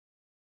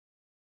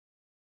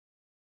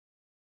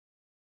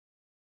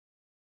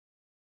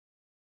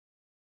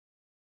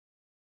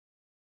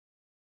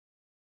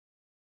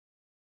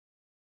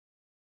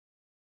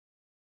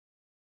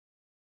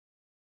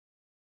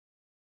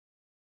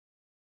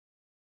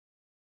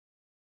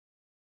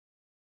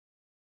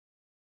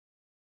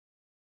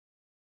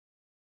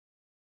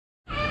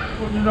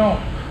 What you doing?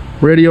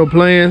 Radio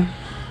playing.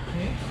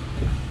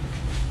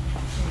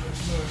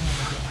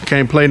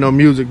 Can't play no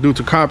music due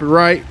to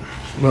copyright,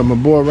 but my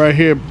boy right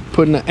here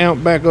putting the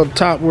amp back up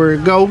top where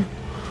it go.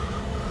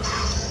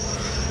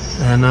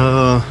 And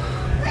I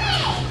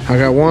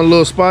got one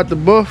little spot to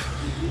buff,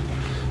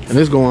 and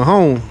it's going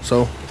home.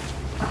 So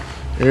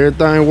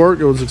everything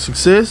worked. It was a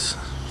success.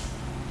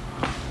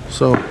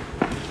 So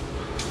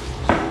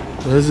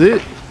that's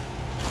it.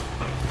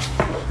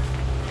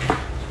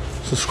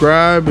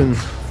 Subscribe and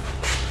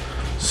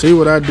see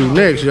what I do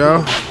next,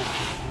 y'all.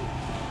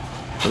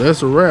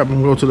 That's a wrap.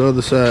 I'm gonna go to the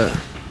other side.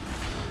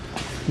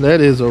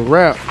 That is a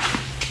wrap.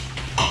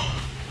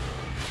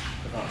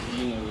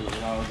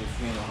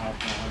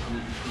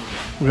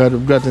 We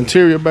got the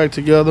interior back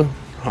together.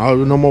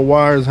 No more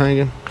wires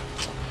hanging.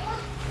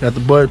 Got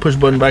the push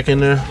button back in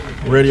there.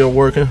 Radio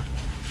working.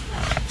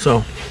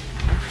 So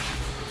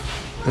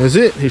that's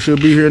it. He should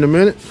be here in a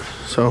minute.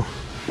 So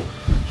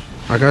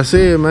like I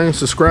said, man,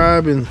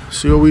 subscribe and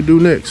see what we do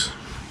next.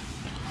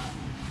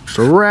 It's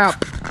a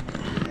wrap.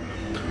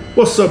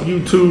 What's up,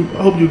 YouTube?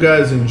 I hope you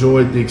guys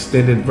enjoyed the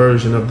extended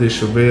version of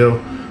this Chevelle.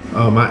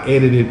 I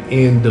edited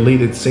and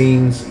deleted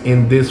scenes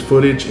in this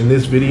footage, in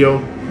this video,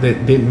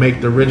 that didn't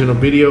make the original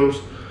videos.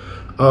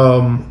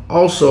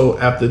 Also,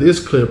 after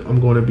this clip,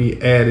 I'm going to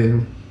be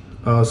adding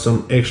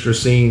some extra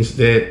scenes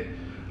that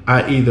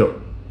I either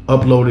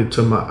uploaded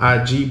to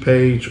my IG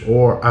page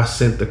or I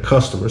sent the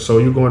customer. So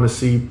you're going to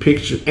see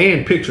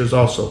pictures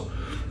also.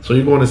 So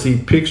you're going to see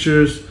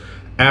pictures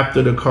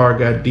after the car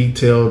got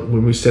detailed,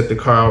 when we set the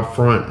car out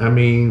front. I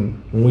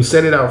mean, when we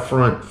set it out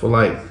front for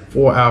like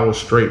 4 hours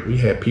straight, we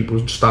had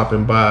people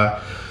stopping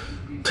by,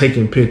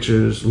 taking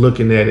pictures,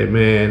 looking at it,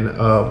 man.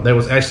 They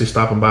was actually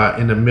stopping by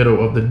in the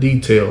middle of the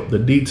detail. The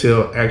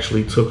detail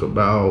actually took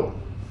about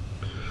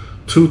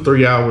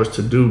 2-3 hours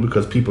to do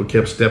because people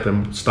kept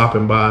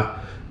stopping by.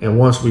 And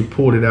once we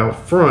pulled it out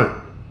front,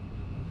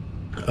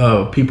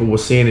 people were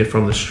seeing it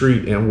from the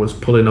street and was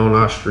pulling on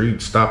our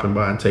street, stopping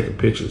by and taking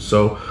pictures.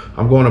 So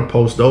I'm going to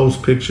post those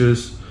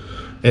pictures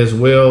as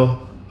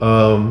well.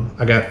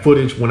 I got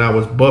footage when I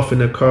was buffing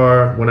the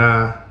car,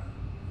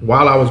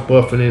 while I was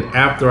buffing it,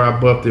 after I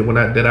buffed it,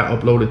 that I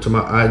uploaded to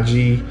my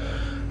IG,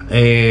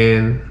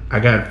 and I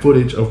got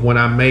footage of when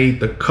I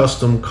made the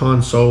custom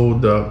console,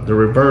 the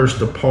reverse,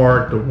 the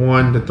part, the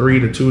 1, the 3,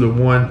 the 2, the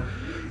 1.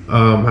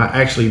 I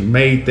actually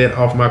made that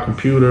off my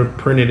computer,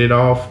 printed it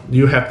off.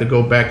 You have to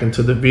go back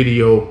into the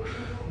video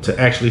to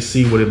actually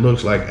see what it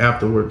looks like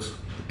afterwards.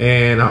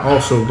 And I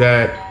also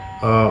got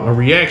a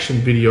reaction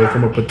video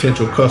from a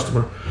potential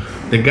customer.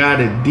 The guy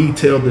that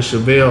detailed the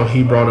Chevelle,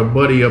 he brought a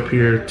buddy up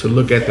here to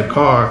look at the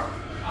car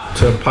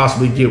to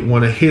possibly get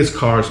one of his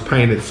cars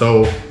painted.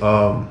 So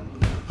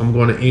I'm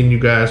going to end you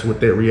guys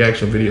with that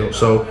reaction video.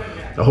 So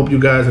I hope you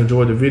guys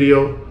enjoyed the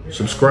video.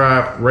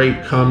 Subscribe,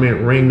 rate,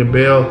 comment, ring the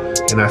bell,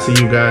 and I'll see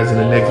you guys in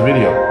the next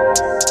video.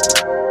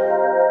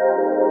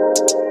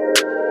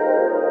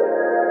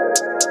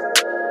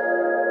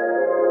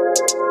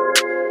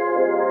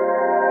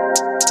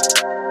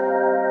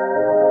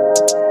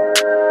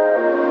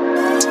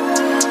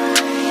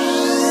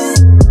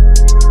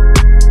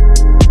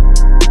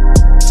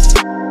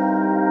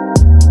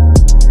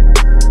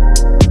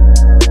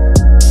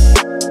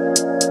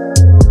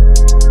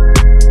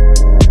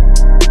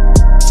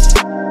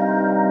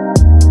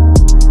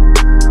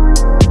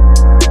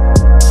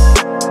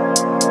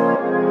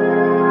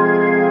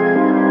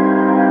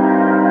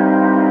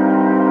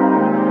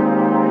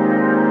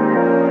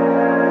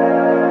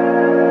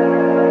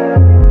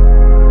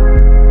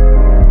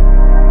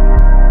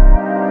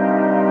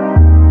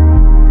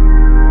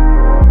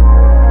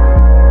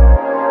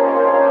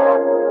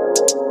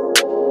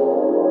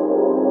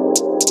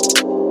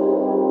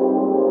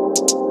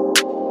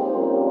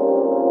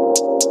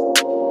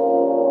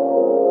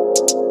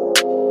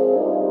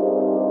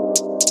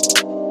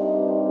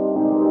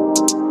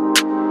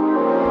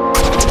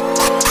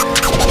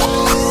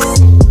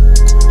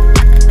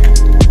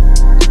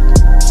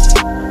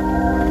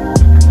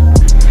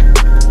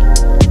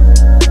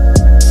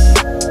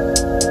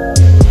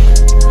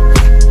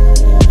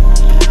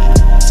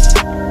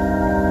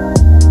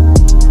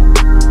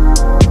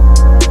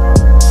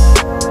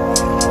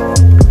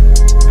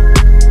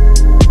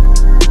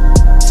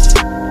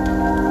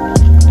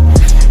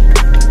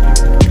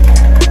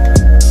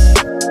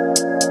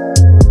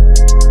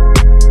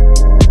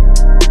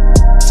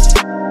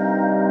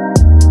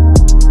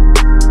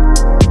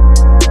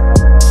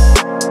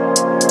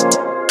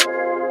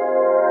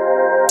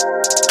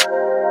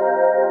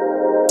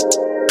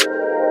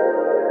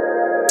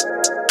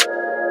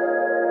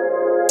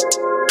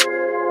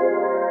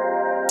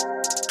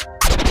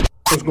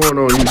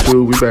 don't know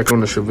YouTube, we back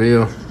on the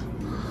Chevelle.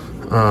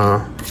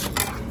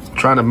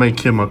 Trying to make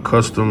him a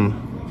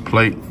custom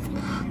plate.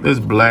 This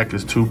black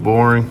is too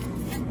boring.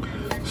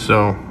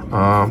 So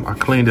I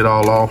cleaned it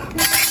all off.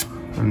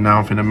 And now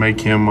I'm finna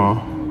make him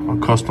a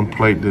custom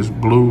plate, this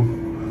blue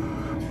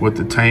with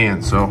the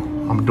tan. So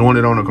I'm doing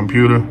it on the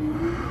computer.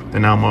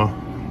 Then I'm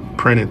gonna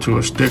print it to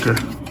a sticker.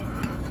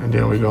 And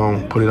then we're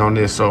gonna put it on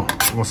this. So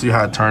we're gonna see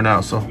how it turned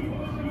out. So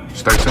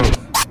stay tuned.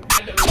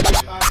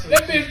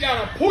 That bitch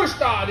got a push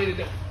start in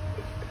it.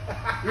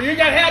 You ain't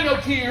gotta have no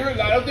key in her.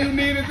 I don't think you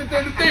need it. The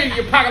thing.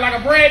 You pocket like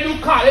a brand new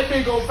car. That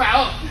bitch gonna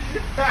fire up.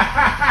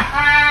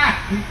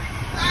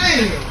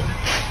 Damn.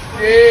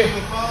 Yeah.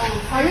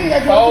 I think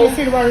I go to the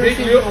city right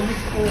here.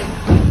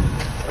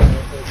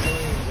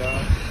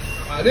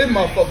 This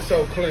motherfucker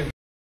so clean.